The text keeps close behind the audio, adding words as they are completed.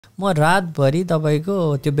म रातभरि तपाईँको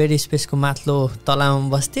त्यो बेड स्पेसको माथिल्लो तलामा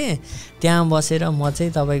बस्थेँ। त्यहाँ बसेर म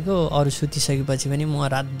चाहिँ तपाईँको अरू सुतिसकेपछि पनि म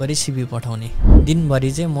रातभरि सिभी पठाउने।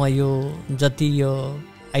 दिनभरि चाहिँ म यो जति यो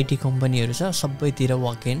आइटी कम्पनीहरू छ सबैतिर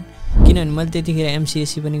वक इन, किनभने मैले त्यतिखेर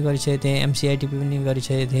एमसिएससी पनि गरिसकेको थिएँ, एमसिआइटिपी पनि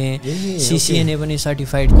गरिसकेको थिएँ, सिसिएनए पनि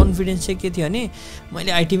सर्टिफाइड। कन्फिडेन्स चाहिँ के थियो भने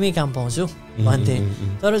मैले आइटीमै काम पाउँछु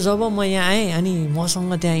भन्थेँ। तर जब म यहाँ आएँ अनि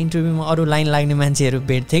मसँग त्यहाँ इन्टरभ्यूमा अरू लाइन लाग्ने मान्छेहरू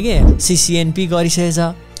भेट्थेँ कि सिसिएनपी गरिसकेछ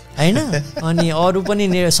हैन, अनि अरू पनि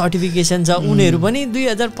सर्टिफिकेसन छ, उनीहरू पनि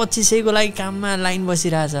 2025 को लागि काममा लाइन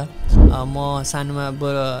बसिरहेछ। म सानोमा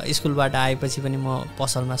स्कुलबाट आएपछि पनि म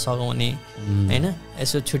पसलमा सघाउने हैन,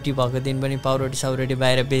 यसो छुट्टी भएको दिन पनि पाउरोटी साउरोटी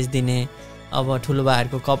बाहिर बेच्दिने। अब ठुलो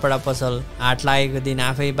भाइहरूको कपडा पसल हाट लागेको दिन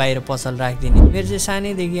आफै बाहिर पसल राखिदिने। मेरो चाहिँ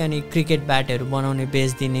सानैदेखि अनि क्रिकेट ब्याटहरू बनाउने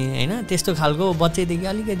बेच्दिने हैन, त्यस्तो खालको बच्चैदेखि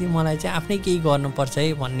अलिकति मलाई चाहिँ आफ्नै केही गर्नुपर्छ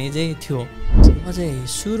है भन्ने चाहिँ थियो। म चाहिँ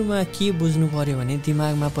सुरुमा के बुझ्नु पऱ्यो भने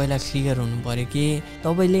दिमागमा पहिला क्लियर हुनु पऱ्यो कि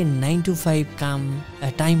तपाईँले 9 to 5 काम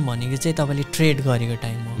टाइम भनेको चाहिँ तपाईँले ट्रेड गरेको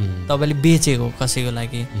टाइम हो, तपाईँले बेचेको कसैको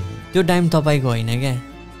लागि, त्यो टाइम तपाईँको होइन क्या।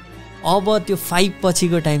 अब त्यो 5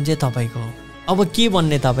 पछिको टाइम चाहिँ तपाईँको हो। अब के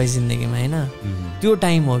भन्ने तपाईँ जिन्दगीमा होइन, त्यो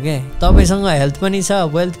टाइम हो क्या। तपाईँसँग हेल्थ पनि छ,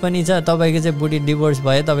 वेल्थ पनि छ, तपाईँको चाहिँ बुढी डिभोर्स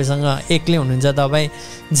भयो, तपाईँसँग एक्लै हुनुहुन्छ, तपाईँ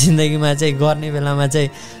जिन्दगीमा चाहिँ गर्ने बेलामा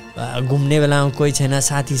चाहिँ घुम्ने बेलामा कोही छैन,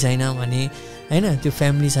 साथी छैन भने हैन, त्यो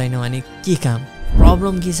फ्यामिली छैन भने के काम।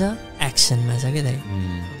 प्रब्लम के छ, एक्सनमा छ क्या दाइ।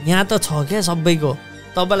 यहाँ त छ क्या सबैको,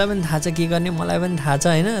 तपाईँलाई पनि थाहा छ के गर्ने, मलाई पनि थाहा छ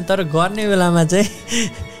होइन, तर गर्ने बेलामा चाहिँ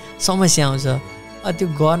समस्या आउँछ। त्यो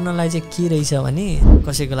गर्नलाई चाहिँ के रहेछ भने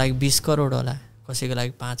कसैको लागि 20 करोड होला, कसैको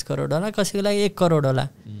लागि 5 करोड होला, कसैको लागि 1 करोड होला।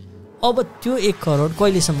 अब त्यो 1 करोड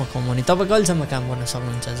कहिलेसम्म कमाउने, तपाईँ कहिलेसम्म काम गर्न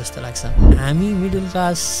सक्नुहुन्छ जस्तो लाग्छ। हामी मिडल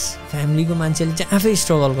क्लास फ्यामिलीको मान्छेले चाहिँ आफै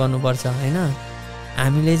स्ट्रगल गर्नुपर्छ होइन,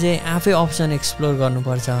 हामीले चाहिँ आफै अप्सन एक्सप्लोर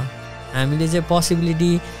गर्नुपर्छ, हामीले चाहिँ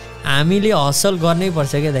पोसिबिलिटी हामीले हसल गर्नै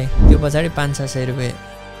पर्छ क्या दाइ। त्यो पछाडि 500-600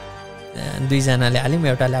 रुपियाँ दुईजनाले हाल्यौँ,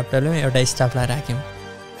 एउटा ल्यापटप ल्याउँ, एउटा स्टाफलाई राख्यौँ।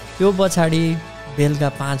 त्यो पछाडि बेलुका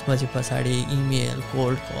 5 बजे पछाडि इमेल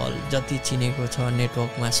कोल्ड कल जति चिनेको छ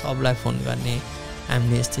नेटवर्कमा सबलाई फोन गर्ने,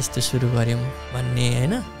 हामीले यस्तो यस्तो सुरु गऱ्यौँ भन्ने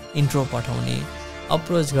होइन, इन्ट्रो पठाउने,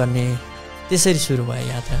 अप्रोच गर्ने, त्यसरी सुरु भयो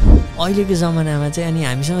यात्रा। अहिलेको जमानामा चाहिँ अनि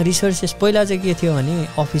हामीसँग रिसोर्सेस पहिला चाहिँ के थियो भने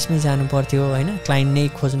अफिसमै जानु पर्थ्यो होइन, क्लाइन्ट नै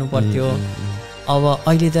खोज्नु पर्थ्यो। अब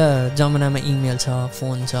अहिले त जमानामा इमेल छ,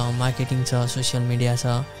 फोन छ, मार्केटिङ छ, सोसियल मिडिया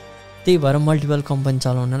छ, त्यही भएर मल्टिपल कम्पनी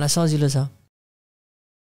चलाउनलाई सजिलो छ।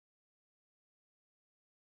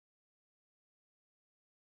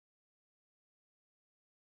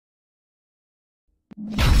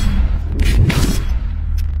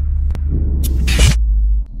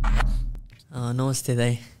 नमस्ते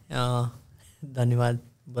दाइ, धन्यवाद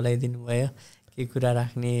बोलाइदिनु भयो, के कुरा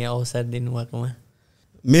राख्ने अवसर दिनुभएकोमा।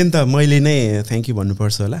 मेन त मैले नै थ्याङ्क यू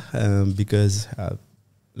भन्नुपर्छ होला, बिकज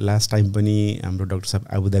लास्ट टाइम पनि हाम्रो डाक्टर साहब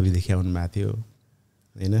आबुधाबीदेखि आउनु भएको थियो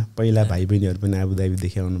होइन, पहिला भाइ बहिनीहरू पनि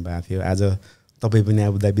आबुधाबीदेखि आउनु भएको थियो, आज तपाईँ पनि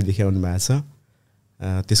आबुधाबीदेखि आउनु भएको छ।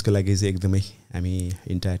 त्यसको लागि चाहिँ एकदमै हामी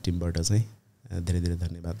इन्टायर टिमबाट चाहिँ धेरै धेरै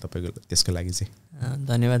धन्यवाद तपाईँको त्यसको लागि चाहिँ।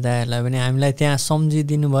 धन्यवाद दाइहरूलाई पनि, हामीलाई त्यहाँ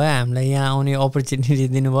सम्झिदिनु भयो, हामीलाई यहाँ आउने अपर्च्युनिटी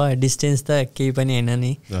दिनुभयो। डिस्टेन्स त केही पनि होइन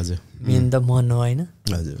नि, हजुर, मेन त मन हो होइन।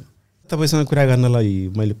 हजुर, तपाईँसँग कुरा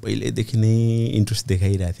गर्नलाई मैले पहिल्यैदेखि नै इन्ट्रेस्ट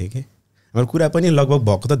देखाइरहेको थिएँ कि, हाम्रो कुरा पनि लगभग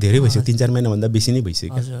भएको त धेरै भइसक्यो, 3-4 महिनाभन्दा बेसी नै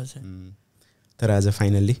भइसक्यो। हजुर हजुर। तर आज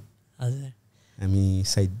फाइनल्ली हजुर हामी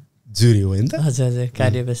सायद जुर्यो हो नि त। हजुर हजुर,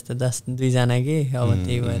 कार्यव्यस्त 2जना कि, अब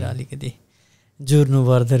त्यही भएर अलिकति जुर्नु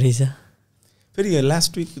पर्दो रहेछ। फेरि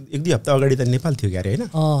लास्ट विक 1-2 हप्ता अगाडि त नेपाल थियो क्यारे होइन?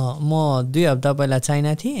 म 2 हप्ता पहिला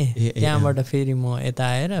चाइना थिएँ, त्यहाँबाट फेरि म यता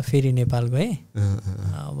आएर फेरि नेपाल गएँ।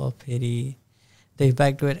 अब फेरि त्यही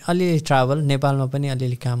ब्याक टु अलिअलि ट्राभल, नेपालमा पनि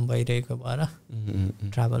अलिअलि काम भइरहेको भएर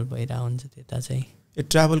ट्राभल भइरहेको हुन्छ त्यता चाहिँ।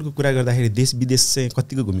 ट्राभलको कुरा गर्दाखेरि देश विदेश चाहिँ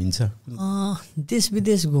कतिको घुमिन्छ? देश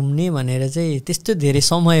विदेश घुम्ने भनेर चाहिँ त्यस्तो धेरै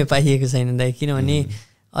समय पाइएको छैन दाइ, किनभने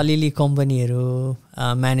अलिअलि कम्पनीहरू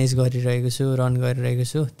म्यानेज गरिरहेको छु, रन गरिरहेको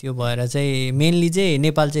छु, त्यो भएर चाहिँ मेनली चाहिँ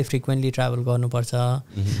नेपाल चाहिँ फ्रिक्वेन्टली ट्राभल गर्नुपर्छ।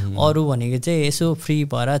 अरू भनेको चाहिँ यसो फ्री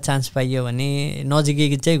भएर चान्स पाइयो भने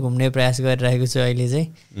नजिकै चाहिँ घुम्ने प्रयास गरिरहेको छु अहिले चाहिँ।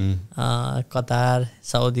 कतार,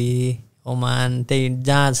 साउदी, ओमान, त्यही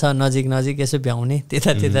जहाँ छ नजिक नजिक यसो भ्याउने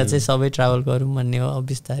त्यता चाहिँ सबै ट्राभल गरौँ भन्ने हो अब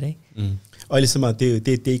बिस्तारै। अहिलेसम्म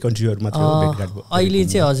त्यही कन्ट्रीहरूमा अहिले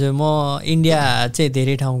चाहिँ हजुर म इन्डिया चाहिँ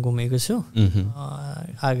धेरै ठाउँ घुमेको छु,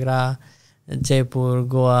 आग्रा, जयपुर,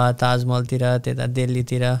 गोवा, ताजमहलतिर, त्यता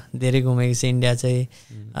दिल्लीतिर धेरै घुमेको छु इन्डिया चाहिँ।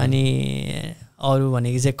 अनि अरू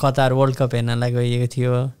भनेको चाहिँ कतार वर्ल्ड कप हेर्नलाई गइएको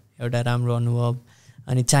थियो, एउटा राम्रो अनुभव।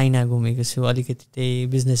 अनि चाइना घुमेको छु अलिकति, त्यही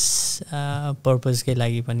बिजनेस पर्पजकै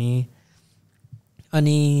लागि पनि।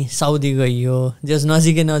 अनि साउदी गइयो जस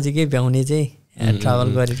नजिकै भ्याउने चाहिँ ट्राभल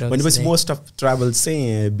गरिरहेको भनेपछि मोस्ट अफ ट्राभल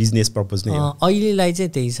चाहिँ बिजनेस पर्पज नै हो अहिलेलाई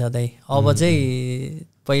चाहिँ त्यही छ दाइ अब चाहिँ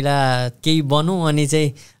पहिला केही बनौँ अनि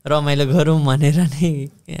चाहिँ रमाइलो गरौँ भनेर नै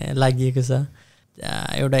लागिएको छ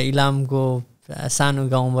एउटा इलामको सानो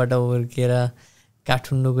गाउँबाट हुर्केर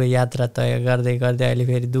काठमाडौँको यात्रा तय गर्दै गर्दै अहिले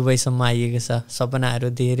फेरि दुबईसम्म आइएको छ सपनाहरू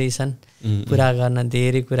धेरै छन् पुरा गर्न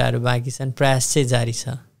धेरै कुराहरू बाँकी छन् प्रयास चाहिँ जारी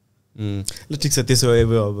छ ल ठिक छ त्यसो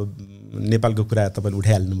अब नेपालको कुरा तपाईँले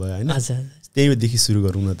उठाइहाल्नु भयो होइन त्यहीदेखि सुरु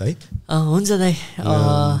गरौँ न त है हुन्छ दाइ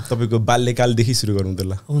तपाईँको बाल्यकालदेखि सुरु गरौँ त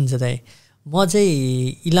ल हुन्छ दाइ म चाहिँ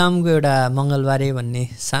इलामको एउटा मङ्गलबारे भन्ने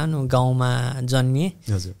सानो गाउँमा जन्मिएँ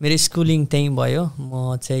मेरो स्कुलिङ त्यहीँ भयो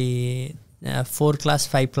म चाहिँ 4 क्लास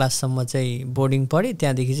 5 क्लाससम्म चाहिँ बोर्डिङ पढेँ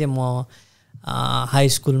त्यहाँदेखि चाहिँ म हाई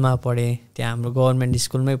स्कुलमा पढेँ त्यहाँ हाम्रो गभर्मेन्ट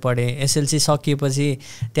स्कुलमै पढेँ एसएलसी सकिएपछि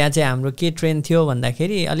त्यहाँ चाहिँ हाम्रो के ट्रेन थियो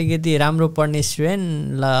भन्दाखेरि अलिकति राम्रो पढ्ने स्टुडेन्ट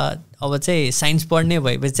ल अब चाहिँ साइन्स पढ्ने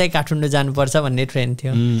भएपछि चाहिँ काठमाडौँ जानुपर्छ भन्ने ट्रेन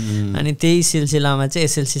थियो अनि त्यही सिलसिलामा चाहिँ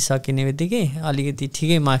एसएलसी सकिने बित्तिकै अलिकति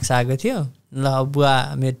ठिकै मार्क्स आएको थियो ल बुवा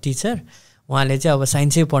मेरो टिचर उहाँले चाहिँ अब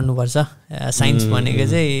साइन्सै पढ्नुपर्छ साइन्स भनेको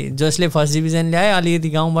चाहिँ जसले फर्स्ट डिभिजन ल्यायो अलिकति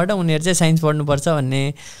गाउँबाट उनीहरू चाहिँ साइन्स पढ्नुपर्छ भन्ने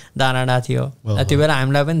धारणा थियो त्यो बेला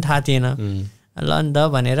हामीलाई पनि थाहा थिएन ल नि त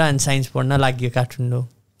भनेर अनि साइन्स पढ्न लाग्यो काठमाडौँ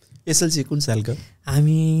एसएलसी कुन सालको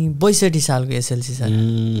हामी 62 सालको एसएलसी छ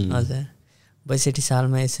हजुर 62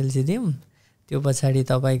 सालमा एसएलसी दियौँ त्यो पछाडि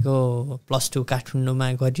तपाईँको +2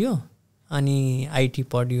 काठमाडौँमा गरियो अनि आइटी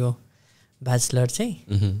पढ्यो ब्याचलर चाहिँ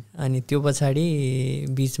अनि त्यो पछाडि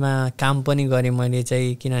बिचमा काम पनि गरेँ मैले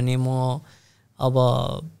चाहिँ किनभने म अब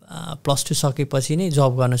 +2 सकेपछि नै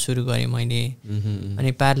जब गर्न सुरु गरेँ मैले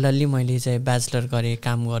अनि प्यारलली मैले चाहिँ ब्याचलर गरेँ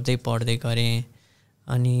काम गर्दै पढ्दै गरेँ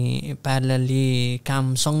अनि प्यारलली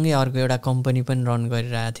कामसँगै अर्को एउटा कम्पनी पनि रन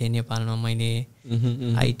गरिरहेको थिएँ नेपालमा मैले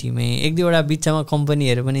आइटीमै 1-2वटा बिचमा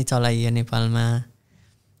कम्पनीहरू पनि चलाइयो नेपालमा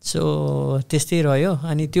सो त्यस्तै रह्यो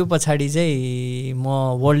अनि त्यो पछाडि चाहिँ म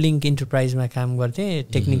वर्ल्डलिङ्क इन्टरप्राइजमा काम गर्थेँ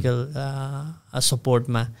टेक्निकल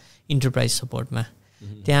सपोर्टमा इन्टरप्राइज सपोर्टमा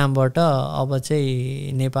त्यहाँबाट अब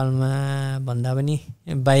चाहिँ नेपालमा भन्दा पनि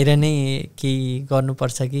बाहिर नै केही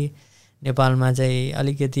गर्नुपर्छ कि नेपालमा चाहिँ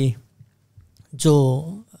अलिकति जो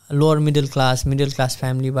लोअर मिडल क्लास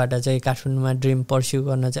फ्यामिलीबाट चाहिँ काठमाडौँमा ड्रिम पर्स्यु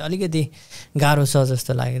गर्न चाहिँ अलिकति गाह्रो छ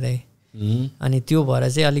जस्तो लाग्दै अनि त्यो भएर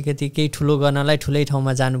चाहिँ अलिकति केही ठुलो गर्नलाई ठुलै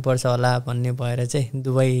ठाउँमा जानुपर्छ होला भन्ने भएर चाहिँ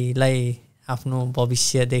दुबईलाई आफ्नो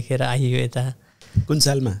भविष्य देखेर आइयो यता कुन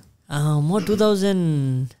सालमा म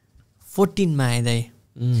 2014 मा आइदै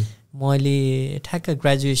मैले ठ्याक्क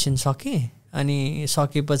ग्रेजुएसन सकेँ अनि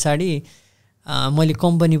सके पछाडि मैले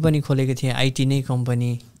कम्पनी पनि खोलेको थिएँ आइटी नै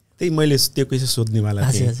कम्पनी त्यही मैले त्यो कसो सोध्नेवाला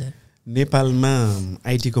थिएँ नेपालमा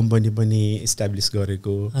आइटी कम्पनी पनि इस्टाब्लिस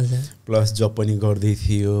गरेको प्लस जब पनि गर्दै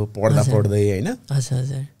थियो पढ्दै होइन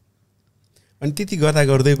अनि त्यति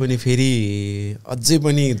गर्दै पनि फेरि अझै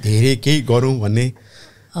पनि धेरै केही गरौँ भन्ने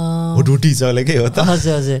हुटुटी चलेकै हो त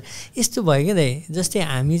हजुर यस्तो भयो क्या दाइ जस्तै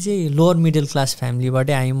हामी चाहिँ लोअर मिडल क्लास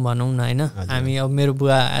फ्यामिलीबाटै आयौँ भनौँ न होइन हामी अब मेरो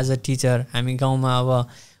बुवा एज अ टिचर हामी गाउँमा अब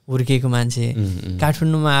हुर्केको मान्छे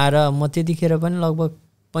काठमाडौँमा आएर म त्यतिखेर पनि लगभग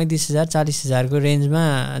 35,000 40,000 को रेन्जमा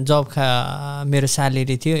जब मेरो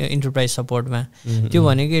स्यालेरी थियो इन्टरप्राइज सपोर्टमा त्यो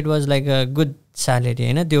भनेको it was like a good salary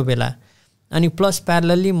होइन त्यो बेला अनि प्लस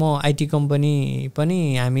प्यारलली म आइटी कम्पनी पनि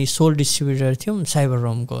हामी सोल डिस्ट्रिब्युटर थियौँ साइबर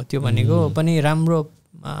रोमको त्यो भनेको पनि राम्रो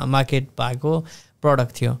मार्केट भएको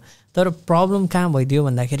प्रडक्ट थियो तर प्रब्लम कहाँ भइदियो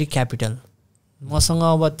भन्दाखेरि क्यापिटल मसँग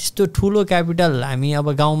अब त्यस्तो ठुलो क्यापिटल हामी अब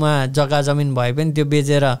गाउँमा जग्गा जमिन भए पनि त्यो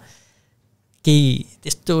बेचेर केही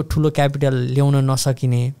त्यस्तो ठुलो क्यापिटल ल्याउन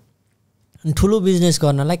नसकिने ठुलो बिजनेस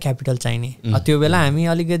गर्नलाई क्यापिटल चाहिने त्यो बेला हामी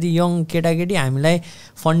अलिकति यङ केटाकेटी हामीलाई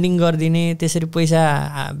फन्डिङ गरिदिने त्यसरी पैसा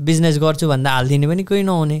बिजनेस गर्छु भन्दा हालिदिने पनि कोही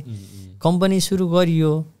नहुने कम्पनी सुरु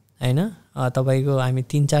गरियो होइन तपाईँको हामी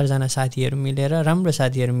 3-4 जना साथीहरू मिलेर राम्रो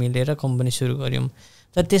साथीहरू मिलेर कम्पनी सुरु गऱ्यौँ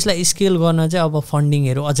तर त्यसलाई स्केल गर्न चाहिँ अब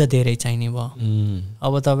फन्डिङहरू अझ धेरै चाहिने भयो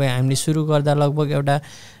अब तपाईँ हामीले सुरु गर्दा लगभग एउटा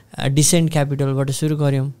डिसेन्ट क्यापिटलबाट सुरु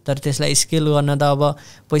गऱ्यौँ तर त्यसलाई स्केल गर्न त अब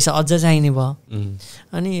पैसा अझ चाहिने भयो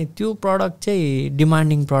अनि त्यो प्रडक्ट चाहिँ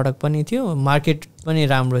डिमान्डिङ प्रडक्ट पनि थियो मार्केट पनि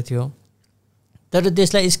राम्रो थियो तर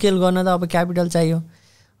त्यसलाई स्केल गर्न त अब क्यापिटल चाहियो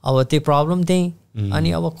अब त्यो प्रब्लम त्यही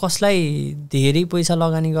अनि अब कसलाई धेरै पैसा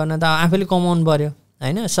लगानी गर्न त आफैले कमाउनु पर्यो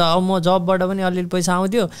होइन अब म जबबाट पनि अलिअलि पैसा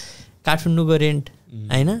आउँथ्यो काठमाडौँको रेन्ट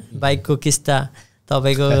होइन बाइकको किस्ता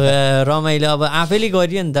तपाईँको रमाइलो अब आफैले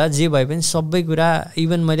गरियो नि त जे भए पनि सबै कुरा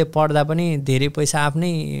इभन मैले पढ्दा पनि धेरै पैसा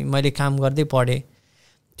आफ्नै मैले काम गर्दै पढेँ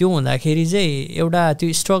त्यो हुँदाखेरि चाहिँ एउटा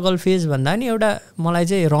त्यो स्ट्रगल फेज भन्दा नि एउटा मलाई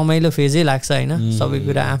चाहिँ रमाइलो फेजै लाग्छ होइन सबै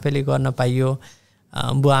कुरा आफैले गर्न पाइयो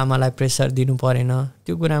बुवा आमालाई प्रेसर दिनु परेन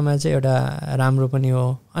त्यो कुरामा चाहिँ एउटा राम्रो पनि हो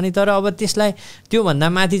अनि तर अब त्यसलाई त्योभन्दा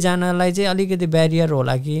माथि जानलाई चाहिँ अलिकति ब्यारियर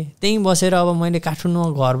होला कि त्यहीँ बसेर अब मैले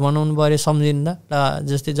काठमाडौँमा घर बनाउनु पऱ्यो सम्झिनु त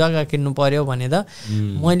जस्तै जग्गा किन्नु पऱ्यो भने त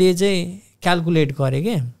मैले चाहिँ क्यालकुलेट गरेँ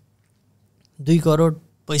कि 2 करोड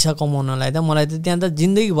पैसा कमाउनलाई त मलाई त त्यहाँ त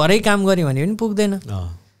जिन्दगीभरै काम गरेँ भने पनि पुग्दैन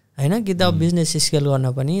होइन कि त बिजनेस स्केल गर्न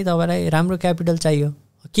पनि तपाईँलाई राम्रो क्यापिटल चाहियो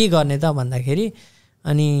के गर्ने त भन्दाखेरि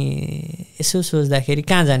अनि यसो सोच्दाखेरि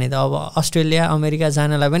कहाँ जाने त अब अस्ट्रेलिया अमेरिका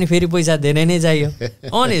जानलाई पनि फेरि पैसा धेरै नै चाहियो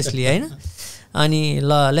अनेस्टली होइन अनि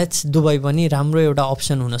ल लेट्स दुबई पनि राम्रो एउटा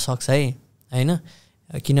अप्सन हुनसक्छ है होइन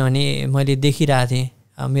किनभने मैले देखिरहेको थिएँ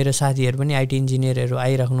मेरो साथीहरू पनि आइटी इन्जिनियरहरू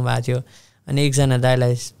आइराख्नु भएको थियो अनि एकजना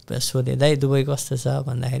दाइलाई सोधेँ दाइ दुबई कस्तो छ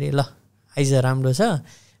भन्दाखेरि ल आइज राम्रो छ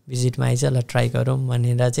भिजिटमा आइज ल ट्राई गरौँ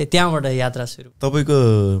भनेर चाहिँ त्यहाँबाट यात्रा सुरु तपाईँको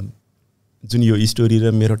जुन यो स्टोरी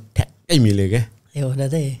र मेरो ठ्याक्कै मिल्यो क्या एउटा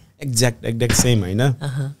चाहिँ एक्ज्याक्ट सेम होइन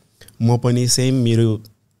म पनि सेम मेरो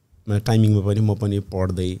टाइमिङमा पनि म पनि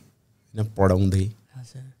पढ्दै होइन पढाउँदै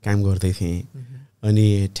काम गर्दै थिएँ अनि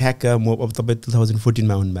ठ्याक्क म अब तपाईँ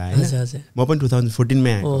 2014मा आउनुभयो होइन म पनि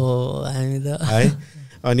 2014मै आएको है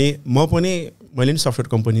अनि मैले नि सफ्टवेयर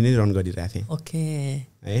कम्पनी नै रन गरिरहेको थिएँ ओके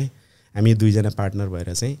है हामी 2जना पार्टनर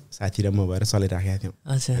भएर चाहिँ साथी र म भएर चलाइराखेका थियौँ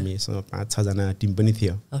हामीसँग 5-6 जना टिम पनि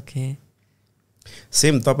थियो ओके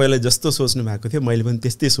सेम तपाईँलाई जस्तो सोच्नु भएको थियो मैले पनि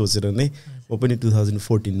त्यस्तै सोचेर नै म पनि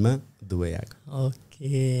 2014मा दुबई आएको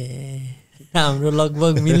ओके हाम्रो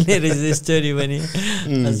लगभग मिल्ने रहेछ स्टोरी पनि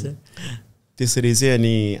त्यसरी चाहिँ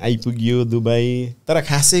अनि आइपुग्यो दुबई तर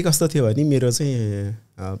खासै कस्तो थियो भने मेरो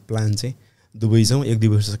चाहिँ प्लान चाहिँ दुबई जाउँ 1-2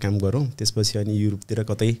 वर्ष काम गरौँ त्यसपछि अनि युरोपतिर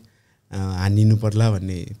कतै हानिनु पर्ला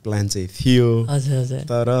भन्ने प्लान चाहिँ थियो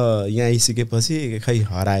तर यहाँ आइसकेपछि खै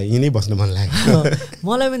हरायो यहीँ नै बस्नु मन लाग्यो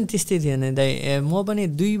मलाई पनि त्यस्तै थियो नि दाइ म पनि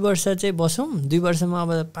 2 वर्ष चाहिँ बसौँ 2 वर्षमा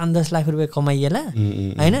अब 5-10 लाख रुपियाँ कमाइएला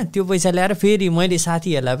होइन त्यो पैसा ल्याएर फेरि मैले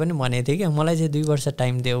साथीहरूलाई पनि भनेको थिएँ कि मलाई चाहिँ 2 वर्ष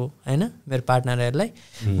टाइम देऊ होइन मेरो पार्टनरहरूलाई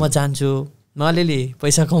म जान्छु म अलिअलि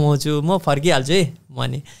पैसा कमाउँछु म फर्किहाल्छु है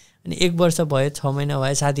भने अनि 1 वर्ष भयो 6 महिना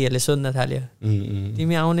भयो साथीहरूले सोध्न थाल्यो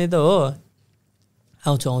तिमी आउने त हो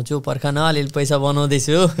आउँछु पर्खन अलिअलि पैसा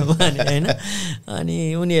बनाउँदैछु भने होइन अनि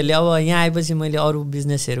उनीहरूले अब यहाँ आएपछि मैले अरू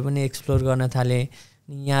बिजनेसहरू पनि एक्सप्लोर गर्न थालेँ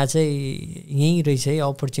यहाँ चाहिँ यहीँ रहेछ है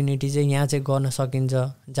अपर्च्युनिटी चाहिँ यहाँ चाहिँ गर्न सकिन्छ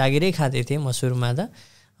जागिरै खाँदै थिएँ म सुरुमा त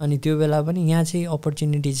अनि त्यो बेला पनि यहाँ चाहिँ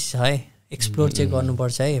अपर्च्युनिटी छ है एक्सप्लोर चाहिँ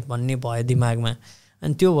गर्नुपर्छ है भन्ने भयो दिमागमा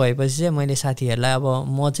अनि त्यो भएपछि चाहिँ मैले साथीहरूलाई अब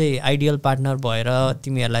म चाहिँ आइडियल पार्टनर भएर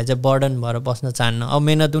तिमीहरूलाई चाहिँ बर्डन भएर बस्न चाहन्न अब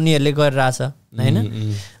मेहनत उनीहरूले गरिरहेछ होइन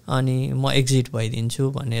अनि म एक्जिट भइदिन्छु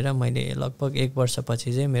भनेर मैले लगभग 1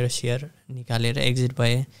 वर्षपछि चाहिँ मेरो सेयर निकालेर एक्जिट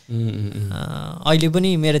भएँ अहिले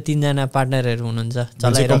पनि मेरो 3जना पार्टनरहरू हुनुहुन्छ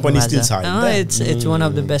it's one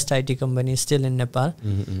of the best IT company still in Nepal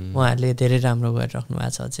उहाँहरूले धेरै राम्रो गरिराख्नु भएको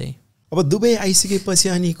छ चाहिँ अब दुबई आइसकेपछि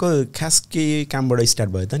अनि खास के कामबाट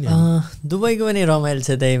स्टार्ट भयो त नि दुबईको पनि रमाइलो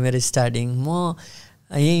छ त मेरो स्टार्टिङ म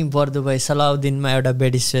यहीँ बर्दुबई सलाउद्दिनमा एउटा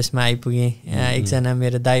बेड स्पेसमा आइपुगेँ एकजना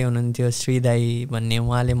मेरो दाइ हुनुहुन्थ्यो श्री दाई भन्ने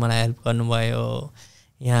उहाँले मलाई हेल्प गर्नुभयो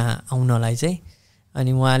यहाँ आउनलाई चाहिँ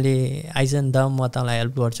अनि उहाँले आइज नि त म तँलाई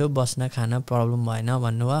हेल्प गर्छु बस्न खान प्रब्लम भएन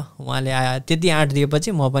भन्नुभयो उहाँले त्यति आँट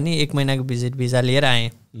दिएपछि म पनि 1 महिनाको भिजिट भिजा लिएर आएँ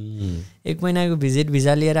 1 महिनाको भिजिट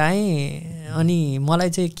भिजा लिएर आएँ अनि मलाई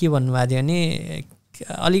चाहिँ के भन्नुभएको थियो भने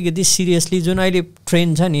अलिकति सिरियसली जुन अहिले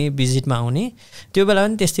ट्रेन्ड छ नि भिजिटमा आउने त्यो बेला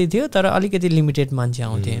पनि त्यस्तै थियो तर अलिकति लिमिटेड मान्छे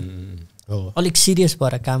आउँथे अलिक सिरियस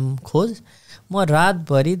भएर काम खोज म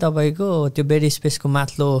रातभरि तपाईँको त्यो बेड स्पेसको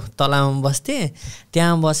माथिल्लो तलामा बस्थेँ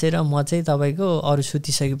त्यहाँ बसेर म चाहिँ तपाईँको अरू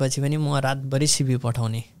सुतिसकेपछि पनि म रातभरि सिभी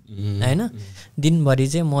पठाउने होइन दिनभरि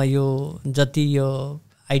चाहिँ म यो जति यो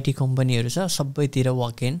आइटी कम्पनीहरू छ सबैतिर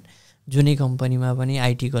वक इन जुनै कम्पनीमा पनि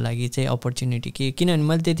आइटीको लागि चाहिँ अपर्च्युनिटी के किनभने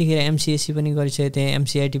मैले त्यतिखेर एमसिएससी पनि गरिसकेको थिएँ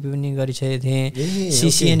एमसिआइटिपी पनि गरिसकेको थिएँ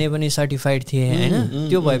सिसिएनए पनि सर्टिफाइड थिएँ होइन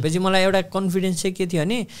त्यो भएपछि मलाई एउटा कन्फिडेन्स चाहिँ के थियो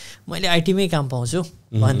भने मैले आइटीमै काम पाउँछु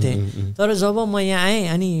भन्थेँ तर जब म यहाँ आएँ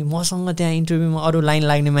अनि मसँग त्यहाँ इन्टरभ्यूमा अरू लाइन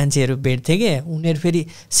लाग्ने मान्छेहरू भेट्थेँ कि उनीहरू फेरि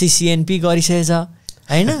सिसिएनपी गरिसकेछ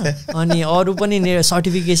होइन अनि अरू पनि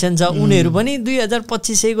सर्टिफिकेसन छ उनीहरू पनि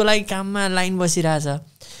 2025को लागि काममा लाइन बसिरहेछ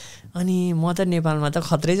अनि म त नेपालमा त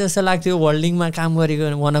खत्रै जस्तो लाग्थ्यो वर्ल्डिङमा काम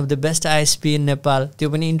गरेको one of the best ISP in Nepal त्यो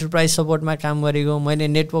पनि इन्टरप्राइज सपोर्टमा काम गरेको मैले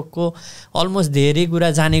नेटवर्कको अलमोस्ट धेरै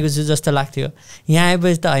कुरा जानेको छु जस्तो लाग्थ्यो यहाँ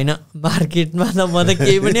आएपछि त होइन मार्केटमा त म त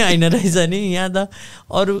केही पनि होइन रहेछ नि यहाँ त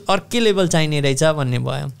अरू अर्कै लेभल चाहिने रहेछ भन्ने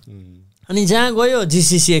भयो अनि जहाँ गयो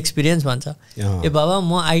जिसिसी एक्सपिरियन्स भन्छ ए बाबा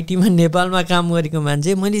म आइटीमा नेपालमा काम गरेको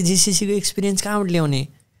मान्छे मैले जिसिसीको एक्सपिरियन्स कहाँबाट ल्याउने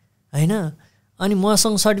होइन अनि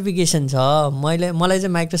मसँग सर्टिफिकेसन छ मलाई चाहिँ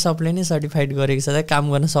माइक्रोसफ्टले नै सर्टिफाइड गरेको छ काम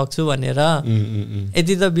गर्न सक्छु भनेर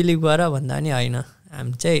यति त बिलिभ गर भन्दा नि होइन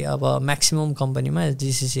हामी चाहिँ अब म्याक्सिमम कम्पनीमा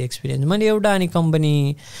जिसिसी एक्सपिरियन्स मैले एउटा अनि कम्पनी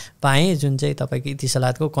पाएँ जुन चाहिँ तपाईँको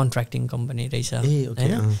इतिसलातको कन्ट्र्याक्टिङ कम्पनी रहेछ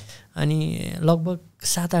होइन अनि लगभग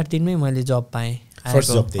 7-8 दिनमै मैले जब पाएँ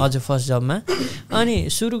हजुर फर्स्ट जबमा अनि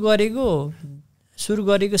सुरु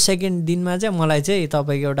गरेको सेकेन्ड दिनमा चाहिँ मलाई चाहिँ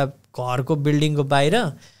तपाईँको एउटा घरको बिल्डिङको बाहिर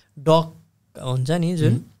डक हुन्छ नि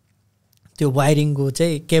जुन त्यो वायरिङको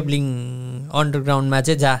चाहिँ केबलिङ अन्डरग्राउन्डमा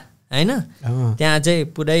चाहिँ जा होइन त्यहाँ चाहिँ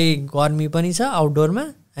पुरै गर्मी पनि छ आउटडोरमा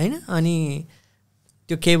होइन अनि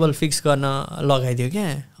त्यो केबल फिक्स गर्न लगाइदियो क्या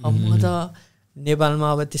अब म त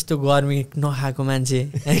नेपालमा अब त्यस्तो गर्मी नखाएको मान्छे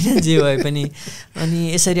होइन जे भए पनि अनि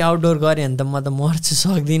यसरी आउटडोर गरेँ भने त म त मर्छु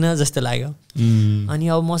सक्दिनँ जस्तो लाग्यो अनि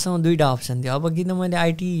अब मसँग दुईवटा अप्सन थियो अब कि त मैले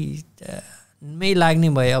आइटीमै लाग्ने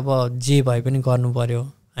भए अब जे भए पनि गर्नु पर्यो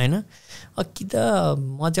होइन कि त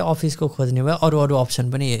म चाहिँ अफिसको खोज्ने भए अरू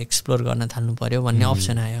अप्सन पनि एक्सप्लोर गर्न थाल्नु पर्यो भन्ने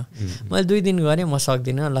अप्सन आयो मैले 2 दिन गरेँ म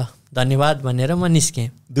सक्दिनँ ल धन्यवाद भनेर म निस्केँ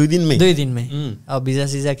 2 दिनमै अब भिजा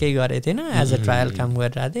सिजा केही गरेको थिएन एज अ ट्रायल काम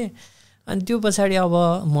गरिरहेको थिएँ अनि त्यो पछाडि अब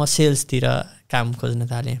म सेल्सतिर काम खोज्न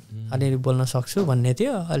थालेँ अलिअलि बोल्न सक्छु भन्ने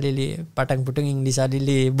थियो अलिअलि पाटाङपुटुङ इङ्ग्लिस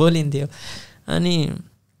अलिअलि बोलिन्थ्यो अनि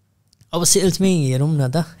अब सेल्समै हेरौँ न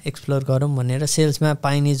त एक्सप्लोर गरौँ भनेर सेल्समा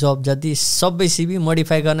पाइने जब जति सबै सिभी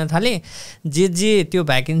मोडिफाई गर्न थालेँ जे त्यो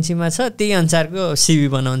भ्याकेन्सीमा छ त्यही अनुसारको सिभी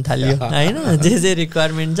बनाउन थाल्यो होइन जे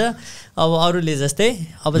रिक्वायरमेन्ट छ अब अरूले जस्तै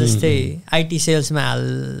अब जस्तै आइटी सेल्समा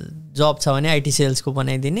जब छ भने आइटी सेल्सको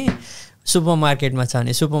बनाइदिने सुपर मार्केटमा छ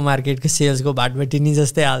भने सुपर मार्केटको सेल्सको भाटबटिनी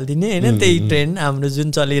जस्तै हालिदिने होइन त्यही ट्रेन्ड हाम्रो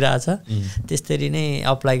जुन चलिरहेछ त्यसरी नै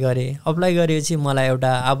अप्लाई गरेपछि मलाई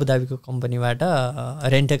एउटा आबुधाबीको कम्पनीबाट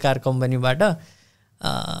रेन्ट कार कम्पनीबाट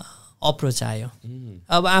अप्रोच आयो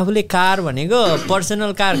अब आफूले कार भनेको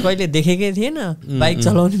पर्सनल कार कहिले देखेकै थिएन बाइक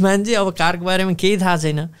चलाउने मान्छे अब कारको बारेमा केही थाहा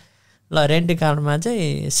छैन ल रेन्ट कारमा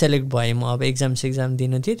चाहिँ सेलेक्ट भएँ म अब एक्जाम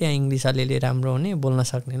दिनु थियो त्यहाँ इङ्ग्लिस अलिअलि राम्रो हुने बोल्न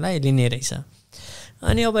सक्नेलाई लिने रहेछ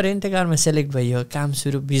अनि अब रेन्ट कारमा सेलेक्ट भइयो काम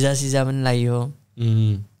सुरु भिजा सिजा पनि लाग्यो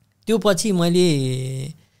त्यो पछि मैले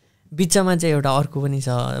बिचमा चाहिँ एउटा अर्को पनि छ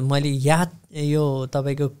मैले यो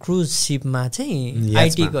तपाईँको क्रुज सिपमा चाहिँ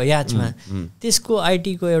आइटीको याचमा त्यसको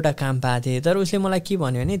आइटीको एउटा काम पाएको थिएँ तर उसले मलाई के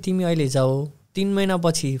भन्यो भने तिमी अहिले जाऊ 3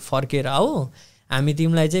 महिनापछि फर्केर आऊ हामी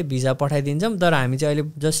तिमीलाई चाहिँ भिजा पठाइदिन्छौँ तर हामी चाहिँ अहिले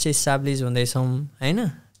जस्ट इस्टाब्लिस हुँदैछौँ होइन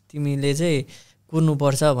तिमीले चाहिँ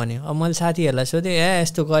कुर्नुपर्छ भन्यो अब मैले साथीहरूलाई सोधेँ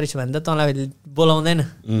यस्तो गरिस् भने त तँलाई बोलाउँदैन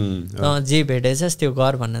जे भेटेछस् त्यो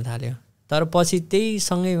गर भन्न थाल्यो तर पछि त्यही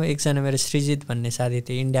सँगै एकजना मेरो सृजित भन्ने साथी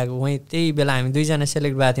थियो इन्डियाको वहीँ त्यही बेला हामी 2 जना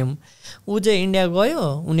सेलेक्ट भएको थियौँ ऊ चाहिँ इन्डिया गयो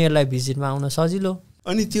उनीहरूलाई भिजिटमा आउन सजिलो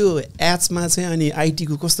अनि त्यो एप्समा चाहिँ अनि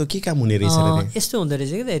आइटीको कस्तो के काम हुने रहेछ यस्तो हुँदो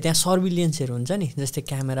रहेछ कि त्यहाँ सर्भिलियन्सहरू हुन्छ नि जस्तै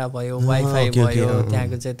क्यामेरा भयो वाइफाई भयो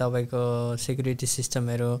त्यहाँको चाहिँ तपाईँको सेक्युरिटी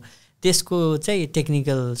सिस्टमहरू त्यसको चाहिँ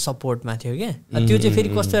टेक्निकल सपोर्टमा थियो क्या त्यो चाहिँ फेरि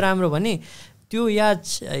कस्तो राम्रो भने त्यो या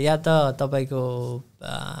त तपाईँको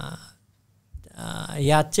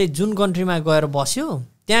याद चाहिँ जुन कन्ट्रीमा गएर बस्यो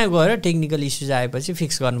त्यहाँ गएर टेक्निकल इस्युज आएपछि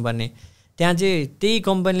फिक्स गर्नुपर्ने त्यहाँ चाहिँ त्यही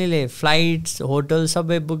कम्पनीले फ्लाइट्स होटल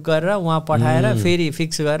सबै बुक गरेर वहाँ पठाएर फेरि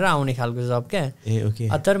फिक्स गरेर आउने खालको जब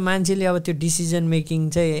क्या तर मान्छेले अब त्यो डिसिजन मेकिङ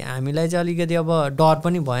चाहिँ हामीलाई चाहिँ अलिकति अब डर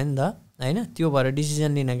पनि भयो नि त होइन त्यो भएर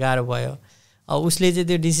डिसिजन लिन गाह्रो भयो अब उसले चाहिँ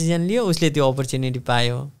त्यो डिसिजन लियो उसले त्यो अपर्च्युनिटी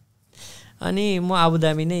पायो अनि म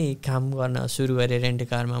आबुधाबी नै काम गर्न सुरु गरेँ रेन्ट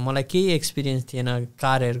कारमा मलाई केही एक्सपिरियन्स थिएन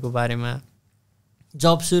कारहरूको बारेमा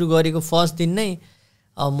जब सुरु गरेको फर्स्ट दिन नै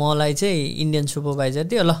मलाई चाहिँ इन्डियन सुपरभाइजर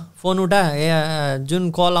थियो ल फोन उठा जुन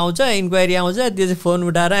कल आउँछ इन्क्वायरी आउँछ त्यो चाहिँ फोन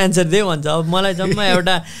उठाएर एन्सर दे भन्छ अब मलाई जम्मा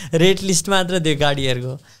एउटा रेट लिस्ट मात्र थियो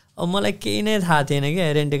गाडीहरूको अब मलाई केही नै थाहा थिएन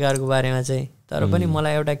क्या रेन्ट कारको बारेमा चाहिँ तर पनि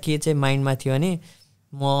मलाई एउटा के चाहिँ माइन्डमा थियो भने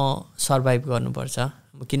म सर्भाइभ गर्नुपर्छ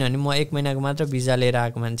किनभने म 1 महिनाको मात्र भिजा लिएर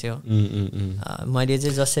आएको मान्छे हो मैले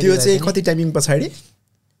चाहिँ जसरी त्यो चाहिँ कति टाइमिङ पछाडि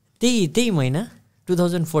त्यही महिना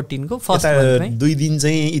 2014 को फर्स्ट मन्थमै 2 दिन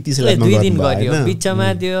चाहिँ इतिसलातमा 2 दिन गरियो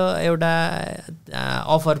बिचमा त्यो एउटा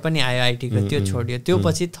अफर पनि आयो आइटीको त्यो छोड्यो त्यो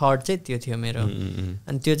पछि थर्ड चाहिँ त्यो थियो मेरो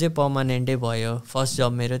अनि त्यो चाहिँ पर्मानेन्टै भयो फर्स्ट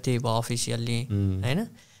जब मेरो त्यही भयो अफिसियल्ली हैन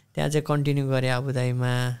त्यहाँ चाहिँ कन्टिन्यू गरेँ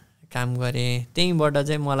आबुधाबीमा काम गरेँ त्यहीँबाट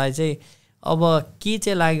चाहिँ मलाई चाहिँ अब के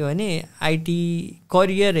चाहिँ लाग्यो भने आइटी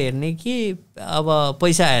करियर हेर्ने कि अब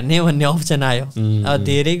पैसा हेर्ने भन्ने अप्सन आयो अब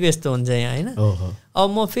धेरैको यस्तो हुन्छ यहाँ हैन अब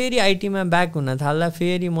म फेरि आइटीमा ब्याक हुन थाल्दा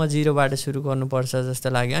फेरि म जिरोबाट सुरु गर्नुपर्छ जस्तो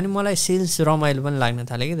लाग्यो अनि मलाई सेल्स रमाइलो पनि लाग्न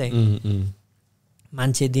थाल्यो कि दाइ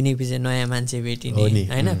मान्छे दिनै पछि नयाँ मान्छे भेटिने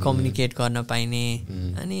हैन कम्युनिकेट गर्न पाइने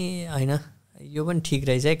अनि हैन यो पनि ठिक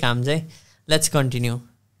रहेछ है काम चाहिँ लेट्स कन्टिन्यू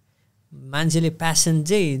मान्छेले प्यासन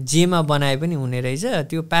चाहिँ जेमा बनाए पनि हुने रहेछ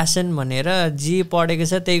त्यो प्यासन भनेर जे पढेको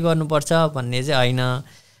छ त्यही गर्नुपर्छ भन्ने चाहिँ होइन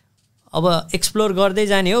अब एक्सप्लोर गर्दै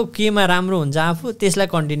जाने हो केमा राम्रो हुन्छ आफू त्यसलाई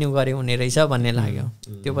कन्टिन्यू गरे हुने रहेछ भन्ने लाग्यो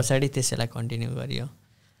त्यो पछाडि त्यसैलाई कन्टिन्यू गरियो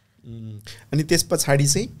अनि त्यस पछाडि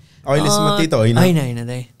चाहिँ अहिलेसम्म त्यही त होइन होइन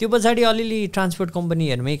दाइ त्यो पछाडि अलिअलि ट्रान्सपोर्ट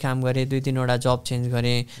कम्पनीहरूमै काम गरेँ 2-3 जब चेन्ज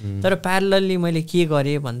गरेँ तर प्यारलली मैले के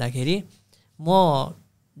गरेँ भन्दाखेरि म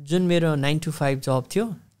जुन मेरो 9 to 5 जब थियो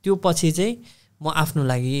त्यो पछि चाहिँ म आफ्नो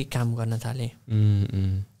लागि काम गर्न थालेँ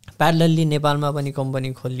प्यारलली नेपालमा पनि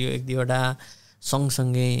कम्पनी खोलियो 1-2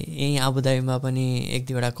 सँगसँगै यहीँ आबुधाबीमा पनि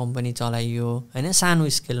 1-2 कम्पनी चलाइयो होइन सानो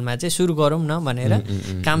स्केलमा चाहिँ सुरु गरौँ न भनेर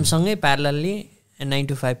कामसँगै प्यारलली 9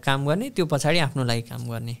 to 5 काम गर्ने त्यो पछाडि आफ्नो लागि काम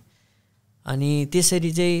गर्ने अनि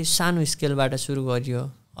त्यसरी चाहिँ सानो स्केलबाट सुरु गरियो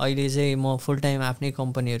अहिले चाहिँ म फुल टाइम आफ्नै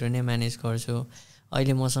कम्पनीहरू नै म्यानेज गर्छु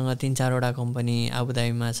अहिले मसँग 3-4 कम्पनी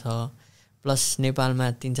आबुधाबीमा छ प्लस नेपालमा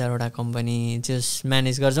 3-4 कम्पनी जस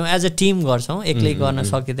म्यानेज गर्छौँ एज अ टिम गर्छौँ एक्लै गर्न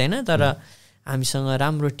सकिँदैन तर हामीसँग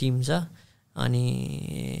राम्रो टिम छ अनि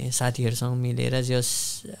साथीहरूसँग मिलेर जस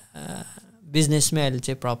बिजनेसमै अहिले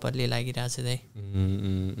चाहिँ प्रपरली लागिरहेको छ दाइ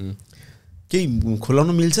केही खोलाउन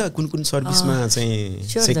मिल्छ कुन सर्भिसमा चाहिँ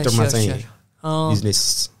सेक्टरमा चाहिँ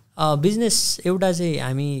बिजनेस एउटा चाहिँ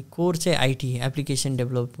हामी कोर चाहिँ आइटी एप्लिकेसन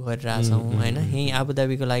डेभलप गरिरहेछौँ होइन यहीँ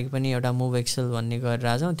आबुधाबीको लागि पनि एउटा मुभ एक्सेल भन्ने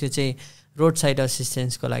गरिरहेछौँ त्यो चाहिँ रोड साइड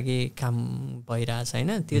असिस्टेन्सको लागि काम भइरहेछ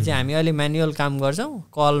होइन त्यो चाहिँ हामी अहिले म्यानुअल काम गर्छौँ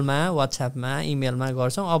कलमा वाट्सएपमा इमेलमा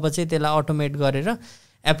गर्छौँ अब चाहिँ त्यसलाई अटोमेट गरेर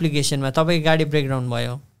एप्लिकेसनमा तपाईँको गाडी ब्रेकडाउन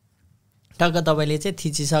भयो टक्क तपाईँले चाहिँ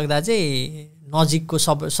थिचिसक्दा चाहिँ नजिकको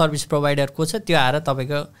सर्भिस प्रोभाइडर को छ त्यो आएर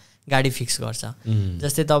तपाईँको गाडी फिक्स गर्छ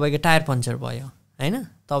जस्तै तपाईँको टायर पङ्चर भयो होइन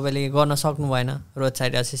तपाईँले गर्न सक्नु भएन रोड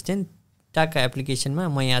साइड असिस्टेन्ट टक्क एप्लिकेसनमा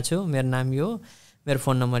म यहाँ छु मेरो नाम यो हो मेरो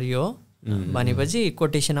फोन नम्बर यो हो भनेपछि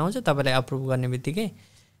कोटेसन आउँछ तपाईँलाई अप्रुभ गर्ने बित्तिकै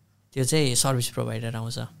त्यो चाहिँ सर्भिस प्रोभाइडर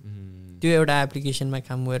आउँछ त्यो एउटा एप्लिकेसनमा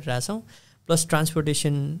काम गरिरहेछौँ प्लस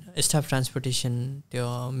ट्रान्सपोर्टेसन स्टाफ ट्रान्सपोर्टेसन त्यो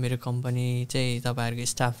मेरो कम्पनी चाहिँ तपाईँहरूको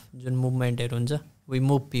स्टाफ जुन मुभमेन्टहरू हुन्छ वी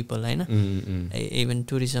मुभ पिपल होइन इभन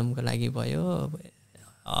टुरिज्मको लागि भयो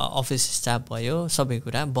अफिस स्टाफ भयो सबै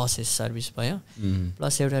कुरा बसेस सर्भिस भयो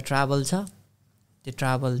प्लस एउटा ट्राभल छ त्यो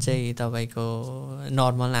ट्राभल चाहिँ तपाईँको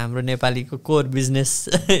नर्मल हाम्रो नेपालीको कोर बिजनेस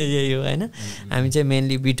यही हो होइन हामी चाहिँ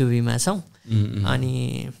मेनली B2B छौँ अनि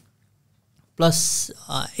प्लस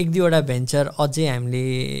 1-2 भेन्चर अझै हामीले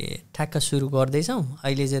ठ्याक्क सुरु गर्दैछौँ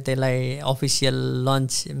अहिले चाहिँ त्यसलाई official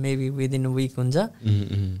lunch maybe within week हुन्छ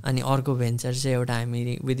अनि अर्को भेन्चर चाहिँ एउटा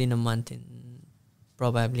हामी within a month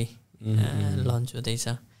probably lunch हुँदैछ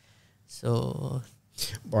सो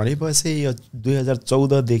भनेपछि यो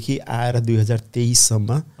 2014 देखि आएर 2023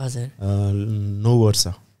 सम्म हजुर 9 वर्ष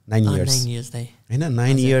 9 इयर्स हैन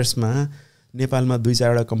 9 इयर्समा नेपालमा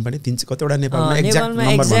 2-4 कम्पनी कतिवटा नेपालमा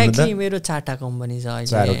एक्ज्याक्टली मेरो 4टा कम्पनी छ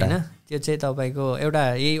अहिले हैन त्यो चाहिँ तपाईको एउटा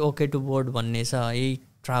यही ओके टु बोर्ड भन्ने छ यही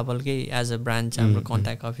ट्राभलकै एज अ ब्रान्च हाम्रो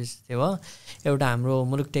कन्ट्याक्ट अफिस थियो एउटा हाम्रो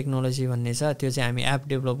मुलुक टेक्नोलोजी भन्ने छ त्यो चाहिँ हामी एप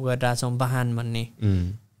डेभलप गरिरहेछौँ वाहन भन्ने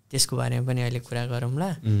त्यसको बारेमा पनि अहिले कुरा गरौँला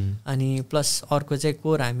अनि प्लस अर्को चाहिँ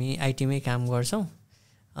कोर हामी आइटीमै काम गर्छौँ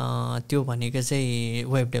त्यो भनेको चाहिँ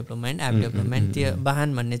वेब डेभलपमेन्ट एप डेभलपमेन्ट त्यो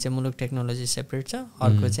वाहन भन्ने चाहिँ मुलुक टेक्नोलोजी सेपरेट छ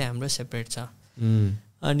अर्को चाहिँ हाम्रो सेपरेट छ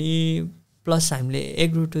अनि प्लस हामीले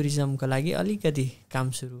एग्रो टुरिज्मको लागि अलिकति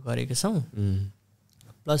काम सुरु गरेको छौँ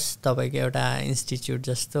प्लस तपाईँको एउटा इन्स्टिट्युट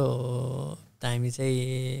जस्तो हामी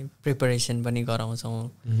चाहिँ प्रिपरेसन पनि गराउँछौँ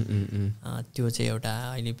त्यो चाहिँ एउटा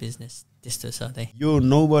अहिले बिजनेस त्यस्तो छ त यो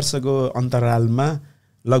 9 वर्षको अन्तरालमा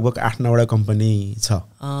लगभग 8-9 कम्पनी छ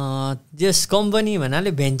जस कम्पनी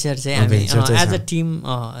भन्नाले भेन्चर चाहिँ हामी एज अ टिम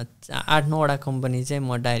 8-9 कम्पनी चाहिँ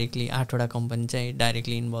म डाइरेक्टली 8 कम्पनी चाहिँ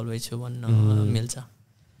डाइरेक्टली इन्भल्भ छु भन्न मिल्छ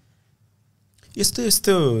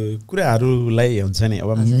यस्तो कुराहरूलाई हुन्छ नि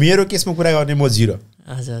अब मेरो केसमा कुरा गर्ने म जिरो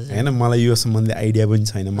हजुर हैन मलाई यो सम्बन्धी आइडिया पनि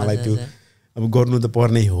छैन मलाई त्यो अब गर्नु त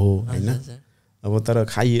पर्नै हो हैन अब तर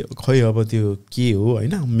खै अब त्यो के हो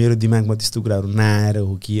हैन मेरो दिमागमा त्यस्तो कुराहरू नआएर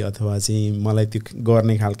हो कि अथवा चाहिँ मलाई त्यो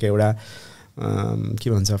गर्ने खालको एउटा के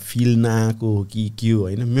भन्छ फिल नआएको हो कि के हो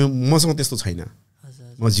हैन मसँग त्यस्तो छैन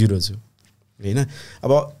म जिरो छु हैन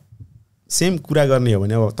अब सेम कुरा गर्ने हो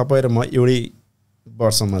भने अब तपाईँ र म एउटै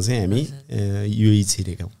वर्षमा चाहिँ हामी युई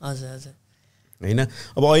छिरेका हौं हजुर हजुर हैन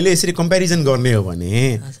अब अहिले यसरी कम्प्यारिजन गर्ने हो भने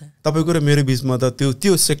तपाईको र मेरो बीचमा त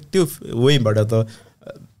त्यो वेबाट त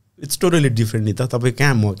इट्स टोटली डिफरेन्ट नि त तपाईँ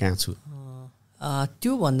कहाँ म कहाँ छु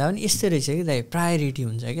त्यो भन्दा पनि यस्तै रहेछ कि दाइ प्रायोरिटी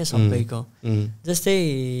हुन्छ क्या सबैको जस्तै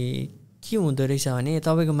के हुँदो रहेछ भने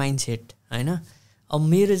तपाईँको माइन्डसेट हैन अब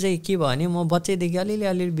मेरो चाहिँ के भयो भने म बच्चैदेखि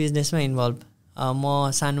अलिअलि बिजनेसमा इन्भल्भ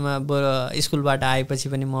म सानोमा स्कुलबाट आएपछि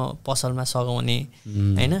पनि म पसलमा सघाउने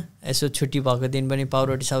हैन यसो छुट्टी भएको दिन पनि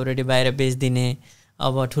पाउरोटी साउरोटी बाहिर बेच्दिने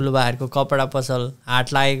अब ठुलो भाइहरूको कपडा पसल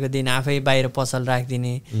हाट लागेको दिन आफै बाहिर पसल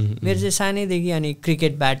राखिदिने मेरो चाहिँ सानैदेखि अनि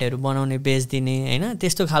क्रिकेट ब्याटहरू बनाउने बेच्दिने होइन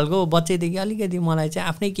त्यस्तो खालको बच्चैदेखि अलिकति मलाई चाहिँ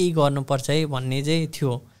आफ्नै केही गर्नुपर्छ है भन्ने चाहिँ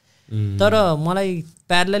थियो तर मलाई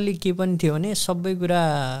प्यारलली के पनि थियो भने सबै कुरा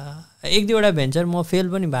एक दुईवटा भेन्चर म फेल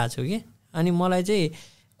पनि भएको छु कि अनि मलाई चाहिँ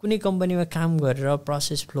कुनै कम्पनीमा काम गरेर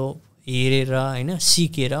प्रोसेस फ्लो हेरेर होइन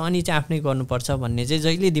सिकेर अनि चाहिँ आफ्नै गर्नुपर्छ भन्ने चाहिँ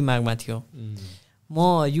जहिले दिमागमा थियो म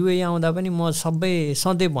युए आउँदा पनि म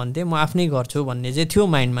सधैँ भन्थेँ म आफ्नै गर्छु भन्ने चाहिँ थियो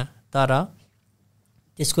माइन्डमा तर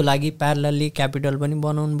त्यसको लागि प्यारलली क्यापिटल पनि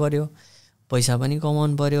बनाउनु पऱ्यो पैसा पनि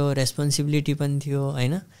कमाउनु पऱ्यो रेस्पोन्सिबिलिटी पनि थियो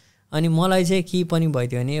होइन अनि मलाई चाहिँ के पनि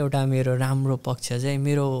भइदियो भने एउटा मेरो राम्रो पक्ष चाहिँ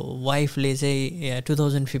मेरो वाइफले चाहिँ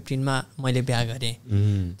 2015मा मैले बिहा गरेँ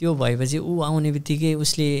त्यो भएपछि ऊ आउने बित्तिकै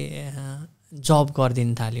उसले जब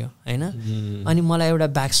गरिदिनु थाल्यो होइन अनि मलाई एउटा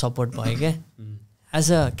ब्याक सपोर्ट भयो क्या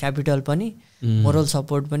एज अ क्यापिटल पनि मोरल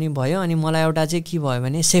सपोर्ट पनि भयो अनि मलाई एउटा चाहिँ के भयो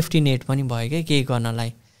भने सेफ्टी नेट पनि भयो क्या केही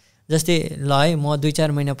गर्नलाई जस्तै ल है म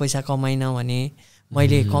 2-4 महिना पैसा कमाइनँ भने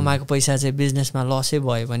मैले कमाएको पैसा चाहिँ बिजनेसमा लसै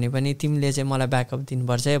भयो भने पनि तिमीले चाहिँ मलाई ब्याकअप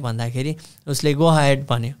दिनुपर्छ है भन्दाखेरि उसले गो अहेड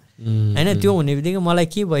भन्यो होइन त्यो हुने बित्तिकै मलाई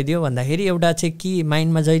के भइदियो भन्दाखेरि एउटा चाहिँ के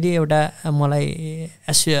माइन्डमा जहिले एउटा मलाई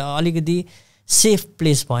अलिकति सेफ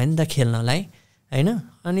प्लेस भयो नि त खेल्नलाई होइन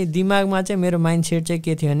अनि दिमागमा चाहिँ मेरो माइन्ड सेट चाहिँ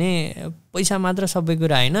के थियो भने पैसा मात्र सबै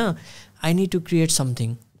कुरा होइन I need to create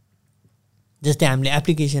something जस्तै हामीले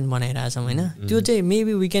एप्लिकेसन बनाइरहेछौँ होइन त्यो चाहिँ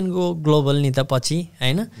maybe we can go global नि त पछि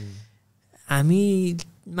होइन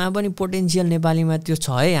हामीमा पनि पोटेन्सियल नेपालीमा त्यो छ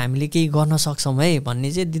है हामीले केही गर्न सक्छौँ है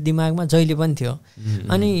भन्ने चाहिँ दिमागमा जहिले पनि थियो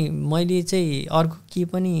अनि मैले चाहिँ अर्को के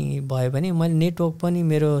पनि भयो भने मैले नेटवर्क पनि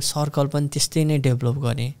मेरो सर्कल पनि त्यस्तै नै डेभलप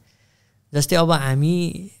गरेँ जस्तै अब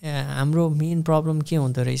हाम्रो मेन प्रब्लम के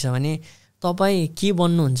हुँदो रहेछ भने तपाईँ के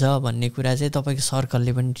बन्नुहुन्छ भन्ने कुरा चाहिँ तपाईँको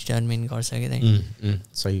सर्कलले पनि डिटर्मिन गर्छ कि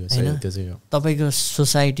होइन तपाईँको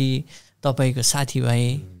सोसाइटी तपाईँको साथीभाइ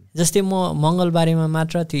जस्तै म मङ्गलबारेमा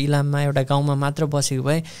मात्र त्यो इलाममा एउटा गाउँमा मात्र बसेको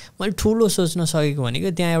भए मैले ठुलो सोच्न सकेको भनेको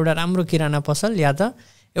त्यहाँ एउटा राम्रो किराना पसल या त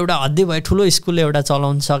एउटा हद्दै भए ठुलो स्कुल एउटा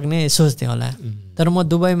चलाउन सक्ने सोच्थेँ होला तर म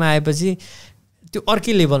दुबईमा आएपछि त्यो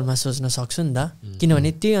अर्कै लेभलमा सोच्न सक्छु नि त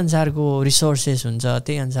किनभने त्यही अनुसारको रिसोर्सेस हुन्छ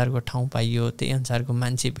त्यही अनुसारको ठाउँ पाइयो त्यही अनुसारको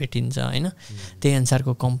मान्छे भेटिन्छ होइन त्यही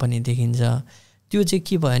अनुसारको कम्पनी देखिन्छ त्यो चाहिँ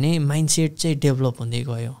के भयो भने माइन्डसेट चाहिँ डेभलप हुँदै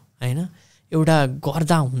गयो होइन एउटा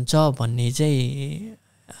गर्दा हुन्छ भन्ने चाहिँ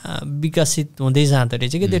विकसित हुँदै जाँदो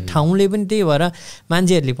रहेछ कि त्यो ठाउँले पनि त्यही भएर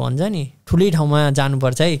मान्छेहरूले भन्छ नि ठुलै ठाउँमा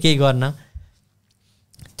जानुपर्छ है केही गर्न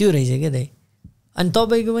त्यो रहेछ क्या दाइ अनि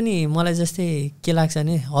तपाईँको पनि मलाई जस्तै के लाग्छ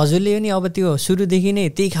भने हजुरले पनि अब त्यो सुरुदेखि नै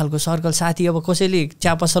त्यही खालको सर्कल साथी अब कसैले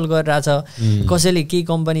चिया पसल गरिरहेछ कसैले केही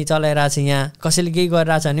कम्पनी चलाइरहेछ यहाँ कसैले केही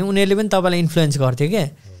गरिरहेछ भने उनीहरूले पनि तपाईँलाई इन्फ्लुएन्स गर्थ्यो क्या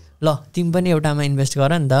ल तिमी पनि एउटामा इन्भेस्ट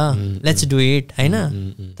गर नि त लेट्स डु इट होइन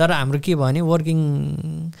तर हाम्रो के भयो भने वर्किङ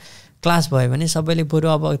क्लास भयो भने सबैले बरु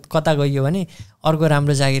अब कता गइयो भने अर्को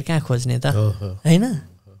राम्रो जागिर कहाँ खोज्ने त होइन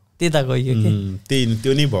त्यता गइयो कि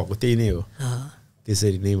त्यो नै भएको त्यही नै हो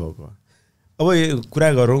त्यसरी नै भएको अब यो कुरा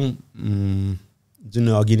गरौँ जुन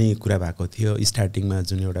अघि नै कुरा भएको थियो स्टार्टिङमा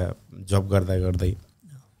जुन एउटा जब गर्दा गर्दै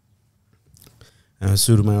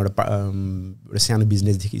सुरुमा एउटा सानो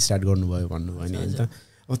बिजनेसदेखि स्टार्ट गर्नुभयो भन्नुभयो नि होइन त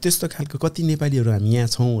अब त्यस्तो खालको कति नेपालीहरू हामी यहाँ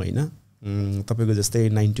छौँ होइन तपाईँको जस्तै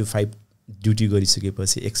 9 to 5 ड्युटी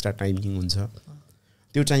गरिसकेपछि एक्स्ट्रा टाइमिङ हुन्छ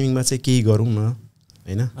त्यो टाइमिङमा चाहिँ केही गरौँ न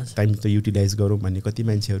होइन टाइम त युटिलाइज गरौँ भन्ने कति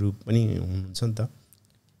मान्छेहरू पनि हुनुहुन्छ नि त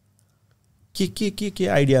के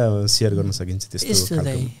आइडिया सेयर गर्न सकिन्छ त्यस्तो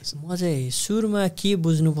म चाहिँ सुरुमा के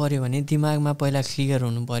बुझ्नु पऱ्यो भने दिमागमा पहिला क्लियर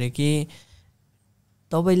हुनु पऱ्यो कि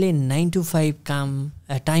तपाईँले 9 to 5 काम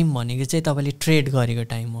टाइम भनेको चाहिँ तपाईँले ट्रेड गरेको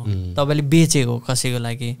टाइम हो तपाईँले बेचेको कसैको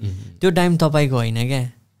लागि त्यो टाइम तपाईँको होइन क्या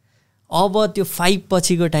अब त्यो 5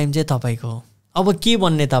 पछिको टाइम चाहिँ तपाईँको हो अब के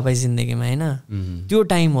भन्ने तपाईँ जिन्दगीमा होइन त्यो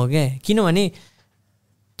टाइम हो क्या किनभने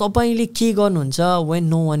तपाईँले के गर्नुहुन्छ when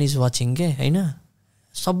no one is watching के होइन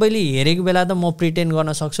सबैले हेरेको बेला त म प्रिटेन्ड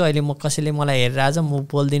गर्न सक्छु अहिले म कसैले मलाई हेरिरहेछ म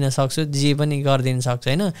बोल्दिन सक्छु जे पनि गरिदिन सक्छु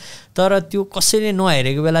होइन तर त्यो कसैले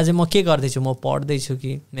नहेरेको बेला चाहिँ म के गर्दैछु म पढ्दैछु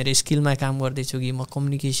कि मेरो स्किलमा काम गर्दैछु कि म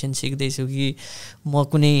कम्युनिकेसन सिक्दैछु कि म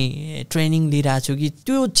कुनै ट्रेनिङ लिइरहेको छु कि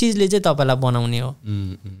त्यो चिजले चाहिँ तपाईँलाई बनाउने हो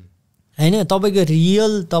होइन तपाईँको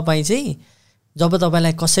रियल तपाईँ चाहिँ जब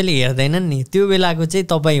तपाईँलाई कसैले हेर्दैनन् नि त्यो बेलाको चाहिँ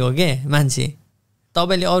तपाईँ हो क्या मान्छे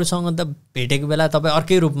तपाईँले अरूसँग त भेटेको बेला तपाईँ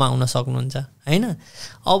अर्कै रूपमा आउन सक्नुहुन्छ होइन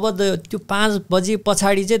अब त्यो 5 बजी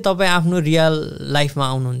पछाडि चाहिँ तपाईँ आफ्नो रियल लाइफमा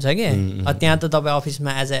आउनुहुन्छ क्या त्यहाँ त तपाईँ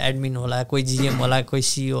अफिसमा एज अ एडमिन होला कोही जिएम होला कोही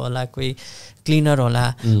सिइओ होला कोही क्लिनर होला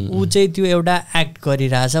ऊ चाहिँ त्यो एउटा एक्ट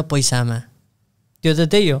गरिरहेछ पैसामा त्यो त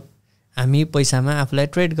त्यही हो हामी पैसामा आफूलाई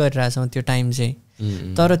ट्रेड गरिरहेछौँ त्यो टाइम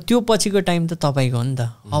चाहिँ तर त्यो पछिको टाइम त तपाईँको हो नि त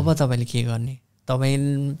अब तपाईँले के गर्ने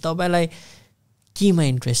तपाईँलाई केमा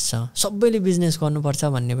इन्ट्रेस्ट छ सबैले बिजनेस गर्नुपर्छ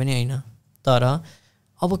भन्ने पनि होइन तर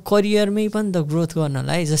अब करियरमै पनि त ग्रोथ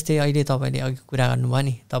गर्नलाई जस्तै अहिले तपाईँले अघि कुरा गर्नुभयो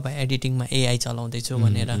नि तपाईँ एडिटिङमा एआई चलाउँदैछु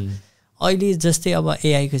भनेर अहिले जस्तै अब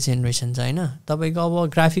एआईको जेनेरेसन छ होइन तपाईँको अब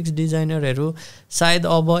ग्राफिक्स डिजाइनरहरू सायद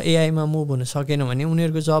अब एआईमा मुभ हुन सकेन भने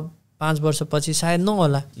उनीहरूको जब 5 वर्षपछि सायद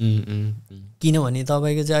नहोला किनभने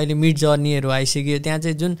तपाईँको चाहिँ अहिले मिड जर्नीहरू आइसक्यो त्यहाँ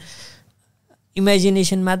चाहिँ जुन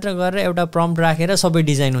इमेजिनेसन मात्र गरेर एउटा प्रम्प्ट राखेर सबै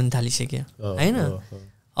डिजाइन हुन थालिसक्यो होइन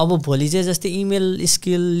अब भोलि चाहिँ जस्तै इमेल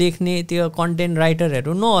स्किल लेख्ने त्यो कन्टेन्ट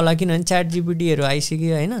राइटरहरू नहोला किनभने च्याट जिपिटीहरू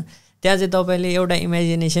आइसक्यो होइन त्यहाँ चाहिँ तपाईँले एउटा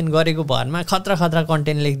इमेजिनेसन गरेको भरमा खतरा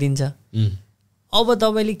कन्टेन्ट लेखिदिन्छ अब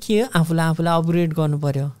तपाईँले के हो आफूलाई अपग्रेड गर्नु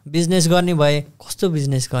पर्यो बिजनेस गर्ने भए कस्तो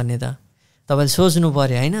बिजनेस गर्ने त तपाईँले सोच्नु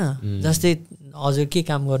पर्यो होइन जस्तै हजुर के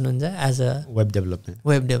काम गर्नुहुन्छ as a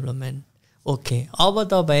web development okay अब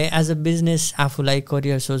तपाईँ एज अ बिजनेस आफूलाई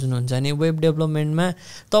करियर सोच्नुहुन्छ भने वेब डेभलपमेन्टमा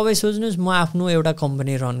तपाईँ सोच्नुहोस् म आफ्नो एउटा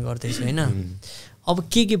कम्पनी रन गर्दैछु होइन अब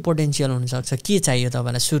के पोटेन्सियल हुनसक्छ के चाहियो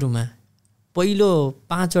तपाईँलाई सुरुमा पहिलो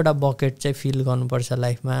 5वटा बकेट चाहिँ फिल गर्नुपर्छ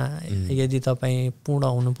लाइफमा यदि तपाईँ पूर्ण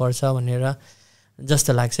हुनुपर्छ भनेर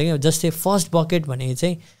जस्तो लाग्छ कि जस्तै फर्स्ट बकेट भनेको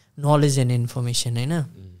चाहिँ नलेज एन्ड इन्फर्मेसन होइन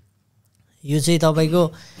यो चाहिँ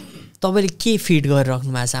तपाईँले के फिड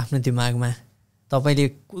गरिराख्नु भएको छ आफ्नो दिमागमा तपाईँले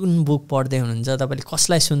कुन बुक पढ्दै हुनुहुन्छ तपाईँले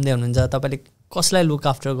कसलाई सुन्दै हुनुहुन्छ तपाईँले कसलाई लुक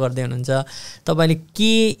आफ्टर गर्दै हुनुहुन्छ तपाईँले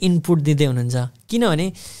के इनपुट दिँदै हुनुहुन्छ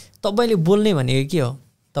किनभने तपाईँले बोल्ने भनेको के हो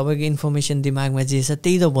तपाईँको इन्फर्मेसन दिमागमा जे छ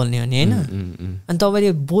त्यही त बोल्ने हो नि होइन अनि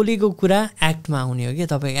तपाईँले बोलेको कुरा एक्टमा आउने हो कि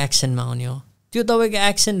तपाईँको एक्सनमा आउने हो त्यो तपाईँको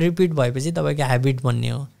एक्सन रिपिट भएपछि तपाईँको ह्याबिट बन्ने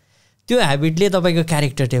हो त्यो ह्याबिटले तपाईँको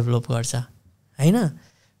क्यारेक्टर डेभलप गर्छ होइन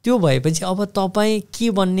त्यो भएपछि अब तपाईँ के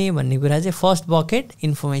बन्ने भन्ने कुरा चाहिँ first bucket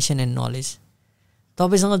information and knowledge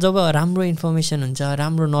तपाईँसँग जब राम्रो इन्फर्मेसन हुन्छ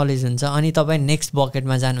राम्रो नलेज हुन्छ अनि तपाईँ नेक्स्ट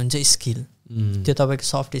बकेटमा जानुहुन्छ स्किल त्यो तपाईँको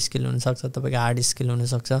सफ्ट स्किल हुनसक्छ तपाईँको हार्ड स्किल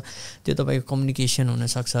हुनसक्छ त्यो तपाईँको कम्युनिकेसन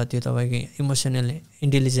हुनसक्छ त्यो तपाईँको इमोसनल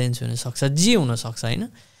इन्टेलिजेन्स हुनसक्छ जे हुनसक्छ होइन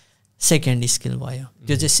सेकेन्ड स्किल भयो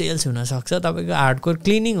त्यो चाहिँ सेल्स हुनसक्छ तपाईँको हार्डकोर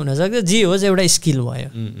क्लिनिङ हुनसक्छ जे होस् एउटा स्किल भयो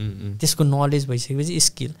त्यसको नलेज भइसकेपछि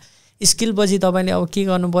स्किल पछि तपाईँले अब के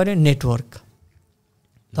गर्नु पऱ्यो नेटवर्क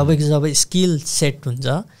तपाईँको जब स्किल सेट हुन्छ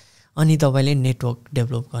अनि तपाईँले नेटवर्क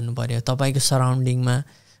डेभलप गर्नु पऱ्यो तपाईँको सराउन्डिङमा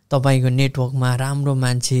तपाईँको नेटवर्कमा राम्रो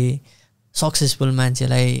मान्छे सक्सेसफुल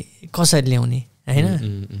मान्छेलाई कसरी ल्याउने होइन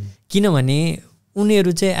किनभने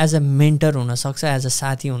उनीहरू चाहिँ एज अ मेन्टर हुनसक्छ एज अ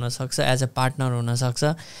साथी हुनसक्छ एज अ पार्टनर हुनसक्छ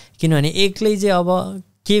किनभने एक्लै चाहिँ अब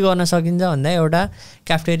के गर्न सकिन्छ भन्दा एउटा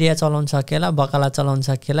क्याफेटेरिया चलाउन सकेला बकाला चलाउन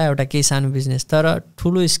सकेला एउटा केही सानो बिजनेस तर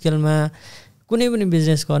ठुलो स्केलमा कुनै पनि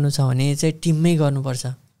बिजनेस गर्नु छ भने चाहिँ टिममै गर्नुपर्छ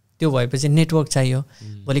त्यो भएपछि नेटवर्क चाहियो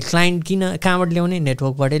भोलि क्लाइन्ट कहाँबाट ल्याउने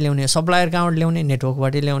नेटवर्कबाटै ल्याउने सप्लायर कहाँबाट ल्याउने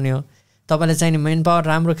नेटवर्कबाटै ल्याउने हो तपाईँलाई चाहिने मेन पावर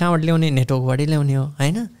राम्रो कहाँबाट ल्याउने नेटवर्कबाटै ल्याउने हो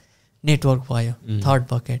होइन नेटवर्क भयो थर्ड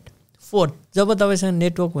बकेट फोर्थ जब तपाईँसँग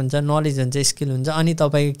नेटवर्क हुन्छ नलेज हुन्छ स्किल हुन्छ अनि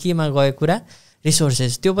तपाईँको केमा गयो कुरा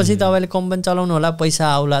रिसोर्सेस त्यो पछि तपाईँले कम्पनी चलाउनु होला पैसा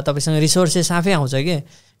आउला तपाईँसँग रिसोर्सेस आफै आउँछ कि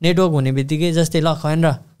नेटवर्क हुने बित्तिकै जस्तै ल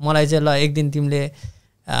खगेन्द्र मलाई चाहिँ ल एक दिन तिमीले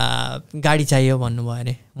गाडी चाहियो भन्नुभयो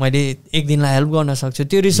अरे मैले एक दिनलाई हेल्प गर्न सक्छु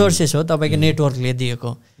त्यो रिसोर्सेस हो तपाईँको नेटवर्कले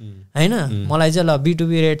दिएको होइन मलाई चाहिँ ल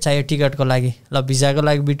B2B रेट चाहियो टिकटको लागि ल भिजाको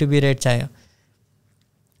लागि B2B रेट चाहियो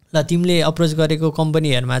ल तिमीले अप्रोच गरेको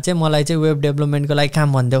कम्पनीहरूमा चाहिँ मलाई चाहिँ वेब डेभलपमेन्टको लागि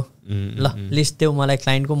काम भनिदेऊ ल लिस्ट देऊ मलाई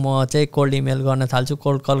क्लाइन्टको म चाहिँ कोल्ड इमेल गर्न थाल्छु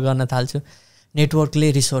कोल्ड कल गर्न थाल्छु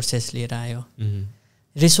नेटवर्कले रिसोर्सेस लिएर आयो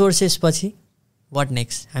रिसोर्सेस पछि वाट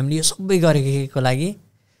नेक्स्ट हामीले यो सबै गरेको लागि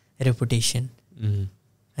रेपुटेसन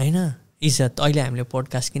होइन इज्जत अहिले हामीले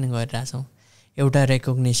पोडकास्ट किन गरिरहेछौँ एउटा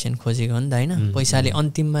रेकग्नेसन खोजेको हो नि त होइन पैसाले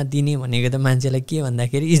अन्तिममा दिने भनेको त मान्छेलाई के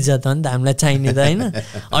भन्दाखेरि इज्जत हो नि त हामीलाई चाहिने त होइन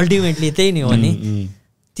अल्टिमेटली त्यही नै हो नि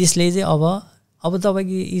त्यसले चाहिँ अब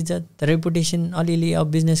तपाईँको इज्जत रेपुटेसन अलिअलि अब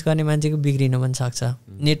बिजनेस गर्ने मान्छेको बिग्रिन पनि सक्छ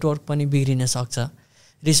नेटवर्क पनि बिग्रिन सक्छ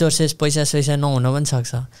रिसोर्सेस पैसा सैसा नहुन पनि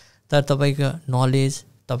सक्छ तर तपाईँको नलेज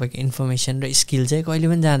तपाईँको इन्फर्मेसन र स्किल चाहिँ कहिले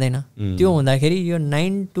पनि जाँदैन त्यो हुँदाखेरि यो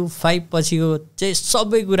 9 to 5 पछिको चाहिँ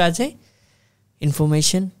सबै कुरा चाहिँ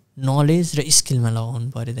इन्फर्मेसन नलेज र स्किलमा लगाउनु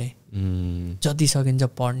पऱ्यो दाइ जति सकिन्छ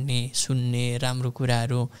पढ्ने सुन्ने राम्रो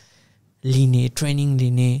कुराहरू लिने ट्रेनिङ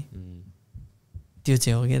लिने त्यो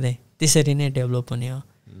चाहिँ हो क्या दाइ त्यसरी नै डेभलप हुने हो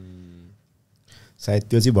सायद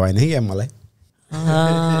त्यो चाहिँ भएन क्या मलाई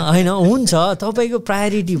होइन हुन्छ तपाईँको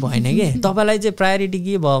प्रायोरिटी भएन कि तपाईँलाई चाहिँ प्रायोरिटी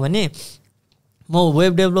के भयो भने म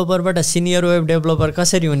वेब डेभलपरबाट सिनियर वेब डेभलपर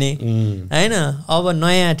कसरी हुने होइन अब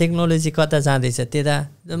नयाँ टेक्नोलोजी कता जाँदैछ त्यता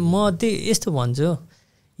म त्यही यस्तो भन्छु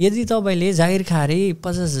यदि तपाईँले जागिर खाएरै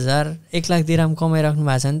 50,000 1 लाख दिराम कमाइराख्नु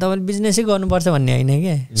भएको छ भने तपाईँले बिजनेसै गर्नुपर्छ भन्ने होइन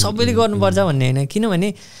क्या सबैले गर्नुपर्छ भन्ने होइन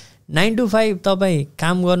किनभने 9 to 5 तपाईँ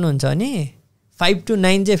काम गर्नुहुन्छ भने 5 to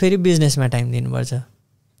 9 चाहिँ फेरि बिजनेसमा टाइम दिनुपर्छ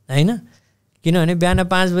हैन किनभने बिहान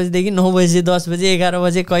 5 बजेदेखि 9 बजे 10 बजे 11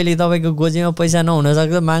 बजे कहिले तपाईँको गोजीमा पैसा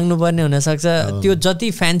नहुनसक्छ माग्नुपर्ने हुनसक्छ त्यो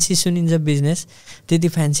जति फ्यान्सी सुनिन्छ बिजनेस त्यति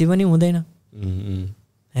फ्यान्सी पनि हुँदैन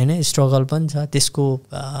हैन स्ट्रगल पनि छ त्यसको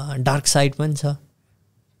डार्क साइड पनि छ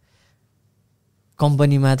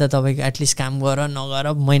कम्पनीमा त तपाईँको एटलिस्ट काम गर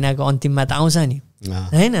नगर महिनाको अन्तिममा त आउँछ नि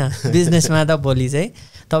हैन बिजनेसमा त भोलि चाहिँ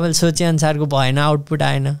तपाईँले सोचेअनुसारको भएन आउटपुट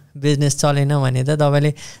आएन बिजनेस चलेन भने त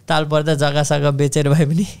तपाईँले ताल पर्दा जग्गा सग्गा बेचेर भए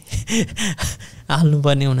पनि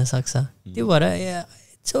हाल्नुपर्ने हुनसक्छ त्यो भएर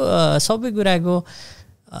सबै कुराको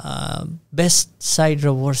बेस्ट साइड र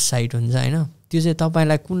वर्स्ट साइड हुन्छ हैन त्यो चाहिँ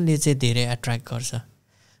तपाईँलाई कुनले चाहिँ धेरै एट्र्याक्ट गर्छ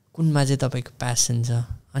कुनमा चाहिँ तपाईँको प्यासन छ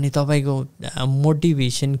अनि तपाईँको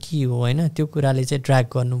मोटिभेसन के हो हैन त्यो कुराले चाहिँ ड्र्याग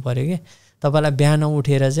गर्नु पर्यो कि तपाईँलाई बिहान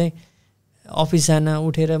उठेर चाहिँ अफिस जान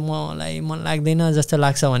उठेर मलाई मन लाग्दैन जस्तो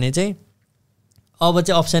लाग्छ भने चाहिँ अब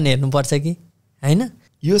चाहिँ अप्सन हेर्नुपर्छ कि हैन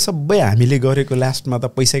यो सबै हामीले गरेको लास्टमा त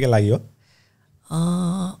पैसाकै लागि हो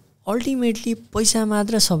अल्टिमेटली पैसा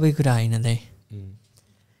मात्र सबै कुरा होइन दाइ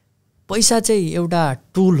पैसा चाहिँ एउटा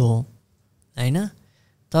टुल हो हैन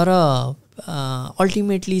तर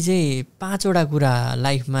अल्टिमेटली चाहिँ 5 वटा कुरा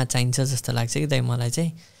लाइफमा चाहिन्छ जस्तो लाग्छ कि दाइ मलाई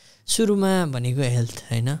चाहिँ सुरुमा भनेको हेल्थ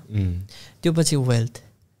हैन त्यो पछि वेल्थ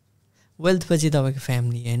पछि तपाईँको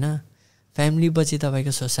फ्यामिली हैन फ्यामिली पछि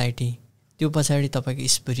तपाईँको सोसाइटी त्यो पछाडि तपाईँको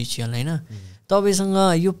स्पिरिचुअल हैन तपाईँसँग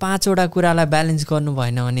यो 5 वटा कुरालाई ब्यालेन्स गर्नु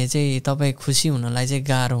भएन भने चाहिँ तपाईँ खुसी हुनलाई चाहिँ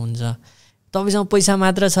गाह्रो हुन्छ तपाईँसँग पैसा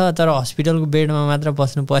मात्र छ तर हस्पिटलको बेडमा मात्र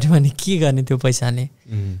बस्नु पर्यो भने के गर्ने त्यो पैसाले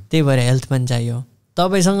त्यही भएर हेल्थ पनि चाहियो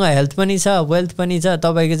तपाईँसँग हेल्थ पनि छ वेल्थ पनि छ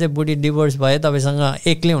तपाईँको चाहिँ बुढी डिभोर्स भयो तपाईँसँग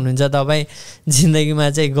एक्लै हुनुहुन्छ तपाईँ जिन्दगीमा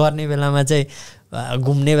चाहिँ गर्ने बेलामा चाहिँ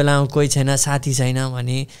घुम्ने बेलामा कोही छैन साथी छैन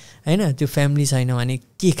भने हैन त्यो फ्यामिली छैन भने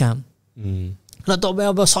के काम ल तपाईँ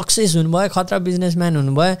अब सक्सेस हुनुभयो खतरा बिजनेसम्यान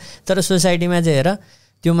हुनुभयो तर सोसाइटीमा चाहिँ हेर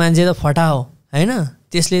त्यो मान्छे त फटा हो हैन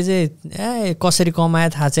त्यसले चाहिँ कसरी कमाए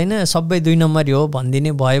थाहा छैन सबै 2 नम्बरी हो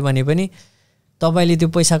भनिदिने भयो भने पनि तपाईँले त्यो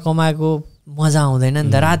पैसा कमाएको मजा आउँदैन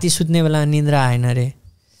नि त राति सुत्ने बेला निन्द्रा आएन रे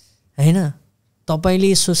हैन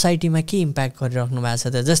तपाईँले सोसाइटीमा के इम्प्याक्ट गरिराख्नु भएको छ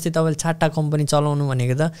त जस्तै तपाईँले 6टा कम्पनी चलाउनु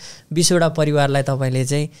भनेको त 20 वटा परिवारलाई तपाईँले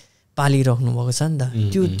चाहिँ पालिराख्नु भएको छ नि त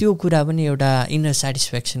त्यो कुरा पनि एउटा इनर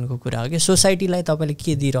सेटिस्फ्याक्सनको कुरा हो कि सोसाइटीलाई तपाईँले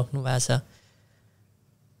के दिइराख्नु भएको छ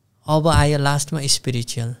अब आयो लास्टमा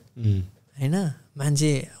स्पिरिचुअल हैन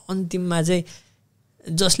मान्छे अन्तिममा चाहिँ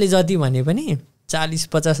जसले जति भने पनि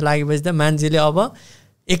 40-50 लागेपछि त मान्छेले अब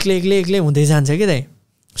एक्लै हुँदै जान्छ कि दाइ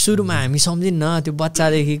सुरुमा हामी सम्झिन्न त्यो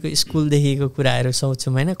बच्चादेखिको स्कुलदेखिको कुराहरू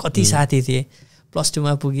सोच्छौँ हैन कति साथी थिए +2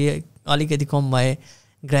 मा पुगे अलिकति कम भए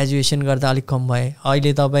ग्रेजुएसन गर्दा अलिक कम भए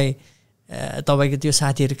अहिले तपाईँको त्यो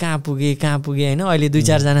साथीहरू कहाँ पुगे हैन अहिले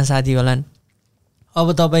 2-4 जना साथी होलान्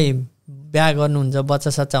अब तपाईँ बिहा गर्नुहुन्छ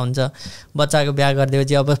बच्चा हुन्छ बच्चाको बिहा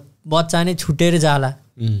गरिदिएपछि अब बच्चा नै छुटेर जाला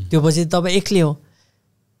त्यो पछि तपाईँ एक्लै हो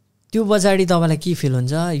त्यो पछाडि तपाईँलाई के फिल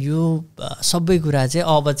हुन्छ यो सबै कुरा चाहिँ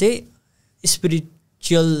अब चाहिँ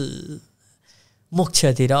स्पिरिचुअल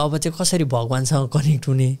मोक्षतिर अब चाहिँ कसरी भगवान्सँग कनेक्ट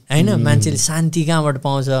हुने हैन मान्छेले शान्ति कहाँबाट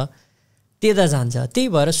पाउँछ त्यता जान्छ त्यही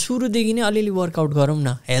भएर सुरुदेखि नै अलिअलि वर्कआउट गरौँ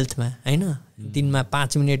न हेल्थमा हैन दिनमा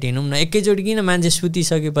 5 मिनट हिँडौँ न एकैचोटि किन मान्छे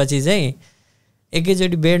सुतिसकेपछि चाहिँ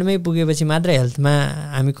एकैचोटि बेडमै पुगेपछि मात्र हेल्थमा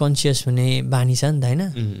हामी कन्सियस हुने बानी छ नि त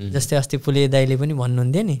हैन जस्तै अस्ति पुले दाइले पनि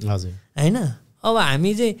भन्नुहुन्थ्यो नि हैन अब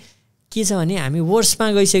हामी चाहिँ के छ भने हामी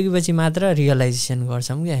वर्समा गइसकेपछि मात्र रियलाइजेसन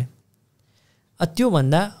गर्छौँ क्या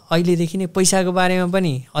त्योभन्दा अहिलेदेखि नै पैसाको बारेमा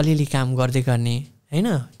पनि अलिअलि काम गर्दै गर्ने हैन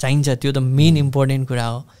चाहिन्छ त्यो त मेन इम्पोर्टेन्ट कुरा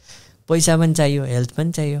हो पैसा पनि चाहियो हेल्थ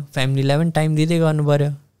पनि चाहियो फ्यामिलीलाई पनि टाइम दिँदै गर्नु पर्यो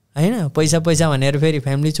हैन पैसा भनेर फेरि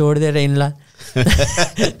फ्यामिली छोडिदिएर हिँड्ला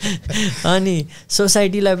अनि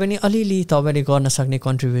सोसाइटीलाई पनि अलिअलि तपाईँले गर्न सक्ने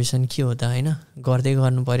कन्ट्रिब्युसन के हो त हैन गर्दै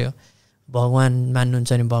गर्नु पर्यो भगवान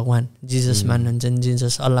मान्नुहुन्छ नि भगवान जिजस मान्नुहुन्छ नि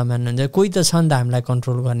जिजस अल्लाह मान्नुहुन्छ कोही त छ नि त हामीलाई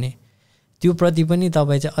कन्ट्रोल गर्ने त्यो प्रति पनि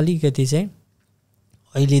तपाईँ चाहिँ अलिकति चाहिँ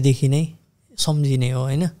अहिलेदेखि नै सम्झिने हो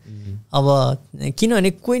हैन अब किनभने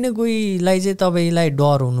कोही न कोहीलाई चाहिँ तपाईँलाई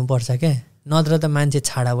डर हुनुपर्छ क्या नत्र त मान्छे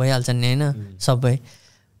छाडा भइहाल्छन् नि हैन सबै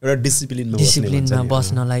एउटा डिसिप्लिनमा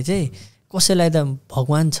बस्नलाई चाहिँ कसैलाई त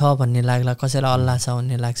भगवान छ भन्ने लाग्ला कसैलाई अल्लाह छ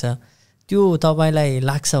भन्ने लाग्छ त्यो तपाईँलाई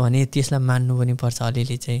लाग्छ भने त्यसलाई मान्नु पनि पर्छ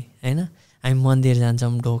अलिअलि चाहिँ हैन हामी मन्दिर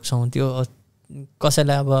जान्छौँ ढोक्छौँ त्यो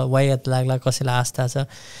कसैलाई अब वायत लाग्ला कसैलाई आस्था छ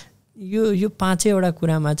यो 5 वटा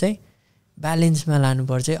कुरामा चाहिँ ब्यालेन्समा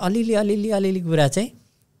लानुपर्छ अलिअलि कुरा चाहिँ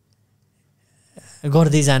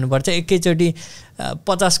गर्दै जानुपर्छ एकैचोटि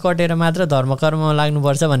 50 कटेर मात्र धर्मकर्ममा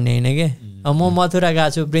लाग्नुपर्छ भन्ने होइन कि म मथुरा गएको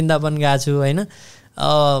छु वृन्दावन गएको छु हैन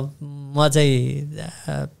म चाहिँ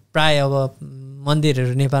प्राय अब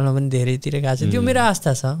मन्दिरहरू नेपालमा पनि धेरैतिर गएको छ त्यो मेरो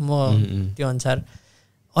आस्था छ म त्यो अनुसार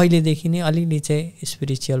अहिलेदेखि नै अलिअलि चाहिँ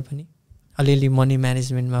स्पिरिचुअल पनि अलिअलि मनी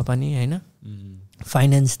म्यानेजमेन्टमा पनि होइन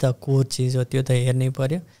फाइनेन्स त कोर चिज हो त्यो त हेर्नै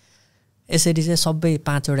पर्यो यसरी चाहिँ सबै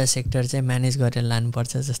 5वटा सेक्टर चाहिँ म्यानेज गरेर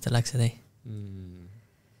लानुपर्छ जस्तो लाग्छ दाइ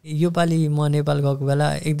योपालि म नेपाल गएको बेला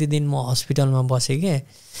 1-2 दिन म हस्पिटलमा बसेँ क्या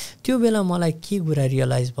त्यो बेला मलाई के कुरा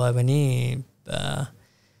रियलाइज भयो भने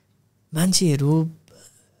मान्छेहरू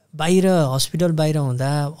बाहिर हस्पिटल बाहिर हुँदा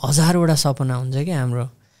हजारवटा सपना हुन्छ क्या हाम्रो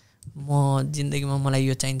म जिन्दगीमा मलाई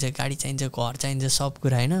यो चाहिन्छ गाडी चाहिन्छ घर चाहिन्छ सब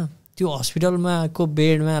कुरा होइन त्यो हस्पिटलमा को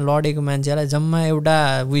बेडमा लडेको मान्छेलाई जम्मा एउटा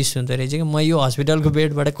विस हुँदो रहेछ कि म यो हस्पिटलको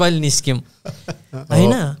बेडबाट कहिले निस्क्यौँ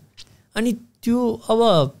होइन अनि त्यो अब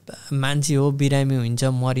मान्छे हो बिरामी हुन्छ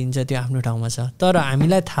मरिन्छ त्यो आफ्नो ठाउँमा छ तर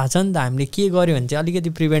हामीलाई थाहा छ नि त हामीले के गर्यो भने चाहिँ अलिकति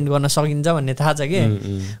प्रिभेन्ट गर्न सकिन्छ भन्ने थाहा छ कि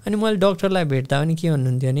अनि मैले डक्टरलाई भेट्दा पनि के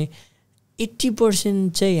भन्नुहुन्थ्यो भने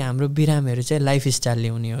 80% चाहिँ हाम्रो बिरामीहरू चाहिँ लाइफस्टाइलले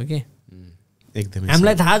हुने हो कि एकदमै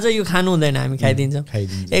हामीलाई थाहा छ यो खानु हुँदैन हामी खाइदिन्छौँ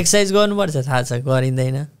एक्सर्साइज गर्नुपर्छ थाहा छ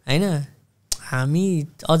गरिँदैन होइन हामी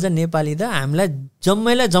अझ नेपाली त हामीलाई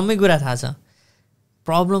जम्मै कुरा थाहा छ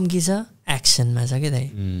प्रब्लम के छ एक्सनमा छ क्या दाइ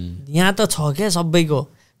यहाँ त छ क्या सबैको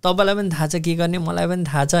तपाईँलाई पनि थाहा छ के गर्ने मलाई पनि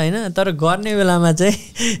थाहा छ होइन तर गर्ने बेलामा चाहिँ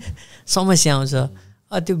समस्या आउँछ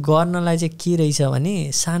त्यो गर्नलाई चाहिँ के रहेछ भने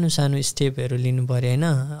सानो सानो स्टेपहरू लिनु पऱ्यो होइन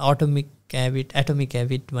एटोमिक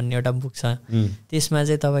ह्याबिट भन्ने एउटा बुक छ त्यसमा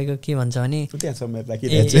चाहिँ तपाईँको के भन्छ भने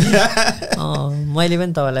मैले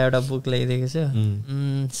पनि तपाईँलाई एउटा बुक ल्याइदिएको छु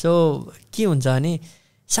सो के हुन्छ भने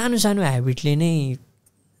सानो सानो ह्याबिटले नै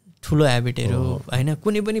ठुलो ह्याबिटहरू होइन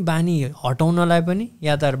कुनै पनि बानी हटाउनलाई पनि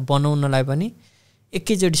या त बनाउनलाई पनि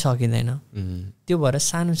एकैचोटि सकिँदैन त्यो भएर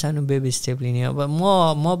सानो सानो बेबी स्टेप लिने अब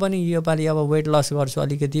म पनि योपालि अब वेट लस गर्छु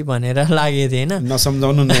अलिकति भनेर लागेको थिएँ होइन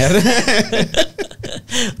नसम्झाउनु न यार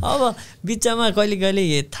अब बिचमा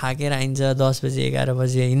कहिले थाकेर आइन्छ 10 बजे 11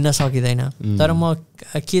 बजे हिँड्न सकिँदैन तर म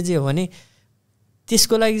के चाहिँ हो भने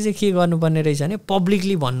त्यसको लागि चाहिँ के गर्नुपर्ने रहेछ भने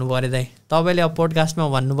पब्लिकली भन्नु पऱ्यो दाइ तपाईँले अब पोडकास्टमा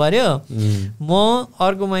भन्नु पऱ्यो म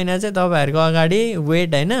अर्को महिना चाहिँ तपाईँहरूको अगाडि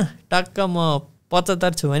वेट होइन टक्क म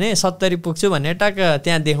 75 छु भने 70 पुग्छु भने टक्क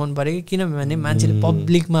त्यहाँ देखाउनु पऱ्यो कि किनभने मान्छेले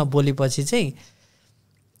पब्लिकमा बोलेपछि चाहिँ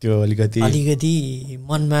त्यो अलिकति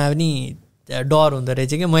मनमा पनि डर हुँदो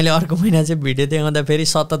रहेछ कि मैले अर्को महिना चाहिँ भिडियो देखाउँदा फेरि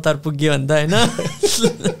 77 पुग्यो भने त होइन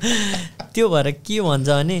त्यो भएर के भन्छ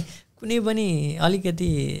भने कुनै पनि अलिकति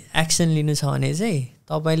एक्सन लिनु छ भने चाहिँ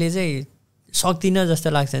तपाईँले चाहिँ सक्दिनँ जस्तो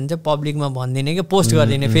लाग्छ भने चाहिँ पब्लिकमा भनिदिने कि पोस्ट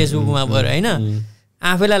गरिदिने फेसबुकमा गएर होइन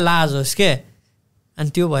आफैलाई लाज होस् के अनि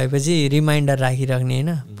त्यो भएपछि रिमाइन्डर राखिराख्ने होइन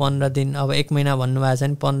 15 दिन अब 1 महिना भन्नुभएको छ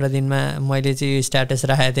भने 15 दिनमा मैले चाहिँ यो स्ट्याटस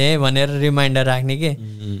राखेको थिएँ भनेर रिमाइन्डर राख्ने के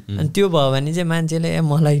अनि त्यो भयो भने चाहिँ मान्छेले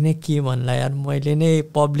मलाई नै के भन्ला यार मैले नै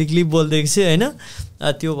पब्लिकली बोलिदिएको छु होइन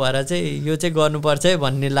त्यो भएर चाहिँ यो चाहिँ गर्नुपर्छ है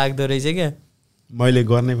भन्ने लाग्दो रहेछ क्या मैले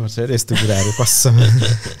गर्नै पर्छ यार यस्तो कुराहरू कसम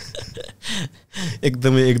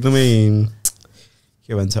एकदमै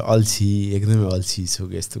के भन्छ एकदमै अल्छी छु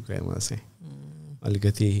यस्तो कुरामा चाहिँ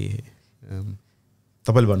अलिकति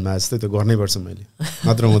तपाईँले भन्नुभएको जस्तै त्यो गर्नै पर्छ मैले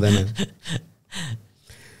नत्र हुँदैन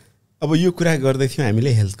अब यो कुरा गर्दै थियौँ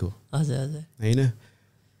हामीले हेल्थको हजुर होइन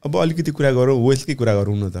अब अलिकति कुरा गरौँ वेल्थकै कुरा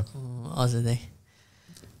गरौँ न त हजुर दाइ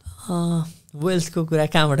वेल्थको कुरा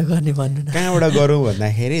कहाँबाट गर्ने भन्नु न कहाँबाट गरौँ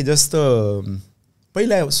भन्दाखेरि जस्तो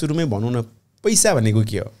पहिला सुरुमै भनौँ न पैसा भनेको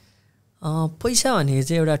के हो पैसा भनेको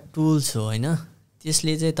चाहिँ एउटा टुल्स हो होइन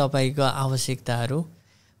त्यसले चाहिँ तपाईँको आवश्यकताहरू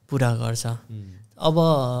पुरा गर्छ अब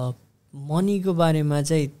मनीको बारेमा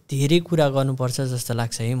चाहिँ धेरै कुरा गर्नुपर्छ जस्तो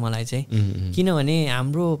लाग्छ है मलाई चाहिँ किनभने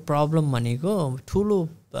हाम्रो प्रब्लम भनेको ठुलो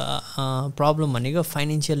प्रब्लम भनेको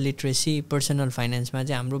फाइनेन्सियल लिट्रेसी पर्सनल फाइनेन्समा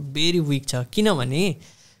चाहिँ हाम्रो भेरी विक छ किनभने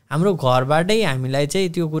हाम्रो घरबाटै हामीलाई चाहिँ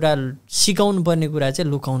त्यो कुरा सिकाउनु पर्ने कुरा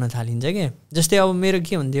चाहिँ लुकाउन थालिन्छ क्या जस्तै अब मेरो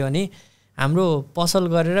के हुन्थ्यो भने हाम्रो पसल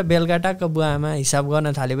गरेर बेलुका टक्क बुवाआमा हिसाब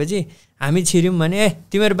गर्न थालेपछि हामी छिर्यौँ भने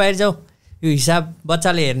तिमीहरू बाहिर जाऊ यो हिसाब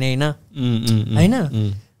बच्चाले हेर्ने होइन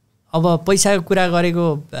अब पैसाको कुरा गरेको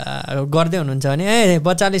गर्दै हुनुहुन्छ भने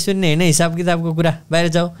बच्चाले सुन्ने होइन हिसाब किताबको कुरा बाहिर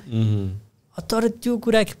जाऊ तर त्यो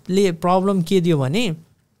कुराले प्रब्लम के दियो भने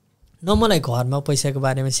न मलाई घरमा पैसाको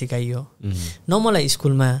बारेमा सिकाइयो न मलाई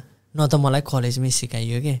स्कुलमा न त मलाई कलेजमै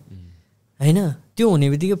सिकाइयो कि होइन त्यो हुने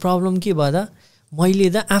बित्तिकै प्रब्लम के भयो त मैले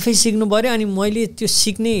त आफै सिक्नु पऱ्यो अनि मैले त्यो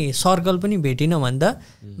सिक्ने सर्कल पनि भेटिनँ भने त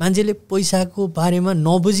मान्छेले पैसाको बारेमा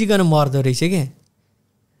नबुझिकन मर्दो रहेछ क्या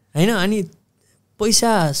होइन अनि पैसा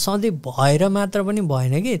सधैँ भएर मात्र पनि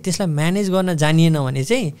भएन कि त्यसलाई म्यानेज गर्न जानिएन भने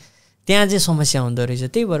चाहिँ त्यहाँ चाहिँ समस्या हुँदो रहेछ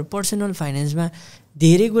त्यही भएर पर्सनल फाइनेन्समा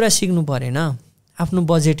धेरै कुरा सिक्नु परेन आफ्नो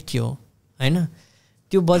बजेट के हो होइन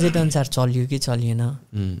त्यो बजेट अनुसार चलियो कि चलिएन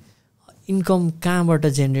इन्कम कहाँबाट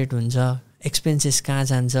जेनेरेट हुन्छ एक्सपेन्सेस कहाँ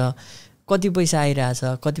जान्छ कति पैसा आइरहेछ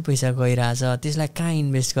कति पैसा गइरहेछ त्यसलाई कहाँ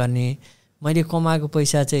इन्भेस्ट गर्ने मैले कमाएको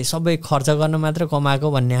पैसा चाहिँ सबै खर्च गर्न मात्र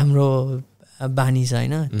कमाएको भन्ने हाम्रो बानी छ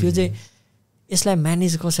हैन त्यो चाहिँ यसलाई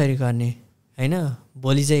म्यानेज कसरी गर्ने हैन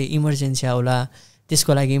भोलि चाहिँ इमर्जेन्सी आउला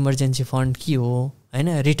त्यसको लागि इमर्जेन्सी फन्ड के हो हैन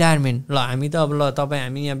रिटायरमेन्ट ल हामी त अब ल तपाईँ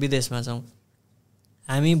हामी यहाँ विदेशमा छौँ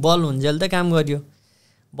हामी बल हुन्जेल त काम गरियो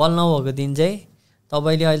बल नभएको दिन चाहिँ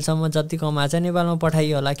तपाईँले अहिलेसम्म जति कमाएको छ नेपालमा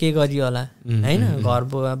पठाइयो होला के गरियो होला हैन घर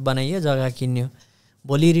बनाइयो जग्गा किन्यो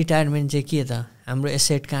भोलि रिटायरमेन्ट चाहिँ के त हाम्रो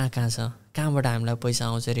एसेट कहाँ कहाँ छ कहाँबाट हामीलाई पैसा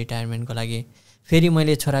आउँछ रिटायरमेन्टको लागि फेरि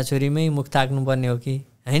मैले छोराछोरीमै मुख ताक्नुपर्ने हो कि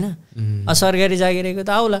हैन सरकारी जागिरको त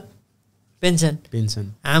आउला पेन्सन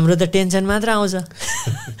हाम्रो त टेन्सन मात्र आउँछ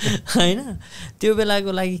हैन त्यो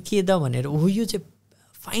बेलाको लागि के त भनेर यो चाहिँ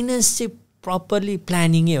फाइनेन्स चाहिँ प्रपरली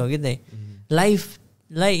प्लानिङै हो कि त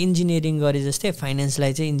लाइफलाई इन्जिनियरिङ गरे जस्तै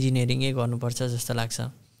फाइनेन्सलाई चाहिँ इन्जिनियरिङै गर्नुपर्छ जस्तो लाग्छ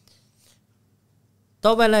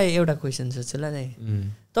तपाईँलाई एउटा क्वेसन सोध्छु ल दाइ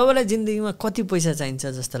तपाईँलाई जिन्दगीमा कति पैसा चाहिन्छ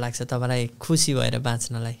जस्तो लाग्छ तपाईँलाई खुसी भएर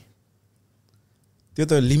बाँच्नलाई त्यो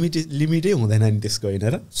त लिमिटै हुँदैन नि त्यसको होइन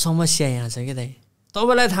र समस्या यहाँ छ कि दाइ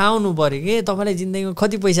तपाईँलाई थाहा हुनु पऱ्यो कि तपाईँलाई जिन्दगीमा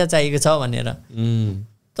कति पैसा चाहिएको छ भनेर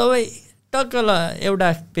तपाईँ टक्क ल एउटा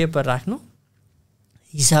पेपर राख्नु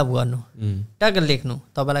हिसाब गर्नु टक्क लेख्नु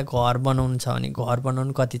तपाईँलाई घर बनाउनु छ भने घर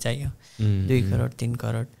बनाउनु कति चाहियो 2 करोड 3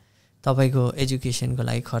 करोड तपाईँको एजुकेसनको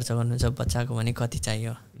लागि खर्च गर्नु छ बच्चाको भने कति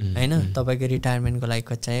चाहियो हैन तपाईँको रिटायरमेन्टको लागि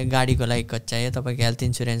कति चाहियो गाडीको लागि कति चाहियो तपाईँको हेल्थ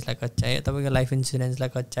इन्सुरेन्सलाई कति चाहियो तपाईँको लाइफ इन्सुरेन्सलाई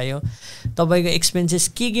कति चाहियो तपाईँको एक्सपेन्सेस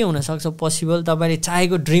के हुनसक्छ पोसिबल तपाईँले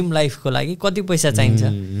चाहेको ड्रिम लाइफको लागि कति पैसा चाहिन्छ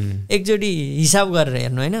एकचोटि हिसाब गरेर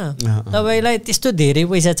हेर्नु हैन तपाईँलाई त्यस्तो धेरै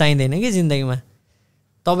पैसा चाहिँदैन कि जिन्दगीमा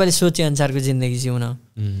तपाईँले सोचेअनुसारको जिन्दगी जिउन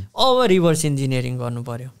अब रिभर्स इन्जिनियरिङ गर्नु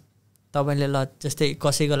पर्यो तपाईँले ल जस्तै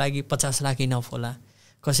कसैको लागि 50 लाख इनफ होला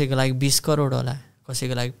कसैको लागि 20 करोड होला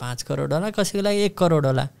कसैको लागि 5 करोड होला कसैको लागि 1 करोड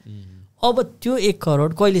होला अब त्यो 1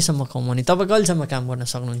 करोड कहिलेसम्म कमाउने तपाईँ कहिलेसम्म काम गर्न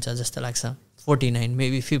सक्नुहुन्छ जस्तो लाग्छ 49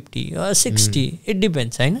 मेबी 50 60 इट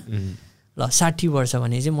डिपेन्ड्स हैन ल 60 वर्ष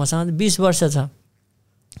भने चाहिँ मसँग 20 वर्ष छ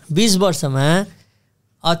 20 वर्षमा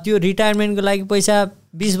त्यो रिटायरमेन्टको लागि पैसा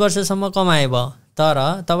 20 वर्षसम्म कमाए भयो तर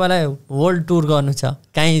तपाईँलाई वर्ल्ड टुर गर्नु छ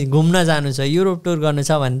कहीँ घुम्न जानु छ युरोप टुर गर्नु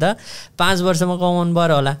छ भने त 5 वर्षमा कमाउनु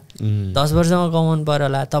पर्यो होला 10 वर्षमा कमाउनु पर्यो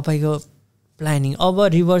होला तपाईँको प्लानिङ अब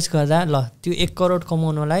रिभर्स गर्दा ल त्यो 1 करोड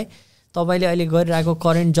कमाउनलाई तपाईँले अहिले गरिरहेको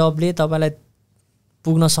करेन्ट जबले तपाईँलाई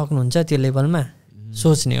पुग्न सक्नुहुन्छ त्यो लेभलमा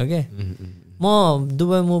सोच्ने हो क्या म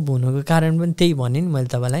दुबई मुभ हुनुको कारण पनि त्यही भनेँ नि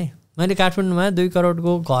मैले तपाईँलाई मैले काठमाडौँमा 2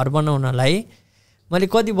 करोडको घर बनाउनलाई मैले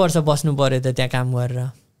कति वर्ष बस्नु पर्यो त त्यहाँ काम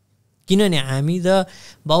गरेर किनभने हामी त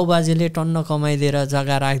बाउबाजेले टन्न कमाइदिएर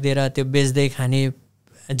जग्गा राखिदिएर त्यो बेच्दै खाने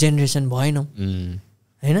जेनेरेसन भएनौँ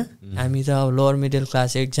हैन हामी त अब लोवर मिडल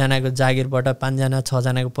क्लास एकजनाको जागिरबाट 5 जना 6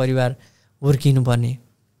 जनाको परिवार हुर्किनुपर्ने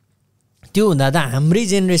त्यो हुँदा त हाम्रै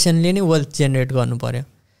जेनेरेसनले नै वेल्थ जेनेरेट गर्नु पर्यो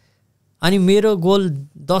अनि मेरो गोल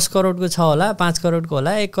 10 करोडको छ होला 5 करोडको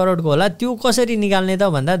होला 1 करोडको होला त्यो कसरी निकाल्ने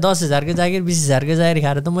त भन्दा 10,000 को जागिर 20,000 को जागिर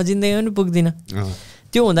खाएर त म जिन्दगीमा पनि पुग्दिनँ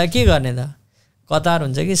त्यो हुँदा के गर्ने त कतार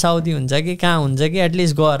हुन्छ कि साउदी हुन्छ कि कहाँ हुन्छ कि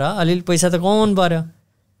एटलिस्ट गएर अलिअलि पैसा त कमाउनु पर्यो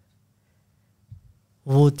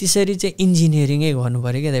हो त्यसरी चाहिँ इन्जिनियरिङै गर्नु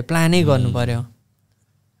पर्यो क्या प्लानै गर्नु पर्यो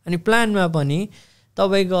अनि प्लानमा पनि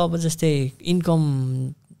तपाईँको अब जस्तै इन्कम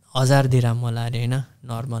 1000 दिराम होला अरे होइन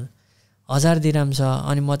नर्मल 1000 दिराम छ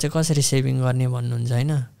अनि म चाहिँ कसरी सेभिङ गर्ने भन्नुहुन्छ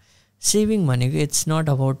होइन सेभिङ भनेको it's not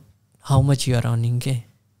about how much you're earning के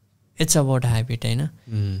इट्स अबाउट ह्याबिट होइन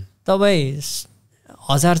तपाईँ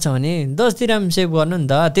 1000 छ भने 10 दिराम सेभ गर्नु नि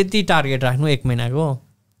त त्यति टार्गेट राख्नु 1 महिनाको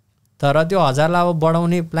तर त्यो 1000 लाई अब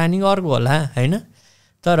बढाउने प्लानिङ अर्को होला हैन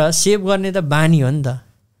तर सेभ गर्ने त बानी हो नि त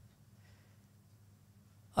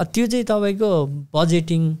त्यो चाहिँ तपाईँको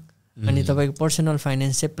बजेटिङ अनि तपाईँको पर्सनल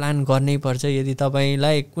फाइनेन्स चाहिँ प्लान गर्नै पर्छ यदि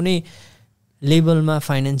तपाईँलाई कुनै लेभलमा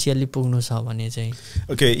फाइनेन्शियली पुग्नु छ भने चाहिँ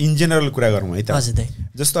ओके इन जनरल कुरा गरौँ है त हजुर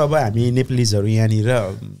जस्तो अब हामी नेपालीजहरू यहाँनिर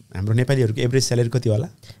हाम्रो नेपालीहरूको एभरेज स्यालेरी कति होला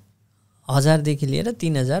 1000 देखि लिएर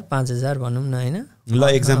 3000 5000 भनौँ न हैन ल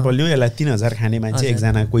एक्जाम्पल लियो यसलाई 3000 खाने मान्छे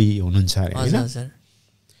एकजना कोही हुनुहुन्छ अरे हैन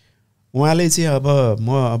उहाँले चाहिँ अब म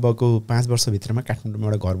अबको 5 वर्षभित्रमा काठमाडौँमा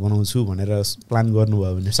एउटा घर बनाउँछु भनेर प्लान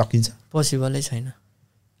गर्नुभयो भने सकिन्छ पोसिबलै छैन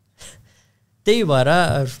त्यही भएर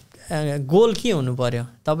गोल के हुनु पर्यो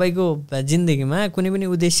तपाईको जिन्दगीमा कुनै पनि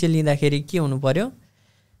उद्देश्य लिँदाखेरि के हुनु पर्यो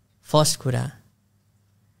फर्स्ट कुरा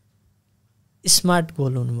स्मार्ट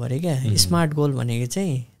गोल हुनु पर्यो क्या स्मार्ट गोल भनेको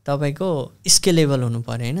चाहिँ तपाईको स्केलेबल हुनु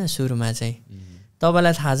पर्यो हैन सुरुमा चाहिँ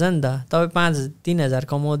तपाईलाई थाहा छ नि त तपाई 3000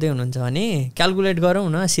 कमाउँदै हुनुहुन्छ भने क्याल्कुलेट गरौँ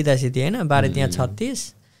न सिधा सिधी हैन 12 त्यहाँ 36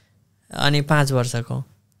 अनि 5 वर्षको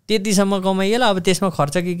त्यतिसम्म कमाइएला अब त्यसमा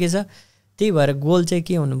खर्च के छ त्यही भएर गोल चाहिँ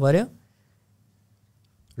के हुनु पर्यो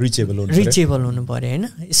रिचेबल हुनु पर्यो होइन,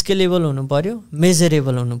 स्केलेबल हुनु पर्यो,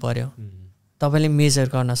 मेजरेबल हुनु पर्यो, तपाईँले मेजर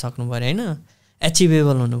गर्न सक्नु पर्यो होइन,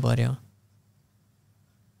 एचिभेबल हुनु पर्यो,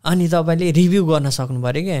 अनि तपाईँले रिभ्यू गर्न सक्नु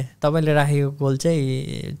पर्यो क्या, तपाईँले राखेको गोल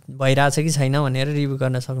चाहिँ भइरहेछ कि छैन भनेर रिभ्यू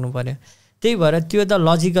गर्न सक्नु पर्यो। त्यही भएर त्यो त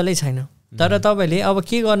लजिकलै छैन। तर तपाईँले अब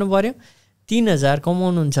के गर्नु पर्यो, 3000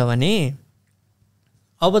 कमाउनुहुन्छ भने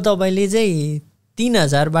अब तपाईँले चाहिँ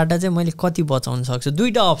 3000बाट चाहिँ मैले कति बचाउन सक्छु,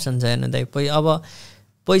 दुईवटा अप्सन छ हेर्नु दाइ। अब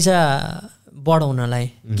पैसा बढाउनलाई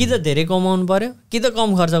कि त धेरै कमाउनु पर्यो कि त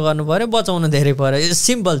कम खर्च गर्नु पर्यो, बचाउनु धेरै पर्यो,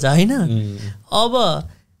 सिम्पल छ होइन। अब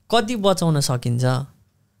कति बचाउन सकिन्छ,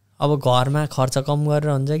 अब घरमा खर्च कम गरेर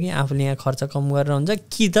हुन्छ कि आफूले यहाँ खर्च कम गरेर हुन्छ,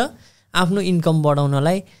 कि त आफ्नो इन्कम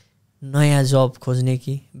बढाउनलाई नयाँ जब खोज्ने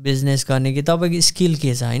कि बिजनेस गर्ने कि तपाईँको स्किल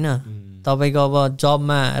के छ होइन। तपाईँको अब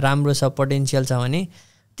जबमा राम्रो छ, पोटेन्सियल छ भने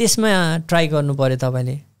त्यसमा ट्राई गर्नु पर्यो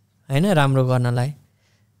तपाईँले होइन राम्रो गर्नलाई।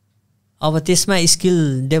 अब त्यसमा स्किल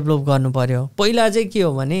डेभलप गर्नु पर्यो। पहिला चाहिँ के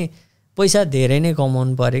हो भने पैसा धेरै नै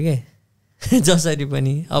कमाउनु पर्यो के जसरी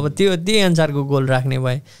पनि, अब त्यही अनुसारको गोल राख्ने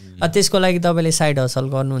भए। त्यसको लागि तपाईँले साइड हसल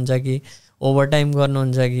गर्नुहुन्छ कि ओभर टाइम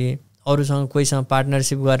गर्नुहुन्छ कि अरूसँग कोहीसँग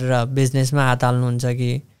पार्टनरसिप गरेर बिजनेसमा हात हाल्नुहुन्छ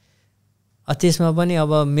कि। त्यसमा पनि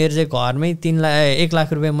अब मेरो चाहिँ घरमै 1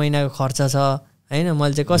 लाख रुपियाँ महिनाको खर्च छ होइन,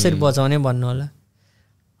 मैले चाहिँ कसरी बचाउने भन्नु होला।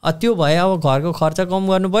 त्यो भए अब घरको खर्च कम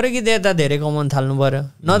गर्नु पऱ्यो कि त्यता धेरै कमाउनु थाल्नु पऱ्यो।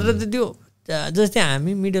 नत्र त त्यो जस्तै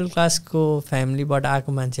हामी मिडल क्लासको फ्यामिलीबाट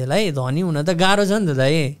आएको मान्छेलाई धनी हुन त गाह्रो छ नि त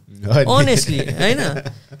दाइ, अनेस्टली होइन,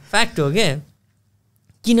 फ्याक्ट हो क्या।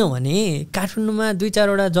 किनभने काठमाडौँमा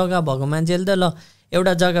 2-4वटा जग्गा भएको मान्छेले त ल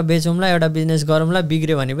एउटा जग्गा बेचौँला, एउटा बिजनेस गरौँला,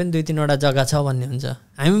 बिग्रियो भने पनि 2-3वटा जग्गा छ भन्ने हुन्छ।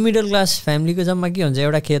 हामी मिडल क्लास फ्यामिलीको जम्मा के हुन्छ,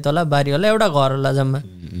 एउटा खेत होला, बारी होला, एउटा घर होला जम्मा।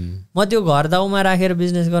 म त्यो घर दाउमा राखेर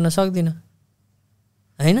बिजनेस गर्न सक्दिनँ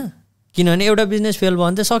होइन, किनभने एउटा बिजनेस फेल भयो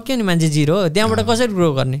भने त सक्यो नि, मान्छे जिरो, त्यहाँबाट कसरी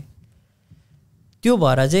ग्रो गर्ने। त्यो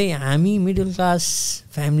भएर चाहिँ हामी मिडल क्लास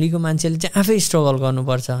फ्यामिलीको मान्छेले चाहिँ आफै स्ट्रगल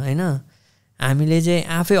गर्नुपर्छ होइन। हामीले चाहिँ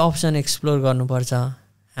आफै अप्सन एक्सप्लोर गर्नुपर्छ,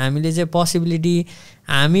 हामीले चाहिँ पोसिबिलिटी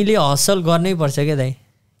हामीले हसल गर्नै पर्छ क्या दाइ,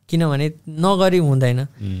 किनभने नगरी हुँदैन।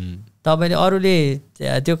 तपाईँले अरूले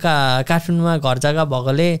त्यो काठमाडौँमा घर जग्गा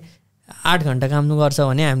भएकोले 8 घन्टा काम गर्छ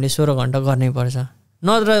भने हामीले 16 घन्टा गर्नै पर्छ,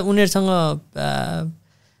 नत्र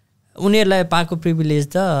उनीहरूलाई पाएको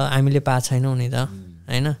प्रिभिलेज त हामीले पाएको छैनौँ नि त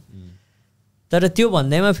होइन। तर त्यो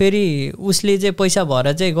भन्दैमा फेरि उसले चाहिँ पैसा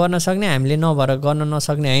भएर चाहिँ गर्न सक्ने, हामीले नभएर गर्न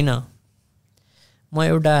नसक्ने होइन। म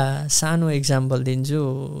एउटा सानो इक्जाम्पल दिन्छु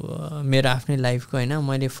मेरो आफ्नै लाइफको होइन।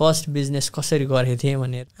 मैले फर्स्ट बिजनेस कसरी गरेको थिएँ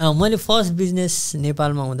भनेर, मैले फर्स्ट बिजनेस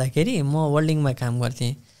नेपालमा हुँदाखेरि म वेल्डिङमा काम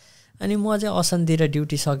गर्थेँ। अनि म चाहिँ असनतिर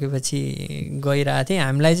ड्युटी सकेपछि गइरहेको थिएँ।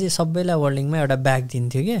 हामीलाई चाहिँ सबैलाई वेल्डिङमा एउटा ब्याग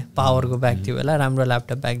दिन्थ्यो कि, पावरको ब्याग थियो बेला, राम्रो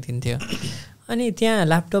ल्यापटप ब्याग दिन्थ्यो। अनि त्यहाँ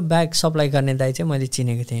ल्यापटप ब्याग सप्लाई गर्ने दाइ चाहिँ मैले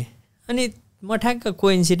चिनेको थिएँ। अनि म ठ्याक्क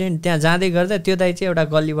कोइन्सिडेन्ट त्यहाँ जाँदै गर्दा त्यो दाइ चाहिँ एउटा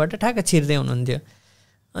गल्लीबाट ठ्याक्क छिर्दै हुनुहुन्थ्यो।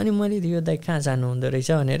 अनि मैले यो दाइ कहाँ जानु हुँदो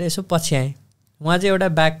रहेछ भनेर यसो पछि आएँ। उहाँ चाहिँ एउटा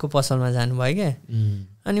ब्यागको पसलमा जानुभयो क्या।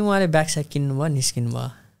 अनि उहाँले ब्याग स्याग किन्नुभयो, निस्किनु भयो।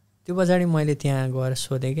 त्यो पछाडि मैले त्यहाँ गएर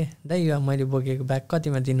सोधेँ कि दाइ यो मैले बोकेको ब्याग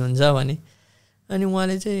कतिमा दिनुहुन्छ भने। अनि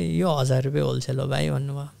उहाँले चाहिँ यो 1000 रुपियाँ होलसेल हो भाइ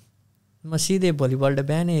भन्नुभयो। म सिधै भोलिपल्ट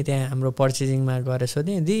बिहानै त्यहाँ हाम्रो पर्चेजिङमा गएर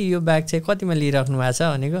सोधेँ, दि यो ब्याग चाहिँ कतिमा लिइराख्नु भएको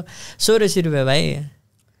छ भनेको। 1600 रुपियाँ भाइ।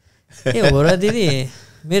 ए हो र दिदी,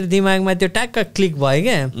 मेरो दिमागमा त्यो ट्याक्क क्लिक भयो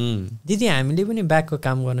क्या। दिदी हामीले पनि ब्यागको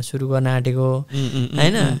काम गर्न सुरु गर्न आँटेको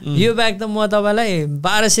होइन, यो ब्याग त म तपाईँलाई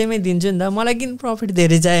 1200मै दिन्छु नि त, मलाई किन प्रफिट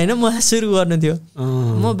धेरै चाहियो होइन, मलाई सुरु गर्नु थियो,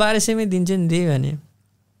 म 1200मै दिन्छु नि दिदी भने।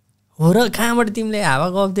 हो र, कहाँबाट तिमीले हावा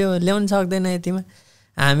गफ्थ्यौ, ल्याउनु सक्दैन यतिमा,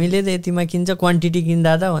 हामीले त यतिमा किन्छ, क्वान्टिटी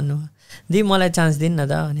किन्दा त भन्नुभयो। दि मलाई चान्स दिनु न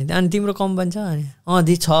त भने। अनि तिम्रो कम्पनी छ भने,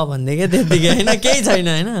 दि छ भन्दै क्या त्यत्तिकै होइन, केही छैन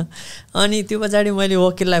होइन। अनि त्यो पछाडि मैले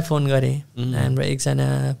वकिललाई फोन गरेँ, हाम्रो एकजना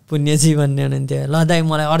पुण्यजी भन्ने हुनुहुन्थ्यो। ल दाइ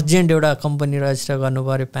मलाई अर्जेन्ट एउटा कम्पनी रजिस्टर गर्नु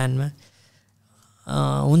पऱ्यो प्यानमा।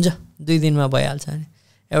 हुन्छ 2 दिनमा भइहाल्छ भने।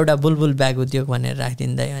 एउटा बुलबुल ब्याग उद्योग भनेर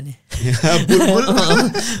राखिदिनु दाइ भने।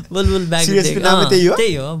 बुलबुल ब्याग उद्योग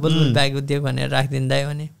त्यही हो, बुलबुल ब्याग उद्योग भनेर राखिदिनु दाइ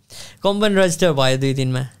भने। कम्पनी रजिस्टर भयो 2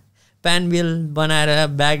 दिनमा। प्यान बिल बनाएर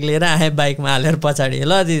ब्याग लिएर आएँ, बाइकमा हालेर पछाडि।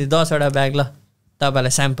 ल दिदी 10वटा ब्याग, ल तपाईँलाई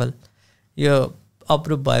स्याम्पल, यो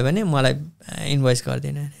अप्रुभ भयो भने मलाई इन्भोइस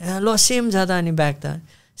गरिदिनु। ल सेम छ त, अनि ब्याग त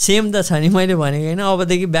सेम त छ नि, मैले भनेको होइन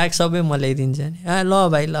अबदेखि ब्याग सबै म ल्याइदिन्छु नि। ल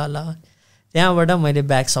भाइ ल ल। त्यहाँबाट मैले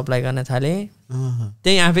ब्याग सप्लाई गर्न थालेँ,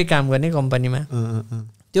 त्यहीँ आफै काम गर्ने कम्पनीमा।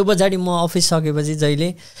 त्यो पछाडि म अफिस सकेपछि जहिले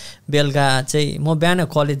बेलुका चाहिँ म बिहान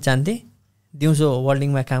कलेज जान्थेँ, दिउँसो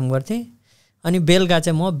वेल्डिङमा काम गर्थेँ। अनि बेलुका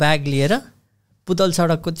चाहिँ म ब्याग लिएर पुतल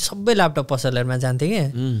सडकको सबै ल्यापटप पसलहरूमा जान्थेँ क्या।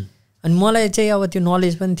 अनि मलाई चाहिँ अब त्यो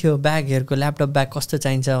नलेज पनि थियो ब्यागहरूको, ल्यापटप ब्याग कस्तो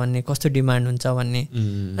चाहिन्छ भन्ने, कस्तो डिमान्ड हुन्छ भन्ने।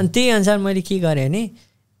 अनि त्यही अनुसार मैले के गरेँ भने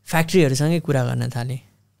फ्याक्ट्रीहरूसँगै कुरा गर्न थालेँ।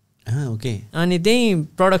 ओके। अनि त्यही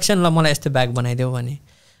प्रडक्सन ल मलाई यस्तो ब्याग बनाइदेऊ भने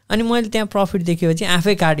अनि मैले त्यहाँ प्रफिट देखेपछि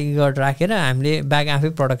आफै कालीगढ राखेर हामीले ब्याग आफै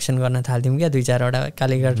प्रडक्सन गर्न थाल्थ्यौँ क्या 2-4वटा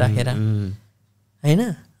कालीगढ राखेर होइन।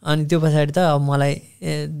 अनि त्यो पछाडि त अब मलाई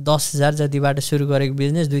 10,000 जतिबाट सुरु गरेको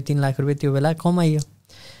बिजनेस 2-3 लाख रुपियाँ त्यो बेला कमाइयो।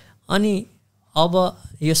 अनि अब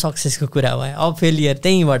यो सक्सेसको कुरा भयो। अब फेलियर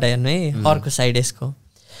त्यहीँबाट हेर्नु है अर्को साइड यसको।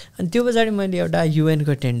 अनि त्यो पछाडि मैले एउटा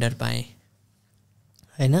युएनको टेन्डर पाएँ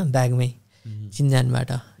होइन ब्यागमै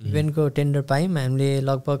चिन्जानबाट युएनको टेन्डर पायौँ हामीले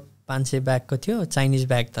लगभग 500 ब्यागको थियो चाइनिज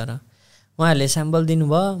ब्याग। तर उहाँहरूले स्याम्पल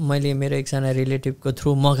दिनुभयो मैले मेरो एकजना रिलेटिभको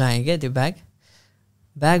थ्रु मगाएँ क्या त्यो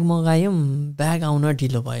ब्याग मगायौँ। ब्याग आउन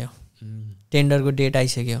ढिलो भयो टेन्डरको डेट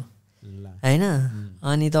आइसक्यो होइन।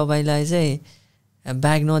 अनि तपाईँलाई चाहिँ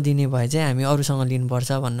ब्याग नदिने भए चाहिँ हामी अरूसँग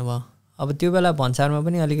लिनुपर्छ भन्नुभयो। अब त्यो बेला भन्सारमा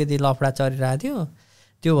पनि अलिकति लफडा चलिरहेको थियो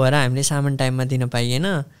त्यो भएर हामीले सामान टाइममा दिन पाइएन।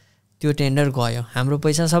 त्यो टेन्डर गयो हाम्रो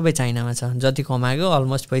पैसा सबै चाइनामा छ जति कमाएको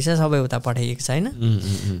अलमोस्ट पैसा सबै उता पठाइएको छ होइन।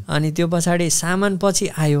 अनि त्यो पछाडि सामान पछि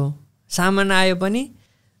आयो सामान आयो पनि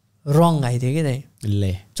रङ आइदियो कि दाइ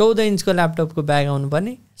 14 इन्चको ल्यापटपको ब्याग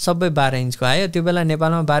आउनुपर्ने सबै 12 इन्चको आयो। त्यो बेला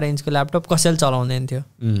नेपालमा 12 इन्चको ल्यापटप कसैले चलाउँदैन थियो।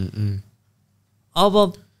 अब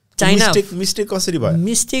चाइना मिस्टेक कसरी भयो?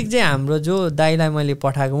 मिस्टेक चाहिँ हाम्रो जो दाइलाई मैले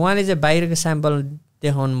पठाएको उहाँले चाहिँ बाहिरको स्याम्पल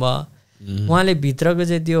देखाउनु भयो। उहाँले भित्रको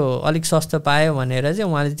चाहिँ त्यो अलिक सस्तो पायो भनेर चाहिँ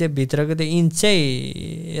उहाँले चाहिँ भित्रको त्यो इन्च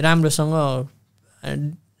चाहिँ राम्रोसँग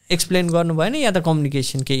एक्सप्लेन गर्नु भएन या त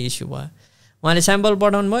कम्युनिकेसन केही इस्यु भयो। उहाँले स्याम्पल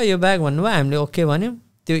पठाउनु भयो यो ब्याग भन्नुभयो हामीले ओके भन्यौँ।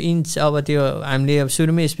 त्यो इन्च अब त्यो हामीले अब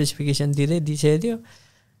सुरुमै स्पेसिफिकेसन दिँदै दिइसकेको थियो।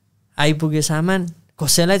 आइपुग्यो सामान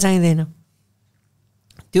कसैलाई चाहिँदैन।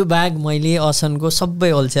 त्यो ब्याग मैले असनको सबै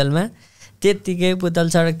होलसेलमा त्यत्तिकै पुतल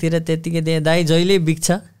सडकतिर त्यत्तिकै दिएँ दाइ जहिले बिग्छ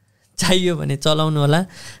चाहियो भने चलाउनु होला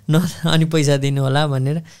न अनि पैसा दिनु होला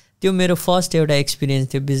भनेर। त्यो मेरो फर्स्ट एउटा एक्सपिरियन्स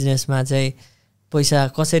थियो बिजनेसमा चाहिँ पैसा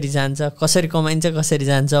कसरी जान्छ कसरी कमाइन्छ कसरी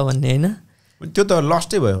जान्छ भन्ने होइन। त्यो त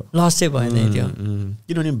लस्टै भयो नि त्यो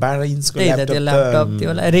किनभने 12 इन्चको ल्यापटप त्यो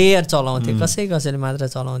बेला रेयर चलाउँथे कसैले मात्र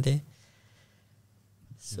चलाउँथे।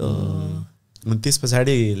 सो त्यस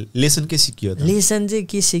पछाडि लेसन के सिकियो? लेसन चाहिँ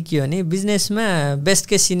के सिकियो भने बिजनेसमा best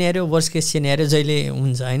case scenario worst case scenario जहिले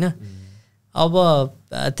हुन्छ होइन। अब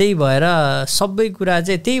त्यही भएर सबै कुरा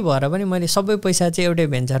चाहिँ त्यही भएर पनि मैले सबै पैसा चाहिँ एउटै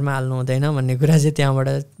भेन्चरमा हाल्नु हुँदैन भन्ने कुरा चाहिँ त्यहाँबाट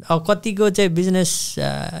अब कतिको चाहिँ बिजनेस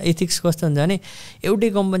इथिक्स कस्तो हुन्छ भने एउटै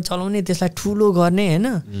कम्पनी चलाउने त्यसलाई ठुलो गर्ने होइन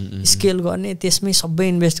स्केल गर्ने त्यसमै सबै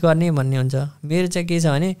इन्भेस्ट गर्ने भन्ने हुन्छ। मेरो चाहिँ के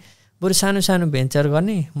छ भने बरु सानो सानो भेन्चर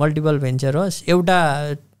गर्ने मल्टिपल भेन्चर होस् एउटा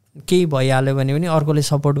केही भइहाल्यो भने पनि अर्कोले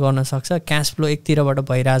सपोर्ट गर्न सक्छ। क्यास फ्लो एकतिरबाट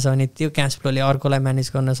भइरहेछ भने त्यो क्यास फ्लोले अर्कोलाई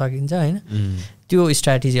म्यानेज गर्न सकिन्छ होइन। त्यो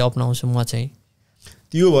स्ट्राटेजी अपनाउँछु म चाहिँ।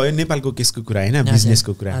 त्यो भयो नेपालको केसको कुरा होइन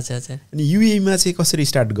बिजनेसको कुरा। अनि युएमा चाहिँ कसरी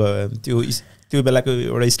स्टार्ट त्यो बेलाको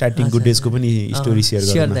एउटा स्टार्टिङ गुड डेजको पनि स्टोरी सेयर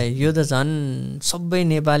गर्नु। यो त झन् सबै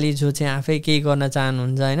नेपाली जो चाहिँ आफै केही गर्न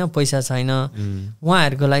चाहनुहुन्छ होइन पैसा छैन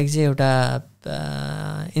उहाँहरूको लागि चाहिँ एउटा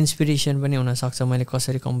इन्सपिरेसन पनि हुनसक्छ मैले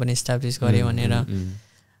कसरी कम्पनी इस्टाब्लिस गरेँ भनेर।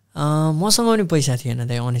 मसँग पनि पैसा थिएन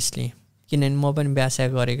दाइ अनेस्टली किनभने म पनि व्यवसाय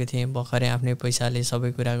गरेको थिएँ भर्खरै आफ्नै पैसाले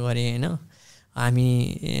सबै कुरा गरेँ होइन। हामी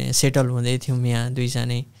सेटल हुँदै थियौँ यहाँ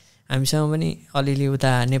दुईजनै। हामीसँग पनि अलिअलि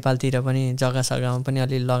उता नेपालतिर पनि जग्गा सग्गामा पनि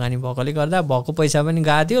अलिअलि लगानी भएकोले गर्दा भएको पैसा पनि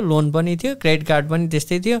गएको थियो लोन पनि थियो क्रेडिट कार्ड पनि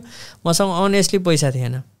त्यस्तै थियो। मसँग अनेस्टली पैसा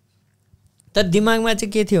थिएन तर दिमागमा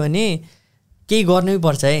चाहिँ के थियो भने केही गर्नै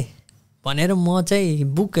पर्छ है भनेर म चाहिँ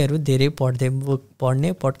बुकहरू धेरै पढ्थेँ। बुक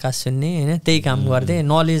पढ्ने पडकास्ट सुन्ने होइन त्यही काम गर्थेँ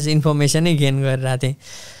नलेज इन्फर्मेसनै गेन गरिरहेको थिएँ।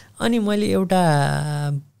 अनि मैले एउटा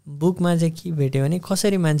बुकमा चाहिँ के भेट्यो भने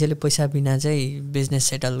कसरी मान्छेले पैसा बिना चाहिँ बिजनेस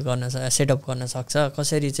सेटअप गर्न सक्छ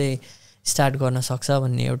कसरी चाहिँ स्टार्ट गर्न सक्छ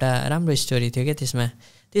भन्ने एउटा राम्रो स्टोरी थियो क्या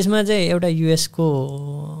त्यसमा चाहिँ एउटा युएसको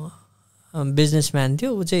बिजनेसम्यान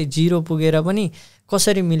थियो ऊ चाहिँ 0 पुगेर पनि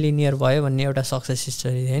कसरी मिलिनियर भयो भन्ने एउटा सक्सेस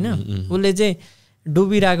स्टोरी थियो होइन। उसले चाहिँ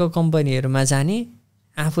डुबिरहेको कम्पनीहरूमा जाने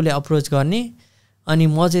आफूले अप्रोच गर्ने अनि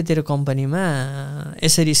म चाहिँ तेरो कम्पनीमा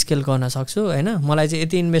यसरी स्केल गर्न सक्छु होइन मलाई चाहिँ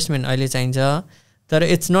यति इन्भेस्टमेन्ट अहिले चाहिन्छ तर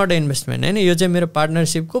इट्स नट इन्भेस्टमेन्ट होइन यो चाहिँ मेरो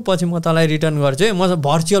पार्टनरसिपको पछि म तँलाई रिटर्न गर्छु है म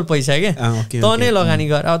भर्चुअल पैसा क्या तँ नै लगानी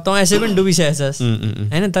गर अब तँ यसै पनि डुबिसकेको छस्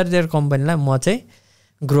होइन तर तेरो कम्पनीलाई म चाहिँ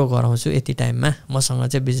ग्रो गराउँछु यति टाइममा मसँग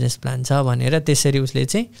चाहिँ बिजनेस प्लान छ भनेर त्यसरी उसले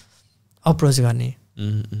चाहिँ अप्रोच गर्ने।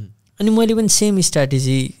 अनि मैले पनि सेम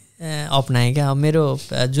स्ट्राटेजी अपनाएँ क्या। मेरो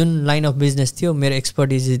जुन लाइन अफ बिजनेस थियो मेरो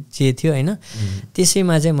एक्सपर्टिज जे थियो होइन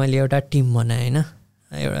त्यसैमा चाहिँ मैले एउटा टिम बनाएँ होइन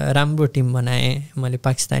एउटा राम्रो टिम बनाएँ मैले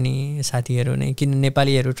पाकिस्तानी साथीहरू नै किन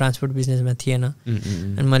नेपालीहरू ट्रान्सपोर्ट बिजनेसमा थिएन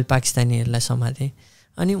अनि मैले पाकिस्तानीहरूलाई समातेँ।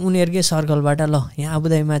 अनि उनीहरूकै सर्कलबाट ल यहाँ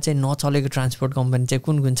अबुधाबीमा चाहिँ नचलेको ट्रान्सपोर्ट कम्पनी चाहिँ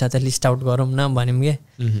कुन कुन छ त लिस्ट आउट गरौँ न भन्यौँ क्या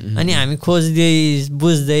अनि हामी खोज्दै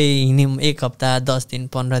बुझ्दै हिँड्यौँ 1 हप्ता 10 दिन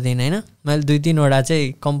 15 दिन होइन मैले 2-3 वटा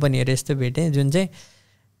चाहिँ कम्पनीहरू यस्तो भेटेँ जुन चाहिँ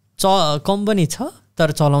कम्पनी छ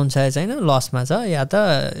तर चलाउन सकेको छैन लसमा छ या त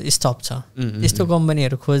स्टप छ यस्तो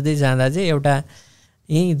कम्पनीहरू खोज्दै जाँदा चाहिँ एउटा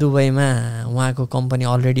यहीँ दुबईमा उहाँको कम्पनी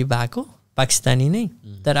अलरेडी भएको पाकिस्तानी नै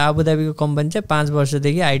तर अबुधाबीको कम्पनी चाहिँ 5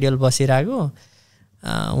 वर्षदेखि आइडियल बसिरहेको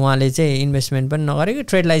उहाँले चाहिँ इन्भेस्टमेन्ट पनि नगरेको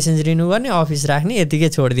ट्रेड लाइसेन्स रिन्यू गर्ने अफिस राख्ने यतिकै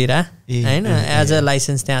छोडिदिएर होइन एज अ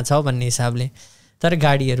लाइसेन्स त्यहाँ छ भन्ने हिसाबले तर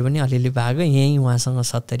गाडीहरू पनि अलिअलि भएको यहीँ उहाँसँग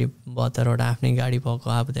 70-72 वटा आफ्नै गाडी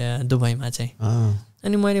भएको दुबईमा चाहिँ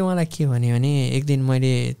अनि मैले उहाँलाई के भने एक दिन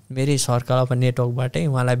मैले मेरै सर्कल नेटवर्कबाटै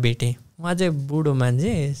उहाँलाई भेटेँ उहाँ चाहिँ बुढो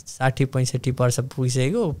मान्छे 60-65 वर्ष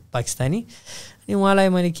पुगिसकेको पाकिस्तानी अनि उहाँलाई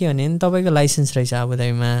मैले के भने तपाईँको लाइसेन्स रहेछ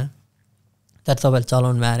अबुधाबीमा तर तपाईँले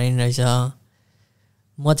चलाउनु भएर रहेछ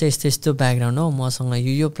म चाहिँ यस्तो यस्तो ब्याकग्राउन्ड हो मसँग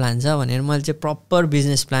यो प्लान छ भनेर मैले चाहिँ प्रपर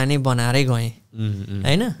बिजनेस प्लानै बनाएरै गएँ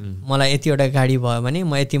होइन मलाई यतिवटा गाडी भयो भने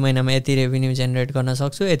म यति महिनामा यति रेभेन्यू जेनेरेट गर्न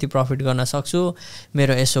सक्छु यति प्रफिट गर्न सक्छु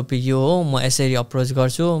मेरो एसओपी यो हो म यसरी अप्रोच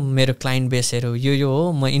गर्छु मेरो क्लाइन्ट बेसहरू यो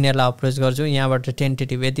हो म यिनीहरूलाई अप्रोच गर्छु यहाँबाट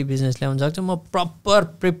टेन्टेटिभ यति बिजनेस ल्याउन सक्छु म प्रपर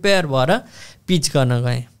प्रिपेयर भएर पिच गर्न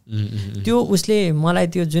गएँ त्यो उसले मलाई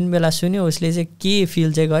त्यो जुन बेला सुन्यो उसले चाहिँ के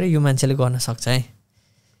फिल चाहिँ गर्यो यो मान्छेले गर्न सक्छ है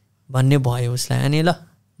भन्ने भयो उसलाई अनि ल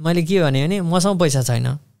मैले के भने मसँग पैसा छैन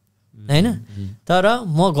होइन तर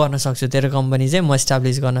म गर्न सक्छु तेरो कम्पनी चाहिँ म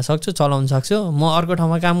इस्टाब्लिस गर्न सक्छु चलाउन सक्छु म अर्को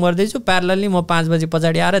ठाउँमा काम गर्दैछु प्यारलली म 5 बजी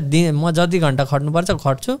पछाडि आएर म जति घन्टा खट्नुपर्छ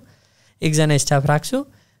खट्छु एकजना स्टाफ राख्छु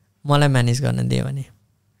मलाई म्यानेज गर्न दियो भने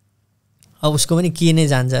अब उसको पनि के नै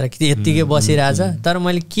जान्छ र कि यत्तिकै बसिरहेछ तर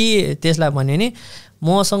मैले के त्यसलाई भने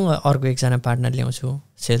मसँग अर्को एकजना पार्टनर ल्याउँछु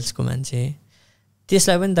सेल्सको मान्छे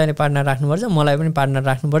त्यसलाई पनि तैँले पार्टनर राख्नुपर्छ मलाई पनि पार्टनर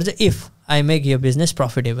राख्नुपर्छ इफ आई मेक यो बिजनेस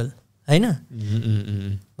प्रफिटेबल होइन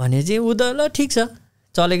भने चाहिँ ऊ त ल ठिक छ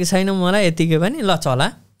चलेको छैन मलाई यतिकै पनि ल चला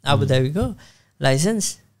अबुधाबीको लाइसेन्स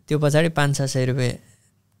त्यो पछाडि 500-600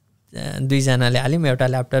 रुपियाँ 2जनाले हाल्यौँ एउटा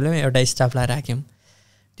ल्यापटप ल्यायौँ एउटा स्टाफलाई राख्यौँ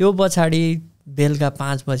त्यो पछाडि बेलुका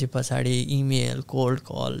 5 बजे पछाडि इमेल कोल्ड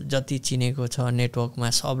कल जति चिनेको छ नेटवर्कमा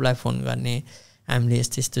सबलाई फोन गर्ने हामीले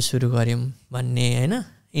यस्तो यस्तो सुरु गऱ्यौँ भन्ने होइन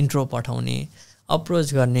इन्ट्रो पठाउने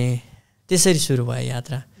अप्रोच गर्ने त्यसरी सुरु भयो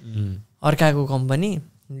यात्रा अर्काको कम्पनी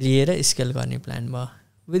लिएर स्केल गर्ने प्लान भयो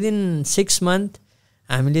विदिन 6 मन्थ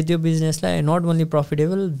हामीले त्यो बिजनेसलाई not only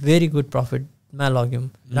profitable very good प्रफिटमा लग्यौँ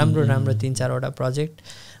राम्रो 3-4 वटा प्रोजेक्ट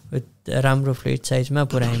विथ राम्रो फ्लिट साइजमा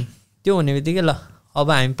पुऱ्यायौँ त्यो हुने बित्तिकै ल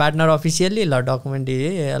अब हामी पार्टनर अफिसियल्ली ल डकुमेन्ट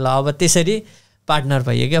ल अब त्यसरी पार्टनर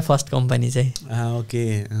भयो क्या फर्स्ट कम्पनी चाहिँ ओके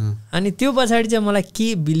अनि त्यो पछाडि चाहिँ मलाई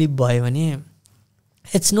के बिलिभ भयो भने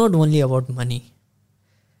it's not only about money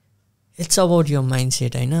it's about your mind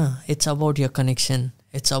set होइन it's about your connection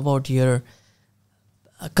it's about your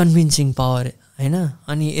convincing power होइन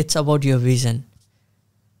अनि इट्स अबाउट यर भिजन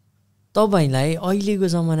तपाईँलाई अहिलेको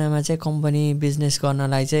जमानामा चाहिँ कम्पनी बिजनेस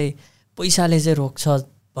गर्नलाई चाहिँ पैसाले चाहिँ रोक्छ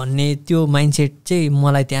भन्ने त्यो माइन्डसेट चाहिँ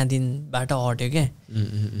मलाई त्यहाँ दिनबाट हट्यो क्या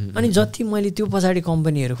अनि जति मैले त्यो पछाडि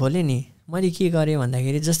कम्पनीहरू खोलेँ नि मैले के गरेँ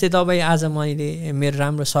भन्दाखेरि जस्तै तपाईँ आज मैले मेरो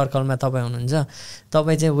राम्रो सर्कलमा तपाईँ हुनुहुन्छ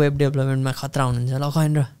तपाईँ चाहिँ वेब डेभलपमेन्टमा खतरा हुनुहुन्छ ल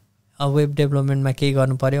खैन्द्र अब वेब डेभलपमेन्टमा केही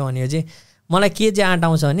गर्नु पऱ्यो भने चाहिँ मलाई के चाहिँ आँट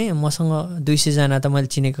आउँछ भने मसँग 200 जना त मैले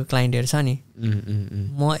चिनेको क्लाइन्टहरू छ नि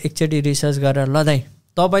म एकचोटि रिसर्च गरेर ल दाइ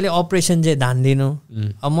तपाईँले अपरेसन चाहिँ ध्यान दिनु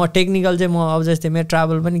अब म टेक्निकल चाहिँ म अब जस्तै मेरो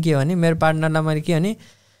ट्राभल पनि के भने मेरो पार्टनरलाई मैले के भने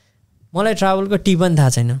मलाई ट्राभलको टी पनि थाहा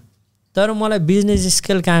छैन तर मलाई बिजनेस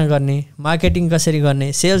स्केल कहाँ गर्ने मार्केटिङ कसरी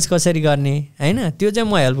गर्ने सेल्स कसरी गर्ने होइन त्यो चाहिँ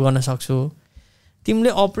म हेल्प गर्न सक्छु तिमीले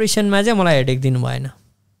अपरेसनमा चाहिँ मलाई हेडेक दिनु भएन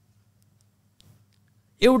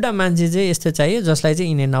एउटा मान्छे चाहिँ यस्तो चाहियो जसलाई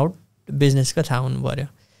चाहिँ इन एन्ड आउट बिजनेसको थाहा हुनु पऱ्यो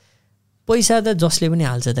पैसा त जसले पनि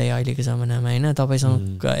हाल्छ त अहिलेको जमानामा होइन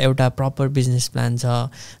तपाईँसँग एउटा प्रपर बिजनेस प्लान छ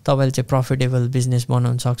तपाईँले चाहिँ प्रफिटेबल बिजनेस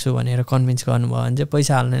बनाउन सक्छु भनेर कन्भिन्स गर्नुभयो भने चाहिँ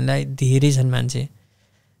पैसा हाल्नेलाई धेरै छन् मान्छे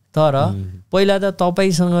तर पहिला त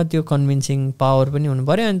तपाईँसँग त्यो कन्भिन्सिङ पावर पनि हुनु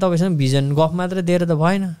पऱ्यो अनि तपाईँसँग भिजन गफ मात्र दिएर त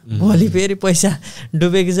भएन भोलि फेरि पैसा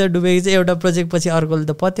डुबेको छ एउटा प्रोजेक्ट पछि अर्कोले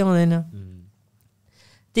त पत्याउँदैन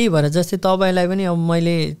त्यही भएर जस्तै तपाईँलाई पनि अब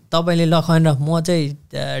मैले तपाईँले ल खैन्द्र म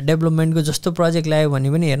चाहिँ डेभलपमेन्टको जस्तो प्रोजेक्ट ल्यायो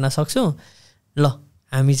भने पनि हेर्न सक्छु ल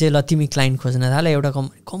हामी चाहिँ ल तिमी क्लाइन्ट खोज्न थाल एउटा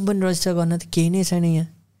कम्पनी रजिस्टर गर्न त केही नै छैन यहाँ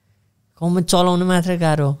कम्पनी चलाउनु मात्रै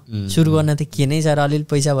गाह्रो सुरु गर्न त के नै छ र अलिअलि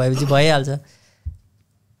पैसा भएपछि भइहाल्छ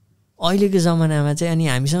अहिलेको जमानामा चाहिँ अनि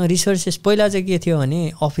हामीसँग रिसोर्सेस पहिला चाहिँ के थियो भने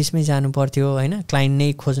अफिसमै जानु पर्थ्यो होइन क्लाइन्ट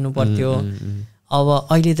नै खोज्नु पर्थ्यो अब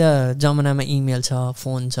अहिले त जमानामा इमेल छ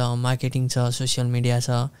फोन छ मार्केटिङ छ सोसियल मिडिया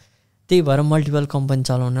छ त्यही भएर मल्टिपल कम्पनी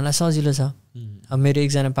चलाउनलाई सजिलो छ अब मेरो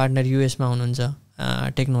एकजना पार्टनर युएसमा हुनुहुन्छ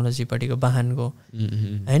टेक्नोलोजीपट्टिको वाहनको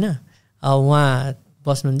होइन उहाँ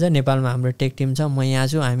बस्नुहुन्छ नेपालमा हाम्रो टेक टिम छ म यहाँ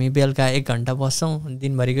छु हामी बेलुका 1 घन्टा बस्छौँ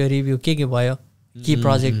दिनभरिको रिभ्यू के भयो के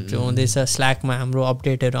प्रोजेक्ट हुँदैछ स्ल्याकमा हाम्रो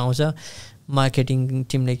अपडेटहरू आउँछ मार्केटिङ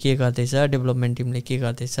टिमले के गर्दैछ डेभलपमेन्ट टिमले के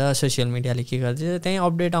गर्दैछ सोसियल मिडियाले के गर्दैछ त्यहीँ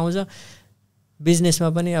अपडेट आउँछ बिजनेसमा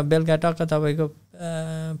पनि अब बेलुका टक्क तपाईँको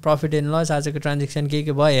प्रफिट एन्ड लस आजको ट्रान्जेक्सन के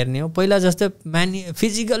भयो हेर्ने हो पहिला जस्तो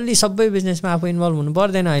फिजिकल्ली सबै बिजनेसमा आफू इन्भल्भ हुनु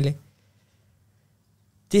पर्दैन अहिले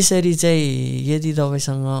त्यसरी चाहिँ यदि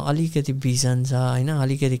तपाईँसँग अलिकति भिजन छ होइन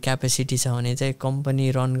अलिकति क्यापेसिटी छ भने चाहिँ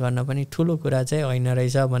कम्पनी रन गर्न पनि ठुलो कुरा चाहिँ होइन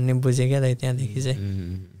रहेछ भन्ने बुझेँ क्या त त्यहाँदेखि चाहिँ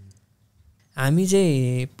हामी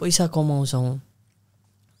चाहिँ पैसा कमाउँछौँ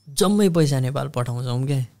जम्मै पैसा नेपाल पठाउँछौँ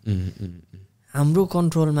क्या हाम्रो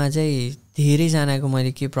कन्ट्रोलमा चाहिँ धेरैजनाको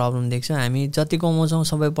मैले के प्रब्लम देख्छु हामी जति कमाउँछौँ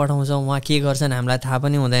सबै पठाउँछौँ उहाँ के गर्छन् हामीलाई थाहा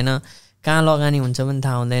पनि हुँदैन कहाँ लगानी हुन्छ पनि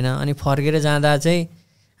थाहा हुँदैन अनि फर्केर जाँदा चाहिँ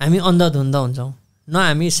हामी अन्धधुन्ध हुन्छौँ न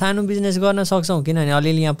हामी सानो बिजनेस गर्न सक्छौँ किनभने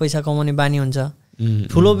अलिअलि यहाँ पैसा कमाउने बानी हुन्छ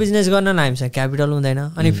ठुलो बिजनेस गर्नलाई हामीसँग क्यापिटल हुँदैन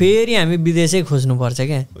अनि फेरि हामी विदेशै खोज्नुपर्छ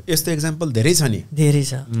क्या यस्तो एक्जाम्पल धेरै छ नि धेरै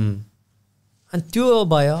छ अनि त्यो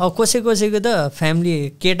भयो अब कसैको त फ्यामिली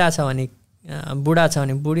केटा छ भने बुढा छ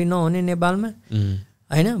भने बुढी नहुने नेपालमा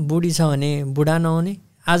होइन बुढी छ भने बुढा नहुने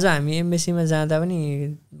आज हामी एम्बेसीमा जाँदा पनि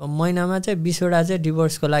महिनामा चाहिँ 20वटा चाहिँ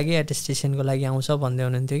डिभोर्सको लागि एटेस्टेसनको लागि आउँछ भन्दै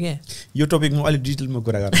हुनुहुन्थ्यो क्या यो टपिकमा अलिक डिटेलमा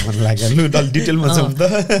कुरा गर्न मन लाग्यो डिटेलमा जाउँ त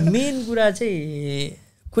मेन कुरा चाहिँ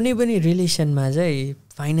कुनै पनि रिलेसनमा चाहिँ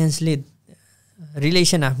फाइनेन्सले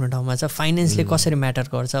रिलेसन आफ्नो ठाउँमा छ फाइनेन्सले कसरी म्याटर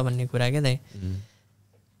गर्छ भन्ने कुरा क्या त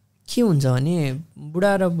के हुन्छ भने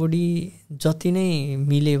बुढा र बुढी जति नै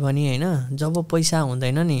मिले पनि होइन जब पैसा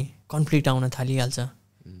हुँदैन नि कन्फ्लिक्ट आउन थालिहाल्छ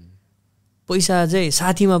पैसा चाहिँ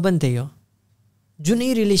साथीमा पनि त्यही हो जुनै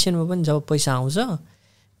रिलेसनमा पनि जब पैसा आउँछ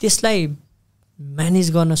त्यसलाई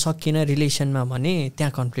म्यानेज गर्न सकिएन रिलेसनमा भने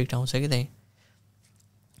त्यहाँ कन्फ्लिक्ट आउँछ कि त्यही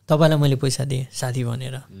तपाईँलाई मैले पैसा दिएँ साथी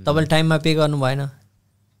भनेर तपाईँले टाइममा पे गर्नु भएन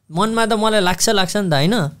मनमा त मलाई लाग्छ नि त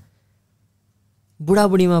होइन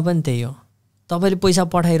बुढाबुढीमा पनि त्यही हो तपाईँले पैसा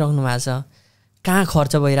पठाइराख्नु भएको छ कहाँ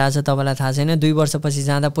खर्च भइरहेछ तपाईँलाई थाहा छैन 2 वर्षपछि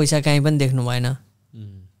जाँदा पैसा कहीँ पनि देख्नु भएन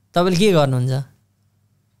तपाईँले के गर्नुहुन्छ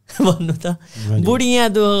भन्नु त बुढी यहाँ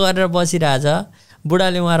दुःख गरेर बसिरहेछ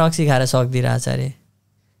बुढाले उहाँ रक्सी खाएर सक्दिरहेछ अरे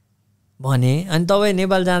भने अनि तपाईँ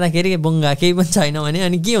नेपाल जाँदाखेरि बुङ्गा केही पनि छैन भने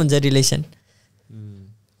अनि के हुन्छ रिलेसन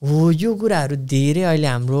हो यो कुराहरू धेरै अहिले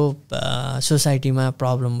हाम्रो सोसाइटीमा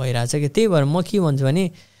प्रब्लम भइरहेछ कि त्यही भएर म के भन्छु भने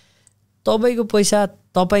तपाईँको पैसा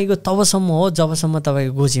तपाईँको तबसम्म हो जबसम्म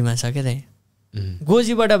तपाईँको गोजीमा छ क्या त्यही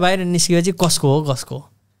गोजीबाट बाहिर निस्केपछि कसको हो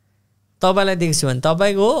तपाईँलाई देख्छु भने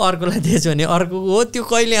तपाईँको हो अर्कोलाई देख्छु भने अर्को हो त्यो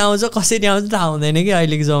कहिले आउँछ कसरी आउँछ थाहा हुँदैन कि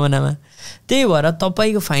अहिलेको जमानामा त्यही भएर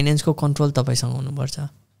तपाईँको फाइनेन्सको कन्ट्रोल तपाईँसँग हुनुपर्छ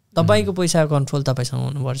तपाईँको पैसाको कन्ट्रोल तपाईँसँग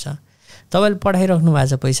हुनुपर्छ तपाईँले पठाइराख्नु भएको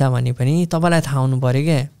छ पैसा भने पनि तपाईँलाई थाहा हुनु पऱ्यो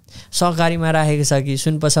क्या सहकारीमा राखेको छ कि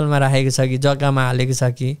सुन पसलमा राखेको छ कि जग्गामा हालेको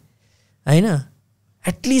छ कि होइन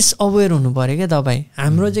एटलिस्ट अवेर हुनु पऱ्यो क्या तपाईँ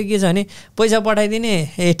हाम्रो चाहिँ के छ भने पैसा पठाइदिने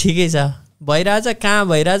ए ठिकै छ भइरहेछ कहाँ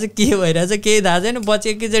भइरहेछ के भइरहेछ केही थाहा छैन पछि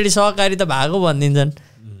एकैचोटि सहकारी त भएको भनिदिन्छन्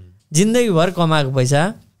जिन्दगीभर कमाएको पैसा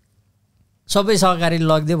सबै सहकारीले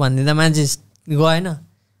लगिदियो भनिदिँदा मान्छे गएन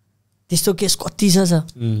त्यस्तो केस कति छ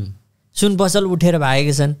सुन पसल उठेर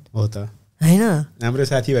भागेको छन् हो त होइन हाम्रो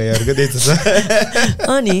साथीभाइहरूको त्यस्तो छ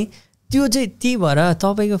अनि त्यो चाहिँ त्यही भएर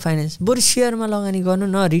तपाईँको फाइनेन्स बरु सेयरमा लगानी गर्नु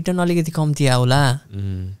न रिटर्न अलिकति कम्ती आउला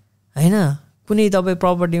होइन कुनै तपाईँ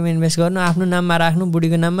प्रपर्टीमा इन्भेस्ट गर्नु आफ्नो नाममा राख्नु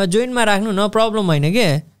बुढीको नाममा जोइन्टमा राख्नु न प्रब्लम होइन के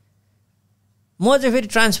म चाहिँ फेरि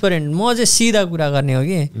ट्रान्सपरेन्ट म चाहिँ सिधा कुरा गर्ने हो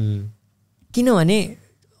कि किनभने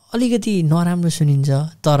अलिकति नराम्रो सुनिन्छ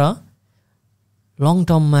तर लङ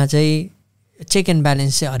टर्ममा चाहिँ चेक एन्ड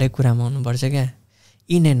ब्यालेन्स चाहिँ हरेक कुरामा हुनुपर्छ क्या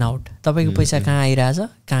इन एन्ड आउट तपाईँको पैसा कहाँ आइरहेछ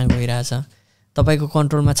कहाँ गइरहेछ तपाईँको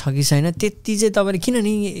कन्ट्रोलमा छ कि छैन त्यति चाहिँ तपाईँले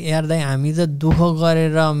किनभने हेर्दै हामी त दुःख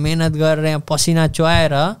गरेर मेहनत गरेर यहाँ पसिना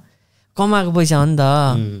चुहाएर कमाएको पैसा हो नि त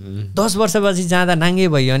 10 वर्षपछि जाँदा नाङ्गे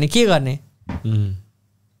भयो भने के गर्ने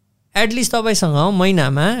एटलिस्ट तपाईँसँग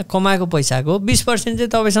महिनामा कमाएको पैसाको 20% चाहिँ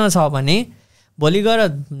तपाईँसँग छ भने भोलि गएर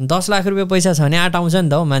 10 लाख रुपियाँ पैसा छ भने आँट आउँछ नि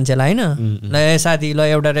त हौ मान्छेलाई होइन ल साथी ल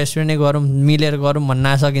एउटा रेस्टुरेन्टै गरौँ मिलेर गरौँ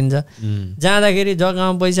भन्न सकिन्छ जाँदाखेरि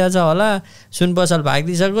जग्गामा पैसा छ होला सुन पसल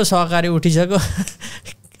भागिदिइसक्यो सहकारी उठिसक्यो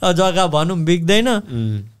जग्गा भनौँ बिग्दैन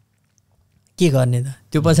के गर्ने त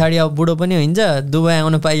त्यो पछाडि अब बुढो पनि हुन्छ दुबई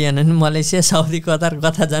आउनु पाइएन नि मलेसिया साउदी कतार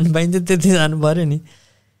कता जानु पाइन्छ त्यति जानु पऱ्यो नि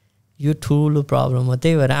यो ठुलो प्रब्लम हो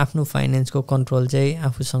त्यही भएर आफ्नो फाइनेन्सको कन्ट्रोल चाहिँ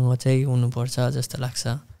आफूसँग चाहिँ हुनुपर्छ जस्तो लाग्छ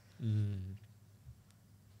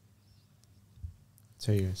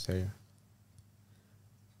सही हो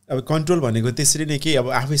अब कन्ट्रोल भनेको त्यसरी नै के अब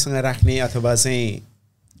आफैसँग राख्ने अथवा चाहिँ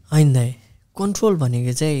होइन कन्ट्रोल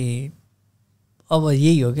भनेको चाहिँ अब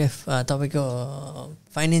यही हो क्या तपाईँको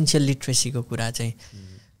फाइनेन्सियल लिट्रेसीको कुरा चाहिँ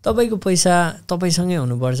तपाईँको पैसा तपाईँसँगै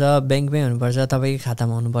हुनुपर्छ, ब्याङ्कमै हुनुपर्छ, तपाईँको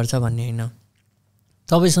खातामा हुनुपर्छ भन्ने होइन।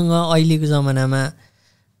 तपाईँसँग अहिलेको जमानामा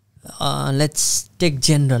लेट्स टेक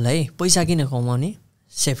जेनरल है, पैसा किन कमाउने?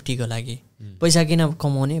 सेफ्टीको लागि। पैसा किन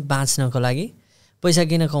कमाउने? बाँच्नको लागि। पैसा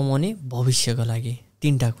किन कमाउने? भविष्यको लागि।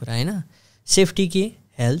 तीनटा कुरा होइन। सेफ्टी के?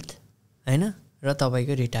 हेल्थ होइन, र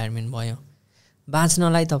तपाईँको रिटायरमेन्ट भयो।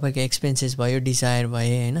 बाँच्नलाई तपाईँको एक्सपेन्सेस भयो, डिजायर भए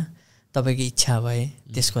होइन, तपाईँको इच्छा भए,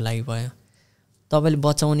 त्यसको लागि भयो। तपाईँले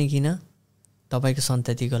बचाउने किन? तपाईँको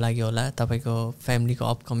सन्ततिको लागि होला, तपाईँको फ्यामिलीको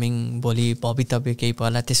अपकमिङ भोलि भवितव्य केही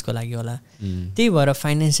पर्ला त्यसको लागि होला। त्यही भएर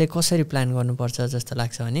फाइनेन्स चाहिँ कसरी प्लान गर्नुपर्छ जस्तो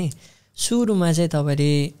लाग्छ भने सुरुमा चाहिँ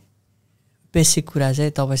तपाईँले बेसिक कुरा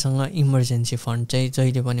चाहिँ तपाईँसँग इमर्जेन्सी फन्ड चाहिँ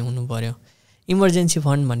जहिले पनि हुनु पऱ्यो। इमर्जेन्सी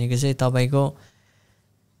फन्ड भनेको चाहिँ तपाईँको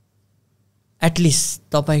एटलिस्ट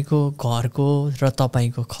तपाईँको घरको र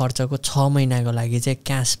तपाईँको खर्चको 6 महिनाको लागि चाहिँ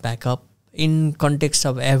cash backup in context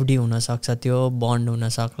of FD हुनसक्छ, त्यो बन्ड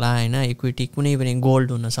हुनसक्ला होइन, इक्विटी कुनै पनि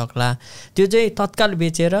गोल्ड हुनसक्ला, त्यो चाहिँ तत्काल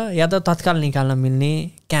बेचेर या त तत्काल निकाल्न मिल्ने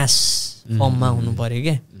क्यास फर्ममा हुनु पऱ्यो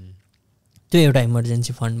क्या। त्यो एउटा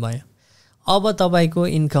इमर्जेन्सी फन्ड भयो। अब तपाईँको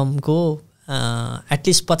इन्कमको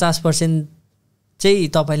एटलिस्ट 50% चाहिँ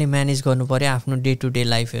तपाईँले म्यानेज गर्नु पऱ्यो आफ्नो डे टु डे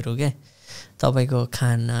लाइफहरू क्या। तपाईँको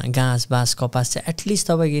खाना, घाँस बाँस कपास चाहिँ एटलिस्ट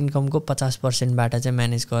तपाईँको इन्कमको 50%बाट चाहिँ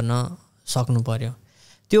म्यानेज गर्न सक्नु पऱ्यो।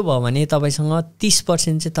 त्यो भयो भने तपाईँसँग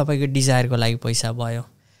 30% चाहिँ तपाईँको डिजायरको लागि पैसा भयो।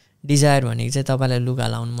 डिजायर भनेको चाहिँ तपाईँलाई लुगा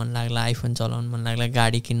लाउनु मन लाग्ला, आइफोन चलाउनु मन लाग्ला,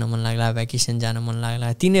 गाडी किन्न मन लाग्ला, भ्याकेसन जान मन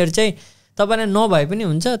लाग्ला, तिनीहरू चाहिँ तपाईँलाई नभए पनि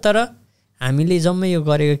हुन्छ। तर हामीले जम्मै यो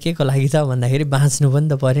गरेको के को लागि त भन्दाखेरि बाँच्नु पनि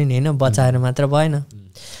त पऱ्यो नि होइन, बचाएर मात्र भएन।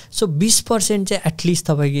 सो 20% चाहिँ एटलिस्ट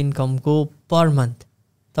तपाईँको इन्कमको पर मन्थ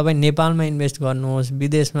तपाईँ नेपालमा इन्भेस्ट गर्नुहोस्,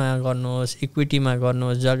 विदेशमा गर्नुहोस्, इक्विटीमा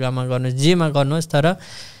गर्नुहोस्, जग्गामा गर्नुहोस्, जेमा गर्नुहोस्, तर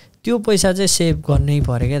त्यो पैसा चाहिँ सेभ गर्नै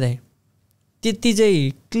पऱ्यो क्या दाइ। त्यति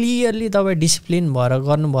चाहिँ क्लियरली तपाईँ डिसिप्लिन भएर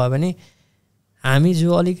गर्नुभयो भने हामी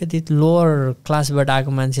जो अलिकति लोवर क्लासबाट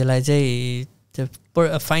आएको मान्छेलाई चाहिँ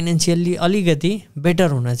फाइनेन्सियल्ली अलिकति बेटर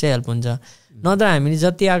हुन चाहिँ हेल्प हुन्छ। नत्र हामीले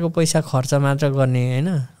जति आएको पैसा खर्च मात्र गर्ने होइन,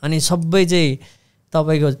 अनि सबै चाहिँ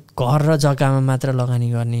तपाईँको घर र जग्गामा मात्र लगानी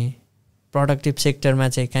गर्ने, प्रोडक्टिभ सेक्टरमा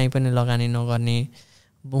चाहिँ कहीँ पनि लगानी नगर्ने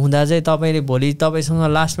हुँदा चाहिँ तपाईँले भोलि तपाईँसँग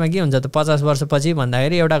लास्टमा के हुन्छ त 50 वर्षपछि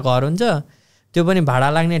भन्दाखेरि एउटा घर हुन्छ, त्यो पनि भाडा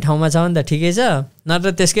लाग्ने ठाउँमा छ भने त ठिकै छ,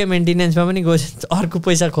 नत्र त्यसकै मेन्टेनेन्समा पनि अर्को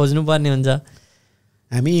पैसा खोज्नुपर्ने हुन्छ।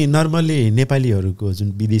 हामी नर्मल्ली नेपालीहरूको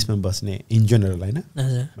जुन विदेशमा बस्ने इन जेनरल होइन,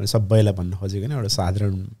 सबैलाई भन्न खोजेको होइन, एउटा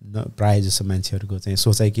साधारण प्रायः जस्तो मान्छेहरूको चाहिँ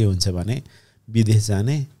सोचाइ के हुन्छ भने विदेश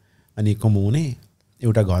जाने अनि कमाउने,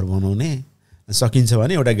 एउटा घर बनाउने, सकिन्छ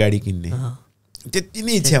भने एउटा गाडी किन्ने, त्यति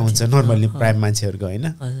नै इच्छा हुन्छ नर्मल्ली प्रायः मान्छेहरूको होइन।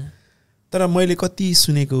 तर मैले कति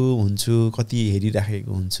सुनेको हुन्छु, कति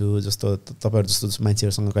हेरिराखेको हुन्छु, जस्तो तपाईँहरू जस्तो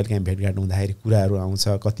मान्छेहरूसँग कहिले काहीँ भेटघाट हुँदाखेरि कुराहरू आउँछ,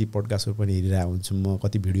 कति पोडकास्टहरू पनि हेरिरहेको हुन्छु म,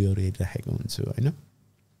 कति भिडियोहरू हेरिराखेको हुन्छु होइन।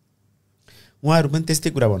 उहाँहरू पनि त्यस्तै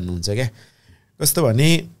कुरा भन्नुहुन्छ क्या, कस्तो भने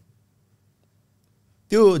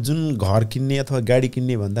त्यो जुन घर किन्ने अथवा गाडी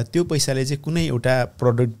किन्ने भन्दा त्यो पैसाले चाहिँ कुनै एउटा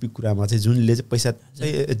प्रोडक्ट कुरामा चाहिँ जुनले चाहिँ पैसा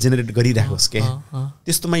जेनेरेट गरिराखोस् क्या,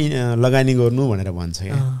 त्यस्तोमा लगानी गर्नु भनेर भन्छ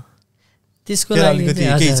क्या। त्यसको लागि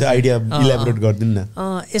केही छ आइडिया इलाबोरेट गरिदिनु न।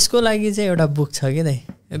 यसको लागि चाहिँ एउटा बुक छ कि दाइ,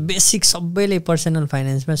 बेसिक सबैले पर्सनल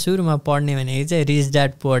फाइनेन्समा सुरुमा पढ्ने भनेको चाहिँ रिच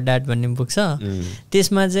ड्याड पुअर ड्याड भन्ने बुक छ।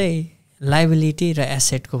 त्यसमा चाहिँ लाइबिलिटी र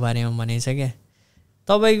एसेटको बारेमा भनेको छ क्या।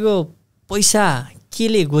 तपाईँको पैसा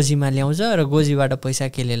केले गोजीमा ल्याउँछ र गोजीबाट पैसा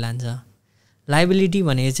केले लान्छ। लाइबिलिटी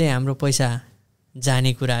भनेको चाहिँ हाम्रो पैसा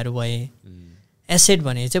जाने कुराहरू भए, एसेट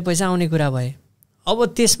भनेको चाहिँ पैसा आउने कुरा भए। अब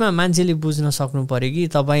त्यसमा मान्छेले बुझ्न सक्नु पऱ्यो कि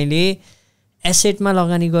तपाईँले एसेटमा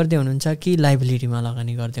लगानी गर्दै हुनुहुन्छ कि लाइबिलिटीमा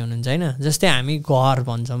लगानी गर्दै हुनुहुन्छ होइन। जस्तै हामी घर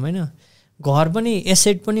भन्छौँ होइन, घर पनि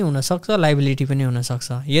एसेट पनि हुनसक्छ, लाइबिलिटी पनि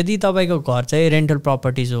हुनसक्छ। यदि तपाईँको घर चाहिँ रेन्टल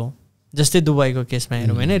प्रपर्टिज हो, जस्तै दुबईको केसमा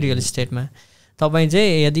हेरौँ होइन, रियल इस्टेटमा तपाईँ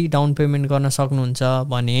चाहिँ यदि डाउन पेमेन्ट गर्न सक्नुहुन्छ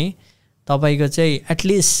भने तपाईँको चाहिँ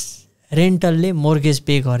एटलिस्ट रेन्टलले मोर्गेज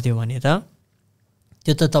पे गरिदियो भने त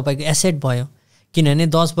त्यो त तपाईँको एसेट भयो, किनभने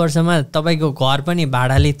 10 वर्षमा तपाईँको घर पनि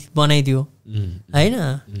भाडाले बनाइदियो होइन।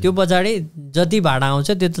 त्यो पछाडि जति भाडा आउँछ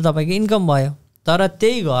त्यो त तपाईँको इन्कम भयो। तर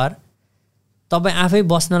त्यही घर तपाईँ आफै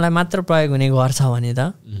बस्नलाई मात्र प्रयोग हुने घर छ भने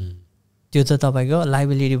त त्यो त तपाईँको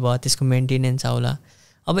लाइबिलिटी भयो, त्यसको मेन्टेनेन्स आउला।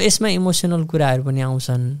 अब यसमा इमोसनल कुराहरू पनि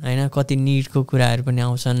आउँछन् होइन, कति निडको कुराहरू पनि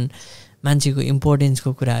आउँछन्, मान्छेको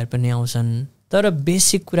इम्पोर्टेन्सको कुराहरू पनि आउँछन्। तर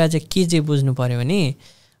बेसिक कुरा चाहिँ के चाहिँ बुझ्नु पऱ्यो भने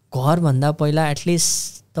घरभन्दा पहिला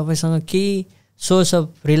एटलिस्ट तपाईँसँग केही सोर्स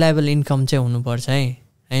अफ रिलायबल इन्कम चाहिँ हुनुपर्छ है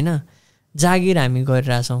होइन। जागिर हामी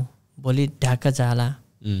गरिरहेछौँ, भोलि ढाक्क जाला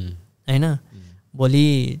होइन, भोलि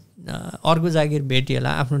अर्को जागिर भेटिएला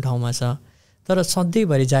आफ्नो ठाउँमा छ, तर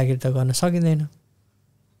सधैँभरि जागिर त गर्न सकिँदैन।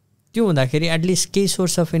 त्यो हुँदाखेरि एटलिस्ट केही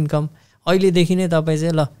सोर्स अफ इन्कम अहिलेदेखि नै तपाईँ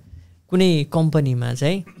चाहिँ ल कुनै कम्पनीमा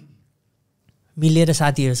चाहिँ मिलेर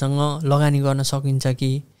साथीहरूसँग लगानी गर्न सकिन्छ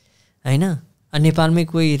कि होइन, नेपालमै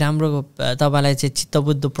कोही राम्रो तपाईँलाई चाहिँ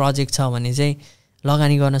चित्तबुद्ध प्रोजेक्ट छ भने चाहिँ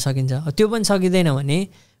लगानी गर्न सकिन्छ। त्यो पनि सकिँदैन भने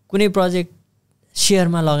कुनै प्रोजेक्ट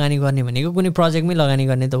सेयरमा लगानी गर्ने भनेको कुनै प्रोजेक्टमै लगानी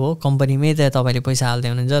गर्ने त हो, कम्पनीमै त तपाईँले पैसा हाल्दै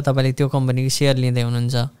हुनुहुन्छ, तपाईँले त्यो कम्पनीको सेयर लिँदै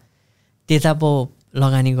हुनुहुन्छ, त्यता पो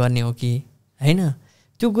लगानी गर्ने हो कि होइन।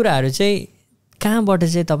 त्यो कुराहरू चाहिँ कहाँबाट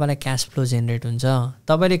चाहिँ तपाईँलाई क्यास फ्लो जेनेरेट हुन्छ।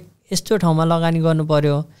 तपाईँले यस्तो ठाउँमा लगानी गर्नु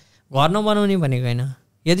पऱ्यो, घर नबनाउने भनेको होइन,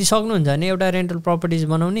 यदि सक्नुहुन्छ भने एउटा रेन्टल प्रपर्टिज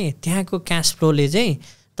बनाउने, त्यहाँको क्यास फ्लोले चाहिँ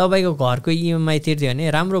तपाईँको घरको इएमआई तिर्दियो भने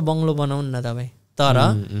राम्रो बङ्गलो बनाउनु न तपाईँ। तर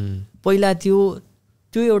पहिला त्यो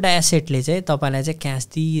एउटा एसेटले चाहिँ तपाईँलाई चाहिँ क्यास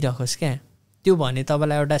दिइराखोस् क्या, त्यो भने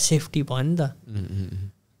तपाईँलाई एउटा सेफ्टी भयो नि त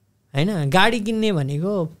होइन। गाडी किन्ने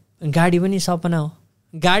भनेको गाडी पनि सपना हो,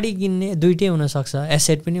 गाडी किन्ने दुइटै हुनसक्छ,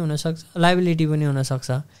 एसेट पनि हुनसक्छ, लाइबिलिटी पनि हुनसक्छ।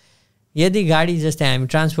 यदि गाडी जस्तै हामी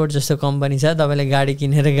ट्रान्सपोर्ट जस्तो कम्पनी छ, तपाईँले गाडी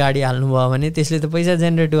किनेर गाडी हाल्नुभयो भने त्यसले त पैसा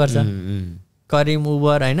जेनेरेट गर्छ, करिम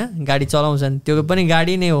उबर होइन गाडी चलाउँछन्, त्यो पनि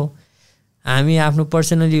गाडी नै हो। हामी आफ्नो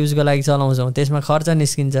पर्सनल युजको लागि चलाउँछौँ, त्यसमा खर्च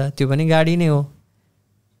निस्किन्छ, त्यो पनि गाडी नै हो।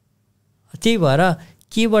 त्यही भएर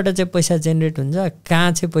केबाट चाहिँ पैसा जेनेरेट हुन्छ,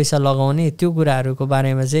 कहाँ चाहिँ पैसा लगाउने, त्यो कुराहरूको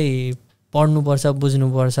बारेमा चाहिँ पढ्नुपर्छ,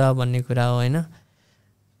 बुझ्नुपर्छ भन्ने कुरा हो होइन।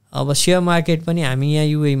 अब सेयर मार्केट पनि हामी यहाँ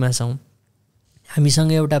युएमा छौँ,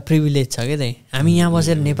 हामीसँग एउटा प्रिभिलेज छ क्या त्यही, हामी यहाँ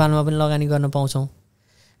बसेर नेपालमा पनि लगानी गर्न पाउँछौँ,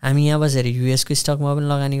 हामी यहाँ बसेर युएसको स्टकमा पनि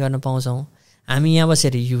लगानी गर्न पाउँछौँ, हामी यहाँ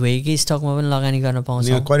बसेर युएकै स्टकमा पनि लगानी गर्न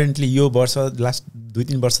पाउँछौँ। करेन्टली यो वर्ष लास्ट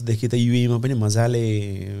 2-3 वर्षदेखि त युएमा पनि मजाले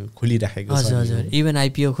खोलिराखेको छ। हजुर हजुर, इभन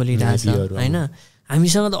आइपिओ खोलिरहेको छ होइन।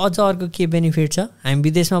 हामीसँग त अझ अर्को के बेनिफिट छ, हामी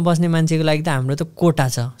विदेशमा बस्ने मान्छेको लागि त हाम्रो त कोटा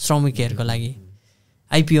छ श्रमिकहरूको लागि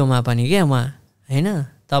आइपिओमा पनि क्या उहाँ होइन।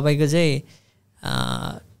 तपाईँको चाहिँ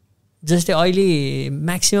जस्तै अहिले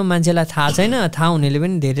म्याक्सिमम् मान्छेलाई थाहा छैन, थाहा हुनेले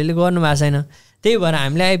पनि धेरैले गर्नुभएको छैन। त्यही भएर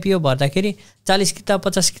हामीले आइपिओ भर्दाखेरि 40 किताब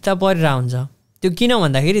 50 किताब परिरहेको हुन्छ। त्यो किन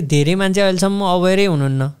भन्दाखेरि धेरै मान्छे अहिलेसम्म अवेरै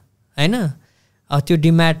हुनुहुन्न होइन। त्यो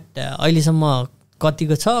डिम्याट अहिलेसम्म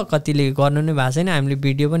कतिको छ, कतिले गर्नु नै भएको छैन, हामीले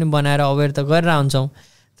भिडियो पनि बनाएर अवेर त गरेर हुन्छौँ,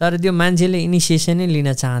 तर त्यो मान्छेले इनिसिएसनै लिन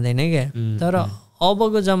चाहँदैन क्या। तर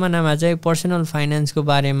अबको जमानामा चाहिँ पर्सनल फाइनेन्सको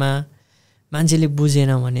बारेमा मान्छेले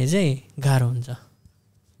बुझेन भने चाहिँ गाह्रो हुन्छ।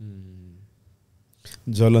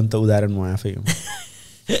 ज्वलन्त उदाहरण म आफै हो।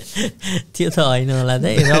 त्यो त होइन होला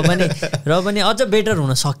दाइ, र पनि अझ बेटर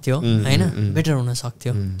हुन सक्थ्यो होइन, बेटर हुन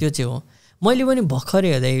सक्थ्यो, त्यो चाहिँ हो। मैले पनि भर्खरै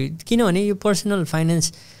हेर्दै, किनभने यो पर्सनल फाइनेन्स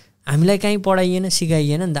हामीलाई कहीँ पढाइएन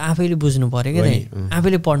सिकाइएन नि त, आफैले बुझ्नु पऱ्यो क्या दाइ,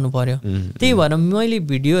 आफैले पढ्नु पऱ्यो। त्यही भएर मैले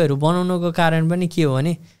भिडियोहरू बनाउनुको कारण पनि के हो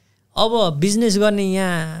भने अब बिजनेस गर्ने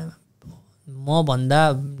यहाँ मभन्दा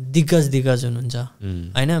दिग्गज हुनुहुन्छ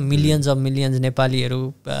होइन, मिलियन्स नेपालीहरू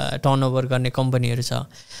टर्नओभर गर्ने कम्पनीहरू छ,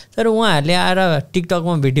 तर उहाँहरूले आएर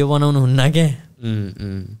टिकटकमा भिडियो बनाउनु हुन्न क्या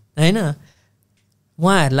होइन।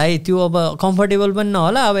 उहाँहरूलाई त्यो अब कम्फर्टेबल पनि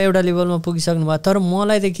नहोला, अब एउटा लेभलमा पुगिसक्नु भयो। तर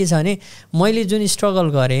मलाई त के छ भने मैले जुन स्ट्रगल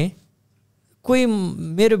गरेँ, कोही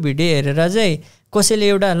मेरो भिडियो हेरेर चाहिँ कसैले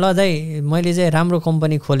एउटा ल दाइ मैले चाहिँ राम्रो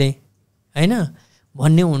कम्पनी खोलेँ होइन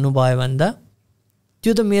भन्ने हुनुभयो भने त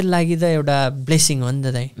त्यो त मेरो लागि त एउटा ब्लेसिङ हो नि त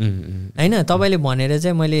दाइ होइन। तपाईँले भनेर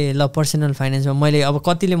चाहिँ मैले ल पर्सनल फाइनेन्समा मैले अब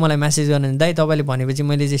कतिले मलाई म्यासेज गर्नु दाइ तपाईँले भनेपछि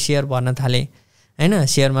मैले चाहिँ सेयर भर्न थालेँ होइन,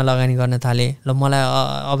 सेयरमा लगानी गर्न थालेँ, ल मलाई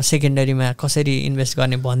अब सेकेन्डरीमा कसरी इन्भेस्ट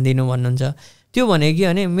गर्ने भनिदिनु भन्नुहुन्छ। त्यो भनेको के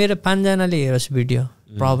भने मेरो 5 जनाले हेरोस् भिडियो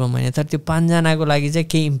प्रब्लम होइन, तर त्यो 5 जनाको लागि चाहिँ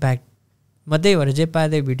केही इम्प्याक्ट, म त्यही भएर चाहिँ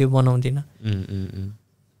पाएँ भिडियो बनाउँदिनँ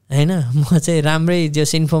होइन। म चाहिँ राम्रै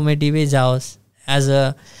जस इन्फर्मेटिभै जाओस्। एज अ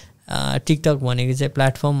टिकटक भनेको चाहिँ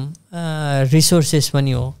प्लेटफर्म रिसोर्सेस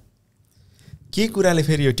पनि हो। के कुराले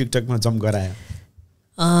फेरि यो टिकटकमा जम्प गरायो?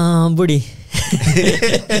 बुढी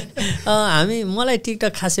मलाई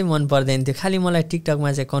टिकटक खासै मन पर्दैन थियो, खालि मलाई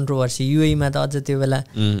टिकटकमा चाहिँ कन्ट्रोभर्सी, युएमा त अझ त्यो बेला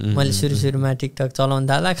मैले सुरुमा टिकटक चलाउनु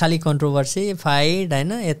थाल्दा खालि कन्ट्रोभर्सी फाइट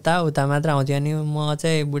होइन, यताउता मात्र आउँथ्यो। अनि म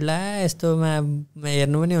चाहिँ बुढ्ला यस्तोमा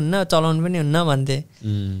हेर्नु पनि हुन्न चलाउनु पनि हुन्न भन्थेँ।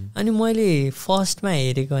 अनि मैले फर्स्टमा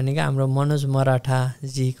हेरेको भनेको हाम्रो मनोज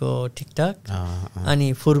मराठाजीको टिकटक,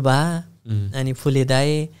 अनि फुर्बा अनि फुले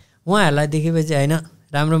दाई, उहाँहरूलाई देखेपछि होइन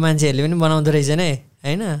राम्रो मान्छेहरूले पनि बनाउँदो रहेछ नै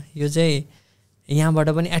होइन। यो चाहिँ यहाँबाट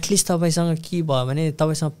पनि एटलिस्ट तपाईँसँग के भयो भने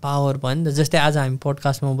तपाईँसँग पावर भयो नि त। जस्तै आज हामी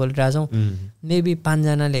पोडकास्टमा बोलिरहेछौँ, मेबी 5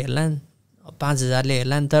 जनाले हेर्लान्, 5000ले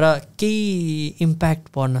हेर्लान्, तर केही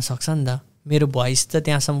इम्प्याक्ट पर्न सक्छ नि त। मेरो भोइस त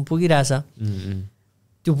त्यहाँसम्म पुगिरहेछ।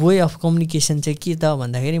 त्यो वे अफ कम्युनिकेसन चाहिँ के त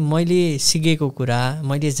भन्दाखेरि मैले सिकेको कुरा,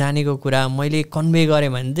 मैले जानेको कुरा मैले कन्भे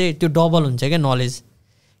गरेँ भने चाहिँ त्यो डबल हुन्छ क्या नलेज।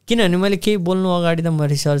 किनभने मैले केही बोल्नु अगाडि त म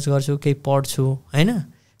रिसर्च गर्छु, केही पढ्छु होइन।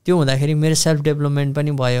 त्यो हुँदाखेरि मेरो सेल्फ डेभलपमेन्ट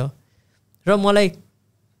पनि भयो र मलाई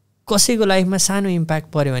कसैको लाइफमा सानो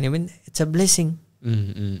इम्प्याक्ट पऱ्यो भने पनि इट्स अ ब्लेसिङ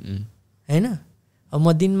होइन। अब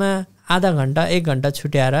म दिनमा आधा घन्टा 1 घन्टा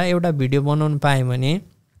छुट्याएर एउटा भिडियो बनाउनु पाएँ भने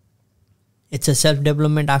इट्स अ सेल्फ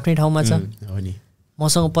डेभलपमेन्ट आफ्नै ठाउँमा छ।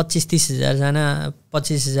 मसँग 25-30 हजारजना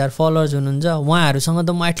 25,000 फलोवर्स हुनुहुन्छ, उहाँहरूसँग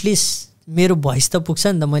त म एटलिस्ट मेरो भोइस त पुग्छ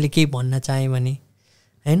नि त, मैले केही भन्न चाहेँ भने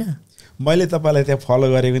होइन। मैले तपाईँलाई त्यहाँ फलो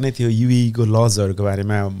गरेको नै थियो युएको लजहरूको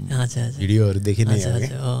बारेमा भिडियोहरू देखेँ नै।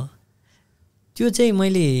 त्यो चाहिँ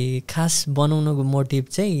मैले खास बनाउनुको मोटिभ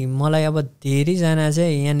चाहिँ मलाई अब धेरैजना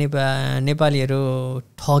चाहिँ यहाँ नेपालीहरू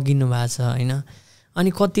ठगिनु भएको छ होइन। अनि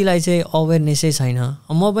कतिलाई चाहिँ अवेरनेसै छैन।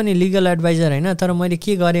 म पनि लिगल एडभाइजर होइन, तर मैले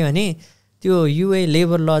के गरेँ भने त्यो युए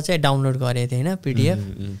लेबर ल चाहिँ डाउनलोड गरेको थिएँ होइन पिडिएफ।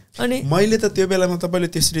 अनि मैले त त्यो बेलामा तपाईँले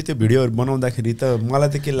त्यसरी त्यो भिडियोहरू बनाउँदाखेरि त मलाई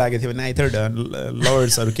त के लागेको थियो भने आइथर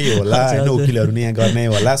लयर्सहरू केही होला होइन, वकिलहरू यहाँ गर्ने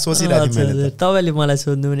होला सोचिरहेको थिएँ। तपाईँले मलाई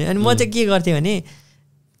सोध्नु भने अनि म चाहिँ के गर्थेँ भने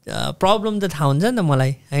प्रब्लम त थाहा हुन्छ नि त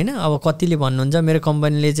मलाई होइन। अब कतिले भन्नुहुन्छ मेरो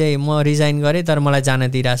कम्पनीले चाहिँ म रिजाइन गरेँ तर मलाई जान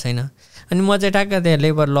दिइरहेको छैन। अनि म चाहिँ टक्क त्यहाँ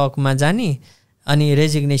लेबर लमा जाने अनि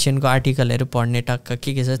रेजिग्नेसनको आर्टिकलहरू पढ्ने, टक्क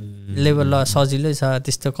के छ लेबर ल सजिलै छ,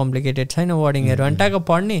 त्यस्तो कम्प्लिकेटेड छैन वर्डिङहरू, अनि टक्क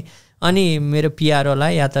पढ्ने। अनि मेरो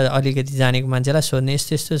पिआरओलाई या त अलिकति जानेको मान्छेलाई सोध्ने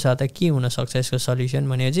यस्तो यस्तो छ त के हुनसक्छ यसको सल्युसन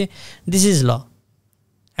भनेपछि दिस इज ल।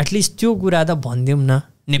 एटलिस्ट त्यो कुरा त भनिदिउँ न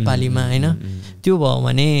नेपालीमा होइन। त्यो भयो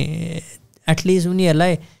भने एटलिस्ट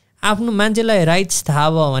उनीहरूलाई आफ्नो मान्छेलाई राइट्स थाहा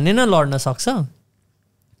भयो भने न लड्न सक्छ।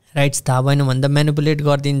 राइट्स थाहा भएन भने त म्यानिपुलेट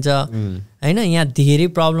गरिदिन्छ होइन। यहाँ धेरै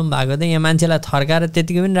प्रब्लम भएको त यहाँ मान्छेलाई थर्काएर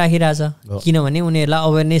त्यतिकै पनि राखिरहेछ, किनभने उनीहरूलाई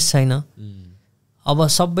अवेरनेस छैन। अब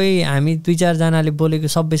सबै हामी 2-4जनाले बोलेको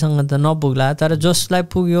सबैसँग त नपुग्ला, तर जसलाई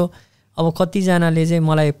पुग्यो अब कतिजनाले चाहिँ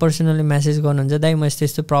मलाई पर्सनली मेसेज गर्नुहुन्छ, दाइ म यस्तो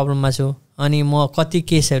यस्तो प्रब्लममा छु। अनि म कति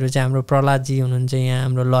केसहरू चाहिँ हाम्रो प्रहलादजी हुनुहुन्छ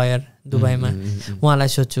यहाँ हाम्रो लयर दुबईमा, उहाँलाई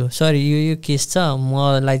सोध्छु सर यो केस छ,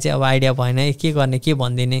 मलाई चाहिँ अब आइडिया भएन के गर्ने के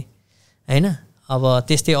भनिदिने होइन। अब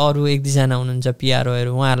त्यस्तै अरू 1-2जना हुनुहुन्छ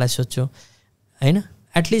पिआरओहरू, उहाँहरूलाई सोध्छु होइन।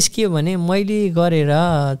 एटलिस्ट के भने मैले गरेर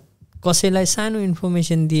कसैलाई सानो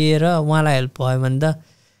इन्फर्मेसन दिएर उहाँलाई हेल्प भयो भने त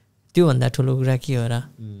त्योभन्दा ठुलो कुरा के हो र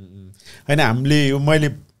होइन। हामीले यो मैले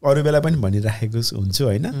अरू बेला पनि भनिराखेको हुन्छु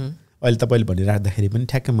होइन। अहिले तपाईँले भनिराख्दाखेरि पनि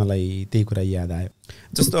ठ्याक्कै मलाई त्यही कुरा याद आयो।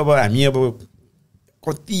 जस्तो अब हामी अब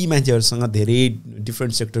कति मान्छेहरूसँग धेरै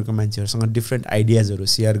डिफ्रेन्ट सेक्टरको मान्छेहरूसँग डिफ्रेन्ट आइडियाजहरू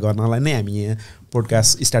सेयर गर्नलाई नै हामी यहाँ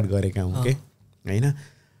पोडकास्ट स्टार्ट गरेका हौँ कि होइन।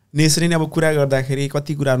 यसरी नै अब कुरा गर्दाखेरि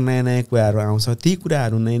कति कुराहरू नयाँ नयाँ कुराहरू आउँछ, त्यही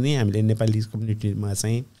कुराहरू नै हामीले नेपाली कम्युनिटीमा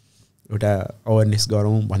चाहिँ एउटा अवेरनेस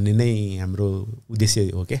गरौँ भन्ने नै हाम्रो उद्देश्य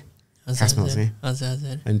हो क्या खासमा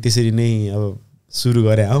चाहिँ। अनि त्यसरी नै अब सुरु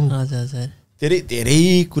गरे हौ। धेरै धेरै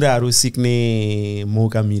कुराहरू सिक्ने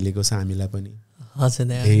मौका मिलेको छ हामीलाई पनि,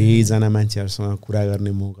 धेरैजना मान्छेहरूसँग कुरा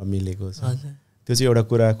गर्ने मौका मिलेको छ। त्यो चाहिँ एउटा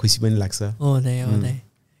कुरा खुसी पनि लाग्छ।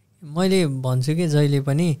 मैले भन्छु कि जहिले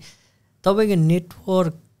पनि तपाईँको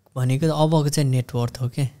नेटवर्क भनेको अबको चाहिँ नेटवर्क हो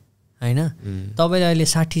क्या होइन। तपाईँले अहिले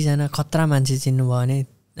 60जना खतरा मान्छे चिन्नुभयो भने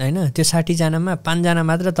होइन, त्यो 60जनामा 5जना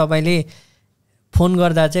मात्र तपाईँले फोन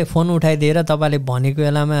गर्दा चाहिँ फोन उठाइदिएर तपाईँले भनेको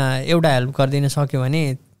बेलामा एउटा हेल्प गरिदिन सक्यो भने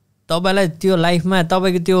तपाईँलाई त्यो लाइफमा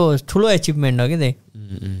तपाईँको त्यो ठुलो एचिभमेन्ट हो कि त्यही।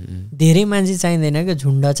 धेरै मान्छे चाहिँदैन क्या,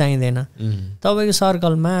 झुन्ड चाहिँदैन। तपाईँको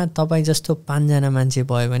सर्कलमा तपाईँ जस्तो 5जना मान्छे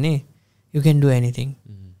भयो भने you can do anything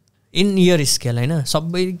in your scale होइन।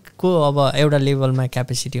 सबैको अब एउटा लेभलमा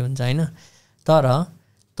क्यापेसिटी हुन्छ होइन, तर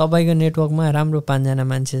तपाईँको नेटवर्कमा राम्रो 5जना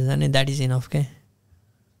मान्छे छ भने द्याट इज इनफ क्या।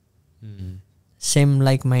 सेम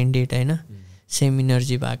लाइक माइन्डेड होइन, सेम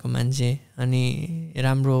इनर्जी भएको मान्छे अनि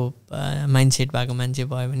राम्रो माइन्डसेट भएको मान्छे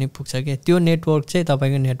भयो भने पुग्छ क्या। त्यो नेटवर्क चाहिँ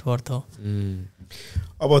तपाईँको नेटवर्क हो।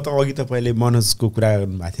 अब त अघि तपाईँले मनोजको कुरा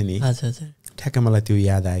गर्नुभएको थियो नि, ठ्याक्कै मलाई त्यो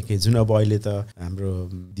याद आयो कि जुन अब अहिले त हाम्रो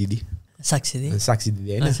दिदी साक्षी दिदी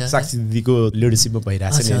होइन, साक्षी दिदीको लिडरसिपमा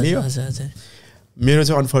भइरहेको छ नि यो। मेरो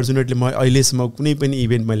चाहिँ अनफर्चुनेटली म अहिलेसम्म कुनै पनि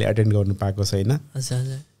इभेन्ट मैले एटेन्ड गर्नु पाएको छैन।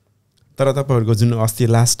 तर तपाईँहरूको जुन अस्ति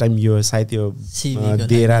लास्ट टाइम यो सायद यो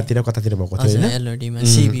देहरातिर कतातिर भएको थियो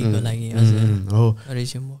हो,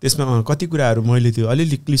 त्यसमा कति कुराहरू मैले त्यो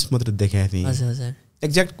अलिअलि क्लिप्स मात्र देखाएको थिएँ।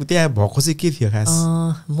 एक्ज्याक्ट त्यहाँ भएको चाहिँ के थियो खास?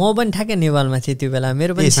 म पनि ठ्याक्कै नेपालमा थिएँ त्यो बेला,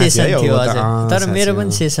 मेरो पनि सेसन थियो हजुर। तर मेरो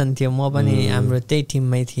पनि सेसन थियो, म पनि हाम्रो त्यही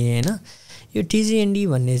टिममै थिएँ होइन। यो टिजिएनडी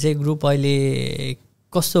भन्ने चाहिँ ग्रुप अहिले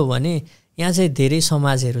कस्तो हो भने यहाँ चाहिँ धेरै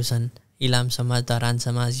समाजहरू छन्, इलाम समाज, धरान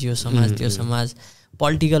समाज, यो समाज त्यो समाज,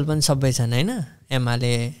 पोलिटिकल पनि सबै छन् होइन।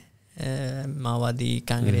 एमाले माओवादी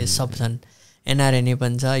काङ्ग्रेस सब छन्, एनआरएनए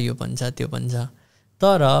पनि छ, यो पनि छ त्यो पनि छ।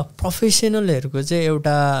 तर प्रोफेसनलहरूको चाहिँ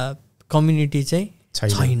एउटा कम्युनिटी चाहिँ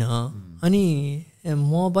छैन। अनि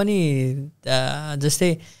म पनि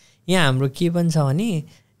जस्तै यहाँ हाम्रो के पनि छ भने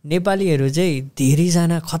नेपालीहरू चाहिँ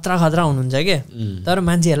धेरैजना खतरा हुनुहुन्छ क्या तर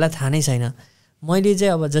मान्छेहरूलाई थाहा नै छैन मैले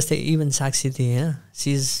चाहिँ अब जस्तै इभन साक्षी थिएँ होइन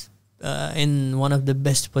C is in one of the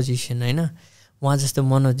best position होइन उहाँ जस्तो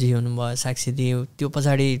मनोजी हुनुभयो साक्षी दियो त्यो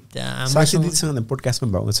पछाडि साक्षी दिदीसँग पोडकास्टमा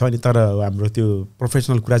भएको छ नि तर हाम्रो त्यो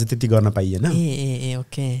प्रोफेसनल कुरा चाहिँ त्यति गर्न पाइएन ए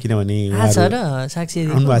ओके किनभने साक्षी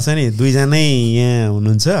हुनुभएको छ नि दुईजनै यहाँ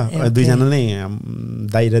हुनुहुन्छ दुईजना नै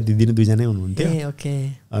दाइ र दिदी नै दुईजनै हुनुहुन्थ्यो ओके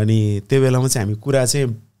अनि त्यो बेलामा चाहिँ हामी कुरा चाहिँ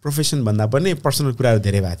प्रोफेसन भन्दा पनि पर्सनल कुराहरू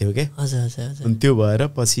धेरै भएको थियो क्या हजुर अनि त्यो भएर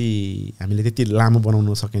पछि हामीले त्यति लामो बनाउन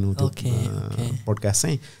सकेनौँ त्यो पोडकास्ट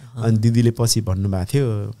चाहिँ अनि दिदीले पछि भन्नुभएको थियो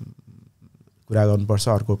कुरा गर्नुपर्छ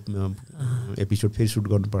अर्को एपिसोड फेरि सुट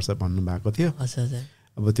गर्नुपर्छ भन्नुभएको थियो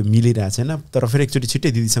अब त्यो मिलिरहेको छैन तर फेरि एकचोटि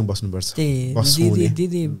छिट्टै दिदीसँग बस्नुपर्छ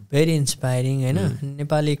दिदी भेरी इन्सपायरिङ होइन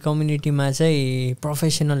नेपाली कम्युनिटीमा चाहिँ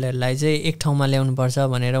प्रोफेसनलहरूलाई चाहिँ एक ठाउँमा ल्याउनुपर्छ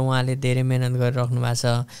भनेर उहाँले धेरै मेहनत गरिराख्नु भएको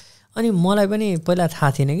छ अनि मलाई पनि पहिला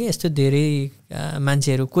थाहा थिएन कि यस्तो धेरै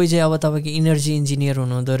मान्छेहरू कोही चाहिँ अब तपाईँको इनर्जी इन्जिनियर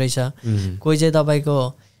हुनुहुँदो रहेछ कोही चाहिँ तपाईँको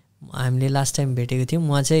हामीले लास्ट टाइम भेटेको थियौँ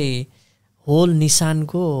उहाँ चाहिँ होल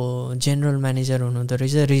निसानको जेनरल म्यानेजर हुनुहुँदो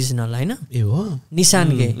रहेछ रिजनल होइन ए हो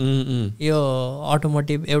निसानकै यो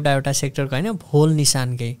अटोमोटिभ एउटा सेक्टरको होइन होल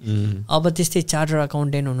निसानकै अब त्यस्तै चार्टर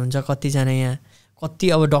अकाउन्टेन्ट हुनुहुन्छ कतिजना यहाँ कति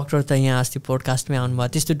अब डक्टर त यहाँ अस्ति पोडकास्टमै आउनुभयो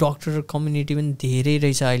त्यस्तो डक्टर कम्युनिटी पनि धेरै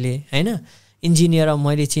रहेछ अहिले होइन इन्जिनियर अब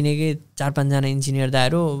मैले चिनेकै 4-5 जना इन्जिनियर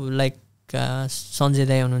दाइहरू लाइक सञ्जय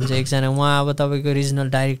दाइ हुनुहुन्छ एकजना उहाँ अब तपाईँको रिजनल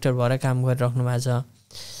डाइरेक्टर भएर काम गरिराख्नु भएको छ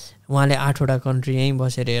उहाँले 8वटा कन्ट्री यहीँ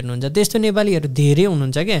बसेर हेर्नुहुन्छ त्यस्तो नेपालीहरू धेरै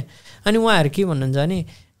हुनुहुन्छ क्या अनि उहाँहरू के भन्नुहुन्छ भने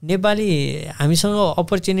नेपाली हामीसँग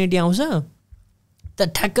अपर्च्युनिटी आउँछ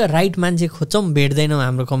त ठ्याक्क राइट मान्छे खोज्छौँ भेट्दैनौँ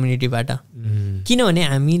हाम्रो कम्युनिटीबाट किनभने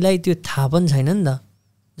हामीलाई त्यो थाहा पनि छैन नि त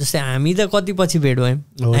जस्तै हामी त कति पछि भेट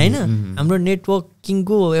भयौँ होइन हाम्रो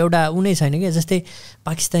नेटवर्किङको एउटा उनै छैन क्या जस्तै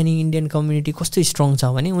पाकिस्तानी इन्डियन कम्युनिटी कस्तो स्ट्रङ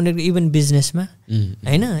छ भने उनीहरूको इभन बिजनेसमा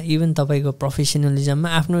होइन इभन तपाईँको प्रोफेसनलिजममा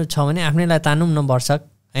आफ्नो छ भने आफ्नैलाई तानौँ न भरसक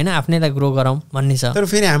होइन आफ्नैलाई ग्रो गरौँ भन्ने छ तर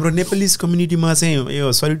फेरि हाम्रो नेपालीज कम्युनिटीमा चाहिँ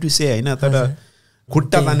यो सरी टु से होइन तर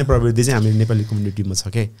खुट्टा तान्ने प्रवृत्ति चाहिँ हाम्रो नेपाली कम्युनिटीमा छ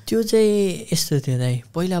क्या त्यो चाहिँ यस्तो थियो दाइ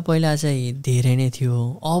पहिला चाहिँ धेरै नै थियो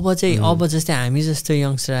अब जस्तै हामी जस्तो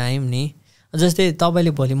यङ्स्टर आयौँ नि जस्तै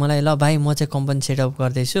तपाईँले भोलि मलाई ल भाइ म चाहिँ कम्पनी सेटअप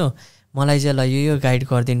गर्दैछु मलाई चाहिँ ल यो गाइड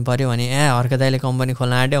गरिदिनु पऱ्यो भने हर्का दाइले कम्पनी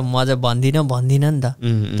खोल्न आँट्यो म चाहिँ भन्दिनँ नि त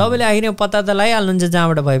तपाईँले आखिर पत्ता त लगाइहाल्नुहुन्छ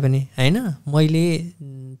जहाँबाट भए पनि होइन मैले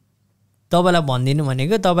तपाईँलाई भनिदिनु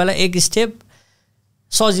भनेको तपाईँलाई एक स्टेप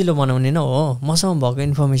सजिलो बनाउने नै हो मसँग भएको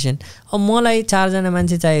इन्फर्मेसन अब मलाई 4 जना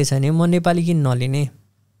मान्छे चाहिएको छ भने म नेपाली किन नलिने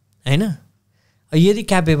होइन यदि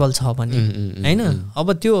क्यापेबल छ भने होइन अब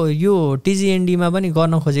त्यो यो टिजिएनडीमा पनि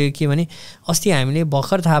गर्न खोजेको के भने अस्ति हामीले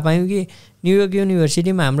भर्खर थाहा पायौँ कि न्युयोर्क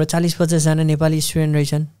युनिभर्सिटीमा हाम्रो 40-50 जना नेपाली स्टुडेन्ट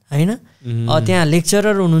रहेछन् होइन त्यहाँ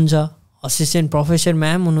लेक्चरर हुनुहुन्छ असिस्टेन्ट प्रोफेसर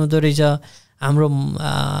म्याम हुनुहुँदो रहेछ हाम्रो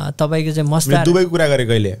तपाईँको चाहिँ मस्तार दुबईको कुरा गरे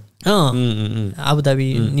कहिले आबुधाबी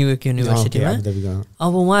न्युयोर्क युनिभर्सिटीमा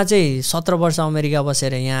अब उहाँ चाहिँ 17 वर्ष अमेरिका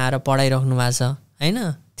बसेर यहाँ आएर पढाइराख्नु भएको छ होइन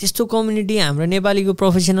त्यस्तो कम्युनिटी हाम्रो नेपालीको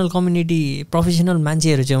प्रोफेसनल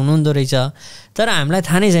मान्छेहरू चाहिँ हुनुहुँदो रहेछ तर हामीलाई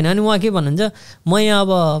थाहा नै छैन अनि उहाँ के भन्नुहुन्छ म यहाँ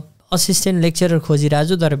अब असिस्टेन्ट लेक्चरर खोजिरहेको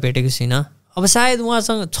छु तर भेटेको छुइनँ अब सायद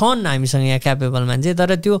उहाँसँग छन् हामीसँग यहाँ क्यापेबल मान्छे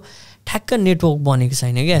तर त्यो ठ्याक्क नेटवर्क बनेको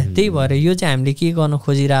छैन क्या त्यही भएर यो चाहिँ हामीले के गर्न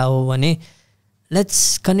खोजिरहेको हो भने let's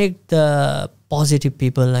connect the positive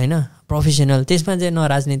people होइन प्रोफेसनल त्यसमा चाहिँ न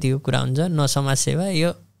राजनीतिको कुरा हुन्छ न समाजसेवा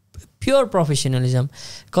यो प्योर प्रोफेसनलिजम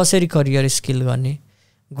कसरी करियर स्किल गर्ने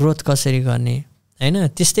ग्रोथ कसरी गर्ने होइन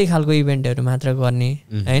त्यस्तै खालको इभेन्टहरू मात्र गर्ने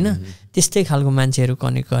होइन त्यस्तै खालको मान्छेहरू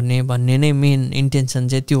कनेक्ट गर्ने भन्ने नै मेन इन्टेन्सन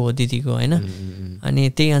चाहिँ त्यो हो दिदीको होइन अनि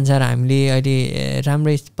त्यही अनुसार हामीले अहिले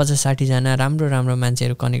राम्रै 50-60 जना राम्रो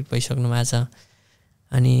मान्छेहरू कनेक्ट भइसक्नु भएको छ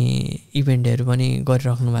अनि इभेन्टहरू पनि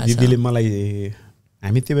गरिराख्नु भएको छ दिदीले मलाई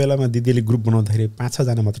हामी त्यो बेलामा दिदीले ग्रुप बनाउँदाखेरि 5-6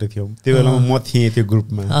 जना मात्रै थियौँ त्यो बेलामा म थिएँ त्यो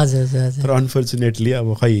ग्रुपमा हजुर तर अनफर्चुनेटली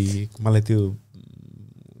अब खै मलाई त्यो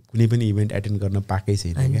कुनै पनि इभेन्ट एटेन्ड गर्न पाएकै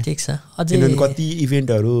छैन ठिक छ किनभने कति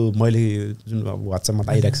इभेन्टहरू मैले जुन अब वाट्सएपमा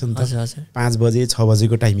आइरहेको छ नि त 5 बजे 6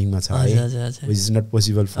 बजेको टाइमिङमा छ है which is not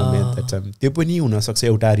possible for me at that time त्यो पनि हुनसक्छ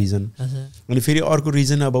एउटा रिजन अनि फेरि अर्को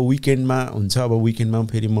रिजन अब विकेन्डमा हुन्छ अब विकेन्डमा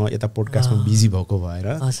फेरि म यता पोडकास्टमा बिजी भएको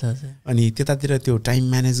भएर अनि त्यतातिर त्यो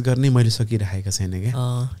टाइम म्यानेज गर्ने मैले सकिरहेको छैन क्या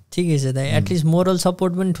ठिकै छ दाइ एटलिस्ट मोरल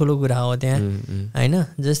सपोर्ट पनि ठुलो कुरा हो त्यहाँ होइन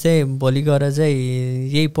जस्तै भोलि गएर चाहिँ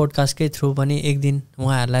यही पोडकास्टकै थ्रु पनि एक दिन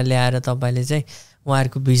उहाँहरूलाई ल्याएर तपाईँले चाहिँ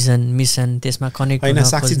उहाँहरूको भिजन मिसन त्यसमा कनेक्ट होइन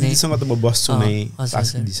साक्षी दिदीसँग त म बस्छु नै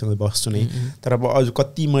साक्षी दिदीसँग बस्छु नै तर अब अझ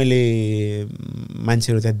कति मैले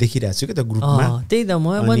मान्छेहरू त्यहाँ देखिरहेको छु कि त ग्रुपमा त्यही त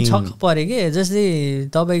म पनि छक्क परेँ कि जस्तै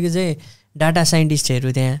तपाईँको चाहिँ डाटा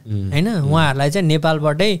साइन्टिस्टहरू त्यहाँ होइन उहाँहरूलाई चाहिँ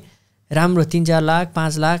नेपालबाटै राम्रो 3-4 लाख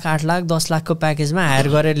 5 लाख 8 लाख 10 लाखको प्याकेजमा हायर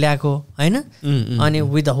गरेर ल्याएको होइन अनि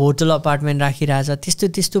विथ होटल अपार्टमेन्ट राखिरहेछ त्यस्तो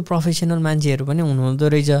त्यस्तो प्रोफेसनल मान्छेहरू पनि हुनुहुँदो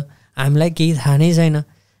रहेछ हामीलाई केही थाहा नै छैन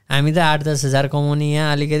हामी त 8-10 हजार कमाउने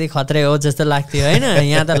यहाँ अलिकति खतरै हो जस्तो लाग्थ्यो होइन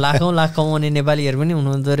यहाँ त लाखौँ लाख कमाउने नेपालीहरू पनि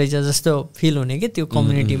हुनुहुँदो रहेछ जस्तो फिल हुने कि त्यो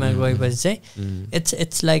कम्युनिटीमा गएपछि चाहिँ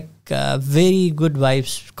it's like very good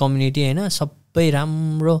vibes community होइन सबै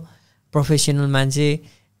राम्रो प्रोफेसनल मान्छे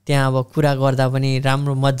त्यहाँ अब कुरा गर्दा पनि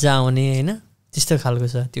राम्रो मजा आउने होइन त्यस्तो खालको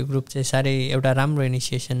छ त्यो ग्रुप चाहिँ साह्रै एउटा राम्रो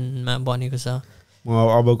इनिसिएसनमा बनेको छ म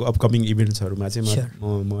अबको अपकमिङ इभेन्ट्सहरूमा चाहिँ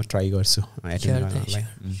म ट्राई गर्छु एटेन्ड गर्नलाई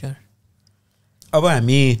अब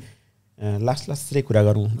हामी लास्टै कुरा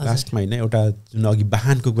गरौँ लास्टमा होइन एउटा जुन अघि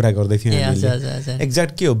वाहनको कुरा गर्दै थियौँ हामीले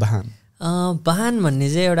एक्ज्याक्ट के हो वाहन भन्ने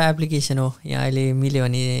चाहिँ एउटा एप्लिकेसन हो यहाँ अहिले मिल्यो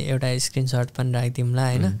भने एउटा स्क्रिनसट पनि राखिदिउँला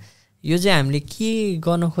होइन यो चाहिँ हामीले के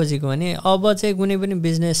गर्न खोजेको भने अब चाहिँ कुनै पनि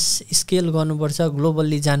बिजनेस स्केल गर्नुपर्छ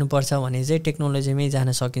ग्लोबल्ली जानुपर्छ भने चाहिँ टेक्नोलोजीमै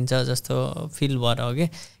जान सकिन्छ जस्तो फिल भएर हो कि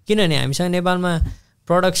किनभने हामीसँग नेपालमा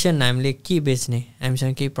प्रोडक्सन हामीले के बेच्ने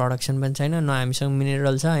हामीसँग केही प्रोडक्सन पनि छैन न हामीसँग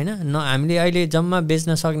मिनरल छ होइन न हामीले अहिले जम्मा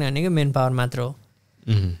बेच्न सक्ने भनेको मेन पावर मात्र हो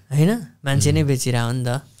होइन मान्छे नै बेचिरह हो नि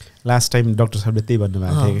त लास्ट टाइम डाक्टर साहबले त्यही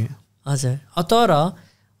भन्नुभएको थियो कि हजुर तर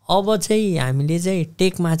अब चाहिँ हामीले चाहिँ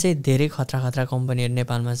टेकमा चाहिँ धेरै खतरा कम्पनीहरू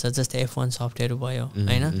नेपालमा छ जस्तै F1 सफ्टवेयर भयो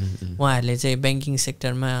होइन उहाँहरूले चाहिँ ब्याङ्किङ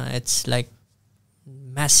सेक्टरमा इट्स लाइक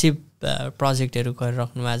म्यासिभ प्रोजेक्टहरू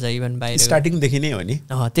गरिराख्नु भएको छ इभन बाहिर स्टार्टिङदेखि नै हो नि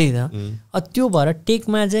त्यही त त्यो भएर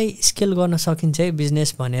टेकमा चाहिँ स्केल गर्न सकिन्छ है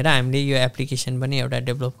बिजनेस भनेर हामीले यो एप्लिकेसन पनि एउटा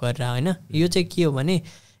डेभलप गरेर होइन यो चाहिँ के हो भने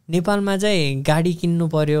नेपालमा चाहिँ गाडी किन्नु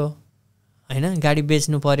पर्यो होइन गाडी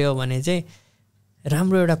बेच्नु पर्यो भने चाहिँ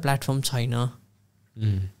राम्रो एउटा प्लेटफर्म छैन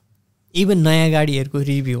इभन नयाँ गाडीहरूको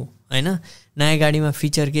रिभ्यू होइन नयाँ गाडीमा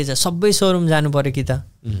फिचर के छ सबै सोरुम जानु पर्यो कि त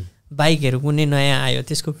बाइकहरू कुनै नयाँ आयो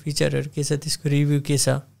त्यसको फिचरहरू के छ त्यसको रिभ्यू के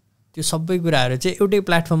छ त्यो सबै कुराहरू चाहिँ एउटै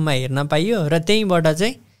प्लेटफर्ममा हेर्न पाइयो र त्यहीँबाट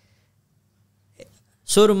चाहिँ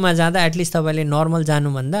सोरुममा जाँदा एटलिस्ट तपाईँले नर्मल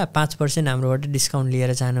जानुभन्दा 5% हाम्रोबाट डिस्काउन्ट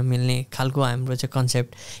लिएर जान मिल्ने खालको हाम्रो चाहिँ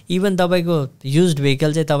कन्सेप्ट इभन तपाईँको युज्ड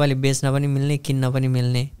भेहिकल चाहिँ तपाईँले बेच्न पनि मिल्ने किन्न पनि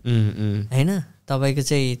मिल्ने होइन तपाईँको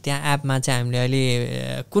चाहिँ त्यहाँ एपमा चाहिँ हामीले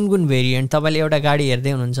अहिले कुन भेरिएन्ट तपाईँले एउटा गाडी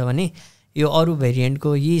हेर्दै हुनुहुन्छ भने यो अरू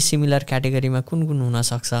भेरिएन्टको यी सिमिलर क्याटेगोरीमा कुन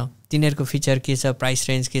हुनसक्छ तिनीहरूको फिचर के छ प्राइस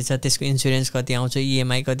रेन्ज के छ त्यसको इन्सुरेन्स कति आउँछ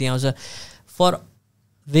इएमआई कति आउँछ फर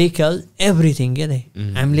भेहिकल एभ्रिथिङ के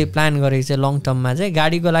त हामीले प्लान गरेको चाहिँ लङ टर्ममा चाहिँ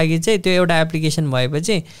गाडीको लागि चाहिँ त्यो एउटा एप्लिकेसन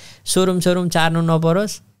भएपछि सोरुम चार्नु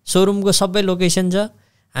नपरोस् सोरुमको सबै लोकेसन छ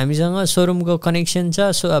हामीसँग सोरुमको कनेक्सन छ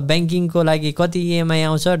ब्याङ्किङको लागि कति इएमआई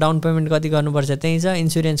आउँछ डाउन पेमेन्ट कति गर्नुपर्छ त्यहीँ छ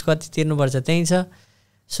इन्सुरेन्स कति तिर्नुपर्छ त्यहीँ छ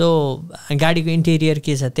सो गाडीको इन्टेरियर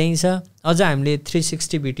के छ त्यहीँ छ अझ हामीले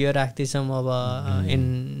 360 भिडियो राख्दैछौँ अब इन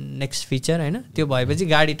नेक्स्ट फिचर होइन त्यो भएपछि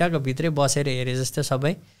गाडी टाको भित्रै बसेर हेरे जस्तो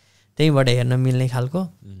सबै त्यहीँबाट हेर्न मिल्ने खालको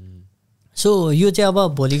सो यो चाहिँ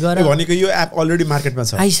अब भोलि गएर भनेको यो एप अलरेडी मार्केटमा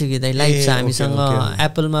छ आइसक्यो दाइ लाइभ छ हामीसँग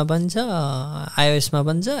एप्पलमा पनि छ आइओएसमा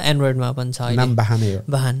पनि छ एन्ड्रोइडमा पनि छ अहिले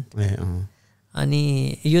वाहन अनि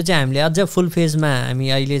यो चाहिँ हामीले अझ फुल फेजमा हामी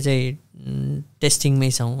अहिले चाहिँ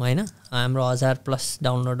टेस्टिङमै छौँ होइन हाम्रो 1000+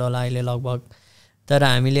 डाउनलोड होला अहिले लगभग तर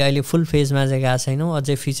हामीले अहिले फुल फेजमा चाहिँ गएको छैनौँ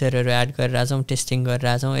अझै फिचरहरू एड गरिरहेछौँ टेस्टिङ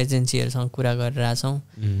गरिरहेछौँ एजेन्सीहरूसँग कुरा गरिरहेछौँ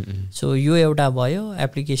सो यो एउटा भयो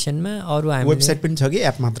एप्लिकेसनमा अरू हामी वेबसाइट पनि छ कि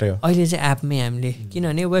एप मात्रै हो अहिले चाहिँ एपमै हामीले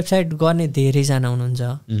किनभने वेबसाइट गर्ने धेरैजना हुनुहुन्छ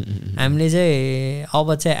हामीले चाहिँ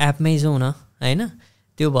अब चाहिँ एपमै जाउँ न होइन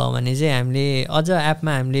त्यो भयो भने चाहिँ हामीले अझ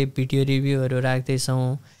एपमा हामीले भिडियो रिभ्यूहरू राख्दैछौँ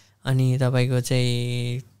अनि तपाईँको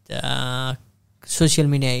चाहिँ सोसियल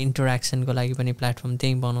मिडिया इन्टरेक्सनको लागि पनि प्लेटफर्म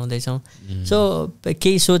त्यहीँ बनाउँदैछौँ सो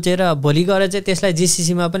केही सोचेर भोलि गएर चाहिँ त्यसलाई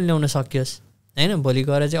जिसिसीमा पनि ल्याउन सकियोस् होइन भोलि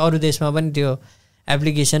गएर चाहिँ अरू देशमा पनि त्यो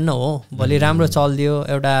एप्लिकेसन न हो भोलि राम्रो चलिदियो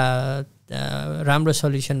एउटा राम्रो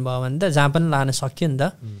सल्युसन भयो भने त जहाँ पनि लान सक्यो नि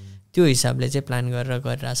त त्यो हिसाबले चाहिँ प्लान गरेर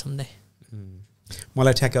गरिरहेछौँ दाइ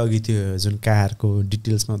मलाई ठ्याक्क अघि त्यो जुन कारको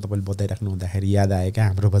डिटेल्समा तपाईँले बताइराख्नु हुँदाखेरि याद आयो क्या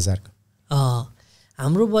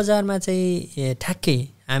हाम्रो बजारमा चाहिँ ठ्याक्कै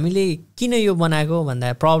हामीले किन यो बनाएको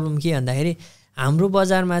भन्दा प्रब्लम के भन्दाखेरि हाम्रो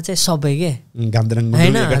बजारमा चाहिँ सबै के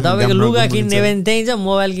होइन तपाईँको लुगा किन्ने पनि त्यही छ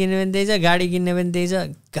मोबाइल किन्ने पनि त्यही छ गाडी किन्ने पनि त्यही छ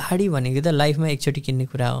गाडी भनेको त लाइफमा एकचोटि किन्ने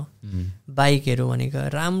कुरा हो बाइकहरू भनेको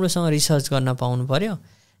राम्रोसँग रिसर्च गर्न पाउनु पर्यो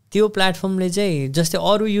त्यो प्लेटफर्मले चाहिँ जस्तै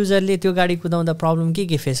अरू युजरले त्यो गाडी कुदाउँदा प्रब्लम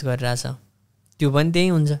के फेस गरिरहेछ त्यो पनि त्यही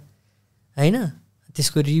हुन्छ होइन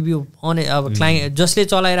त्यसको रिभ्यू अब क्लाइन्ट जसले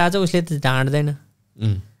चलाइरहेछ उसले त ढाँट्दैन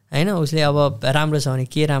होइन उसले अब राम्रो छ भने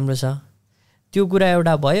के राम्रो छ त्यो कुरा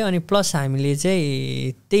एउटा भयो अनि प्लस हामीले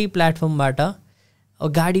चाहिँ त्यही प्लेटफर्मबाट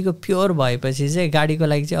गाडीको प्योर भएपछि चाहिँ गाडीको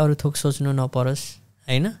लागि चाहिँ अरू थोक सोच्नु नपरोस्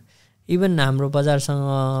होइन इभन हाम्रो बजारसँग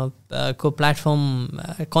को प्लेटफर्म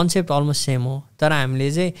कन्सेप्ट अलमोस्ट सेम हो तर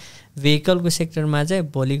हामीले चाहिँ भेहिकलको सेक्टरमा चाहिँ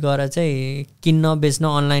भोलि गएर चाहिँ किन्न बेच्न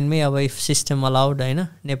अनलाइनमै अब इफ सिस्टम अलाउड होइन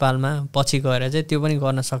नेपालमा पछि गएर चाहिँ त्यो पनि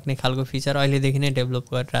गर्न सक्ने खालको फिचर अहिलेदेखि नै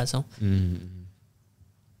डेभलप गरिरहेछौँ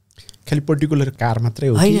खालि पर्टिकुलर कार मात्रै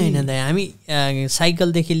हो होइन दाइ हामी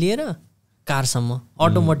साइकलदेखि लिएर कारसम्म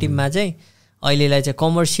अटोमोटिभमा चाहिँ अहिलेलाई चाहिँ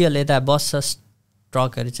कमर्सियल यता बस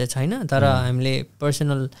ट्रकहरू चाहिँ छैन तर हामीले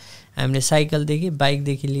पर्सनल हामीले साइकलदेखि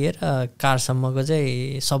बाइकदेखि लिएर कारसम्मको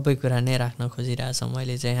चाहिँ सबै कुरा नै राख्न खोजिरहेछौँ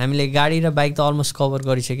अहिले चाहिँ हामीले गाडी र बाइक त अलमोस्ट कभर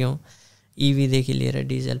गरिसक्यौँ इभीदेखि लिएर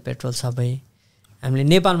डिजल पेट्रोल सबै हामीले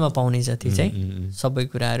नेपालमा पाउने जति चाहिँ सबै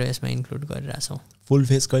कुराहरू यसमा इन्क्लुड गरिरहेछौँ फुल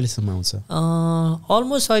फेज कहिलेसम्म आउँछ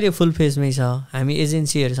अलमोस्ट अहिले फुल फेजमै छ हामी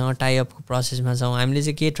एजेन्सीहरूसँग टाइअपको प्रोसेसमा छौँ हामीले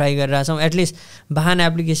चाहिँ के ट्राई गरिरहेछौँ एटलिस्ट वाहन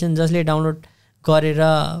एप्लिकेसन जसले डाउनलोड गरेर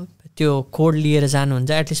त्यो कोड लिएर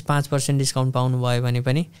जानुहुन्छ एटलिस्ट 5% डिस्काउन्ट पाउनुभयो भने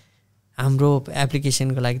पनि हाम्रो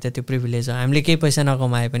एप्लिकेसनको लागि त त्यो प्रिभिलेज हो हामीले केही पैसा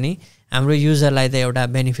नकमाए पनि हाम्रो युजरलाई त एउटा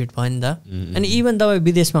बेनिफिट भयो नि त अनि इभन तपाईँ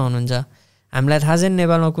विदेशमा हुनुहुन्छ हामीलाई थाहा छैन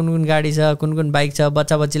नेपालमा कुन कुन गाडी छ कुन बाइक छ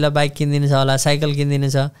बच्चा बच्चीलाई बाइक किनिदिनु छ होला साइकल किनिदिनु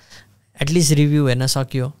छ एटलिस्ट रिभ्यू हेर्न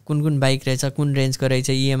सक्यो कुन बाइक रहेछ कुन रेन्जको रहेछ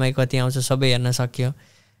इएमआई कति आउँछ सबै हेर्न सक्यो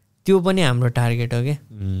त्यो पनि हाम्रो टार्गेट हो क्या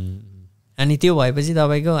अनि त्यो भएपछि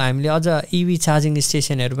तपाईँको हामीले अझ इभी चार्जिङ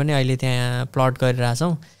स्टेसनहरू पनि अहिले त्यहाँ प्लट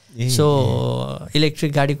गरिरहेछौँ सो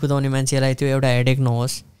इलेक्ट्रिक गाडी कुदाउने मान्छेलाई त्यो एउटा हेडेक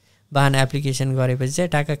नहोस् वाहन एप्लिकेसन गरेपछि चाहिँ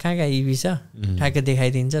टाका कहाँ इभी छ ठ्याक्क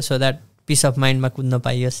देखाइदिन्छ सो द्याट पिस अफ माइन्डमा कुद्न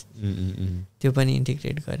पाइयोस् त्यो पनि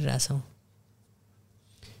इन्टिग्रेट गरिरहेछौँ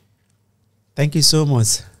थ्याङ्क यू सो मच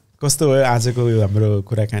कस्तो भयो आजको यो हाम्रो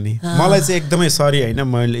कुराकानी मलाई चाहिँ एकदमै सरी होइन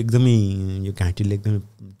मैले एकदमै यो घाँटीले एकदमै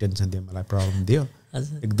टेन्सन दियो मलाई प्रब्लम दियो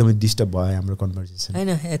एकदमै डिस्टर्ब भयो हाम्रो कन्भर्सेसन होइन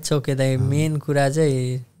इट्स ओके दाइ मेन कुरा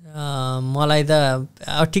चाहिँ मलाई त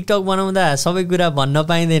टिकटक बनाउँदा सबै कुरा भन्न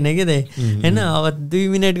पाइँदैन कि दाइ होइन अब 2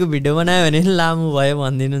 मिनटको भिडियो बनायो भने लामो भयो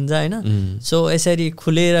भनिदिनुहुन्छ होइन सो यसरी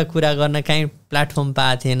खुलेर कुरा गर्न काहीँ प्लेटफर्म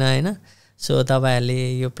पाएको थिएन होइन सो तपाईँहरूले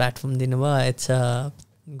यो प्लेटफर्म दिनुभयो it's a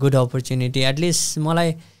good opportunity at least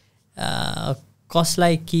मलाई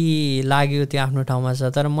कसलाई के लाग्यो त्यो आफ्नो ठाउँमा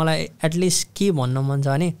छ तर मलाई एटलिस्ट के भन्न मन छ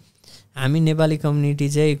भने हामी नेपाली कम्युनिटी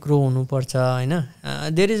चाहिँ ग्रो हुनुपर्छ होइन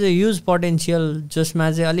there is a huge potential जसमा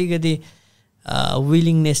चाहिँ अलिकति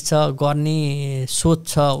विलिङनेस छ गर्ने सोच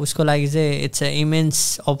छ उसको लागि चाहिँ इट्स अ इमेन्स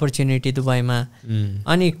अपर्च्युनिटी दुबईमा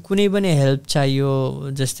अनि कुनै पनि हेल्प चाहियो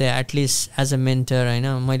जस्तै एटलिस्ट एज अ मेन्टर होइन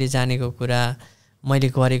मैले जानेको कुरा मैले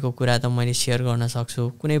गरेको कुरा त मैले सेयर गर्न सक्छु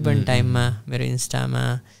कुनै पनि टाइममा मेरो इन्स्टामा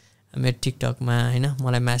मेरो टिकटकमा होइन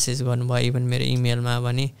मलाई म्यासेज गर्नुभयो इभन मेरो इमेलमा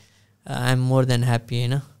भने I am more than happy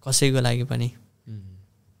होइन कसैको लागि पनि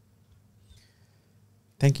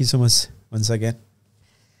thank you so much once again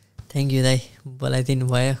thank you दाइ बोलाइदिनु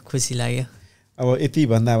भयो खुसी लाग्यो अब यति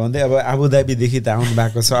भन्दै अब आबुधाबीदेखि त आउनु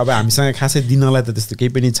भएको छ अब हामीसँग खासै दिनलाई त त्यस्तो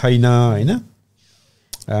केही पनि छैन होइन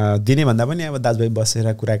दिने भन्दा पनि अब दाजुभाइ बसेर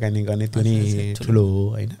कुराकानी गर्ने त्यो नै ठुलो हो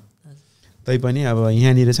होइन तैपनि अब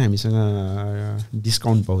यहाँनिर चाहिँ हामीसँग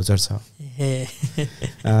डिस्काउन्ट भाउचर छ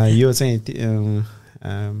यो चाहिँ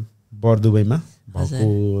बरदुबईमा भएको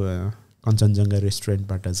कञ्चनजङ्घा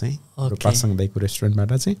रेस्टुरेन्टबाट चाहिँ पासाङ दाइको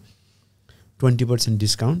रेस्टुरेन्टबाट चाहिँ 20%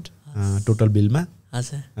 डिस्काउन्ट टोटल बिलमा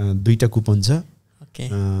 2टा कुपन छ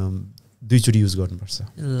 2चोटि युज गर्नुपर्छ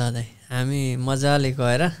ल दाइ हामी मजाले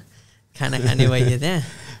गएर खाना खाने भइयो त्यहाँ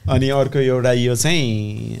अनि अर्को एउटा यो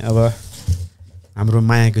चाहिँ अब हाम्रो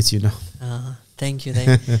मायाको चिनो थ्याङ्क यू दाइ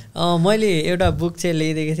मैले एउटा बुक चाहिँ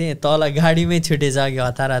ल्याइदिएको थिएँ तल गाडीमै छुटेछ अघि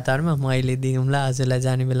हतारमा म अहिले दिउँला हजुरलाई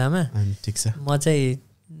जाने बेलामा ठिक छ म चाहिँ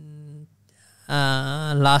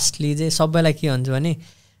लास्टली चाहिँ सबैलाई के भन्छु भने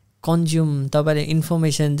कन्ज्युम तपाईँले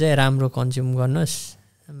इन्फर्मेसन चाहिँ राम्रो कन्ज्युम गर्नुहोस्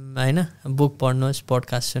होइन बुक पढ्नुहोस्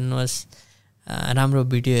पोडकास्ट सुन्नुहोस् राम्रो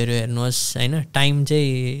भिडियोहरू हेर्नुहोस् होइन टाइम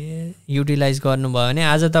चाहिँ युटिलाइज गर्नुभयो भने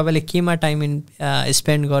आज तपाईँले केमा टाइम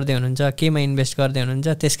स्पेन्ड गर्दै हुनुहुन्छ केमा इन्भेस्ट गर्दै हुनुहुन्छ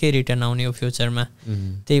त्यसकै रिटर्न आउने हो फ्युचरमा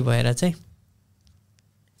त्यही भएर चाहिँ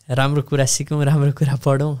राम्रो कुरा सिकौँ राम्रो कुरा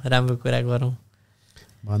पढौँ राम्रो कुरा गरौँ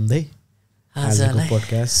भन्दै आजको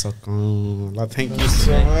पोडकास्ट सकौँ ल थ्याङ्क यू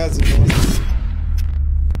सो मच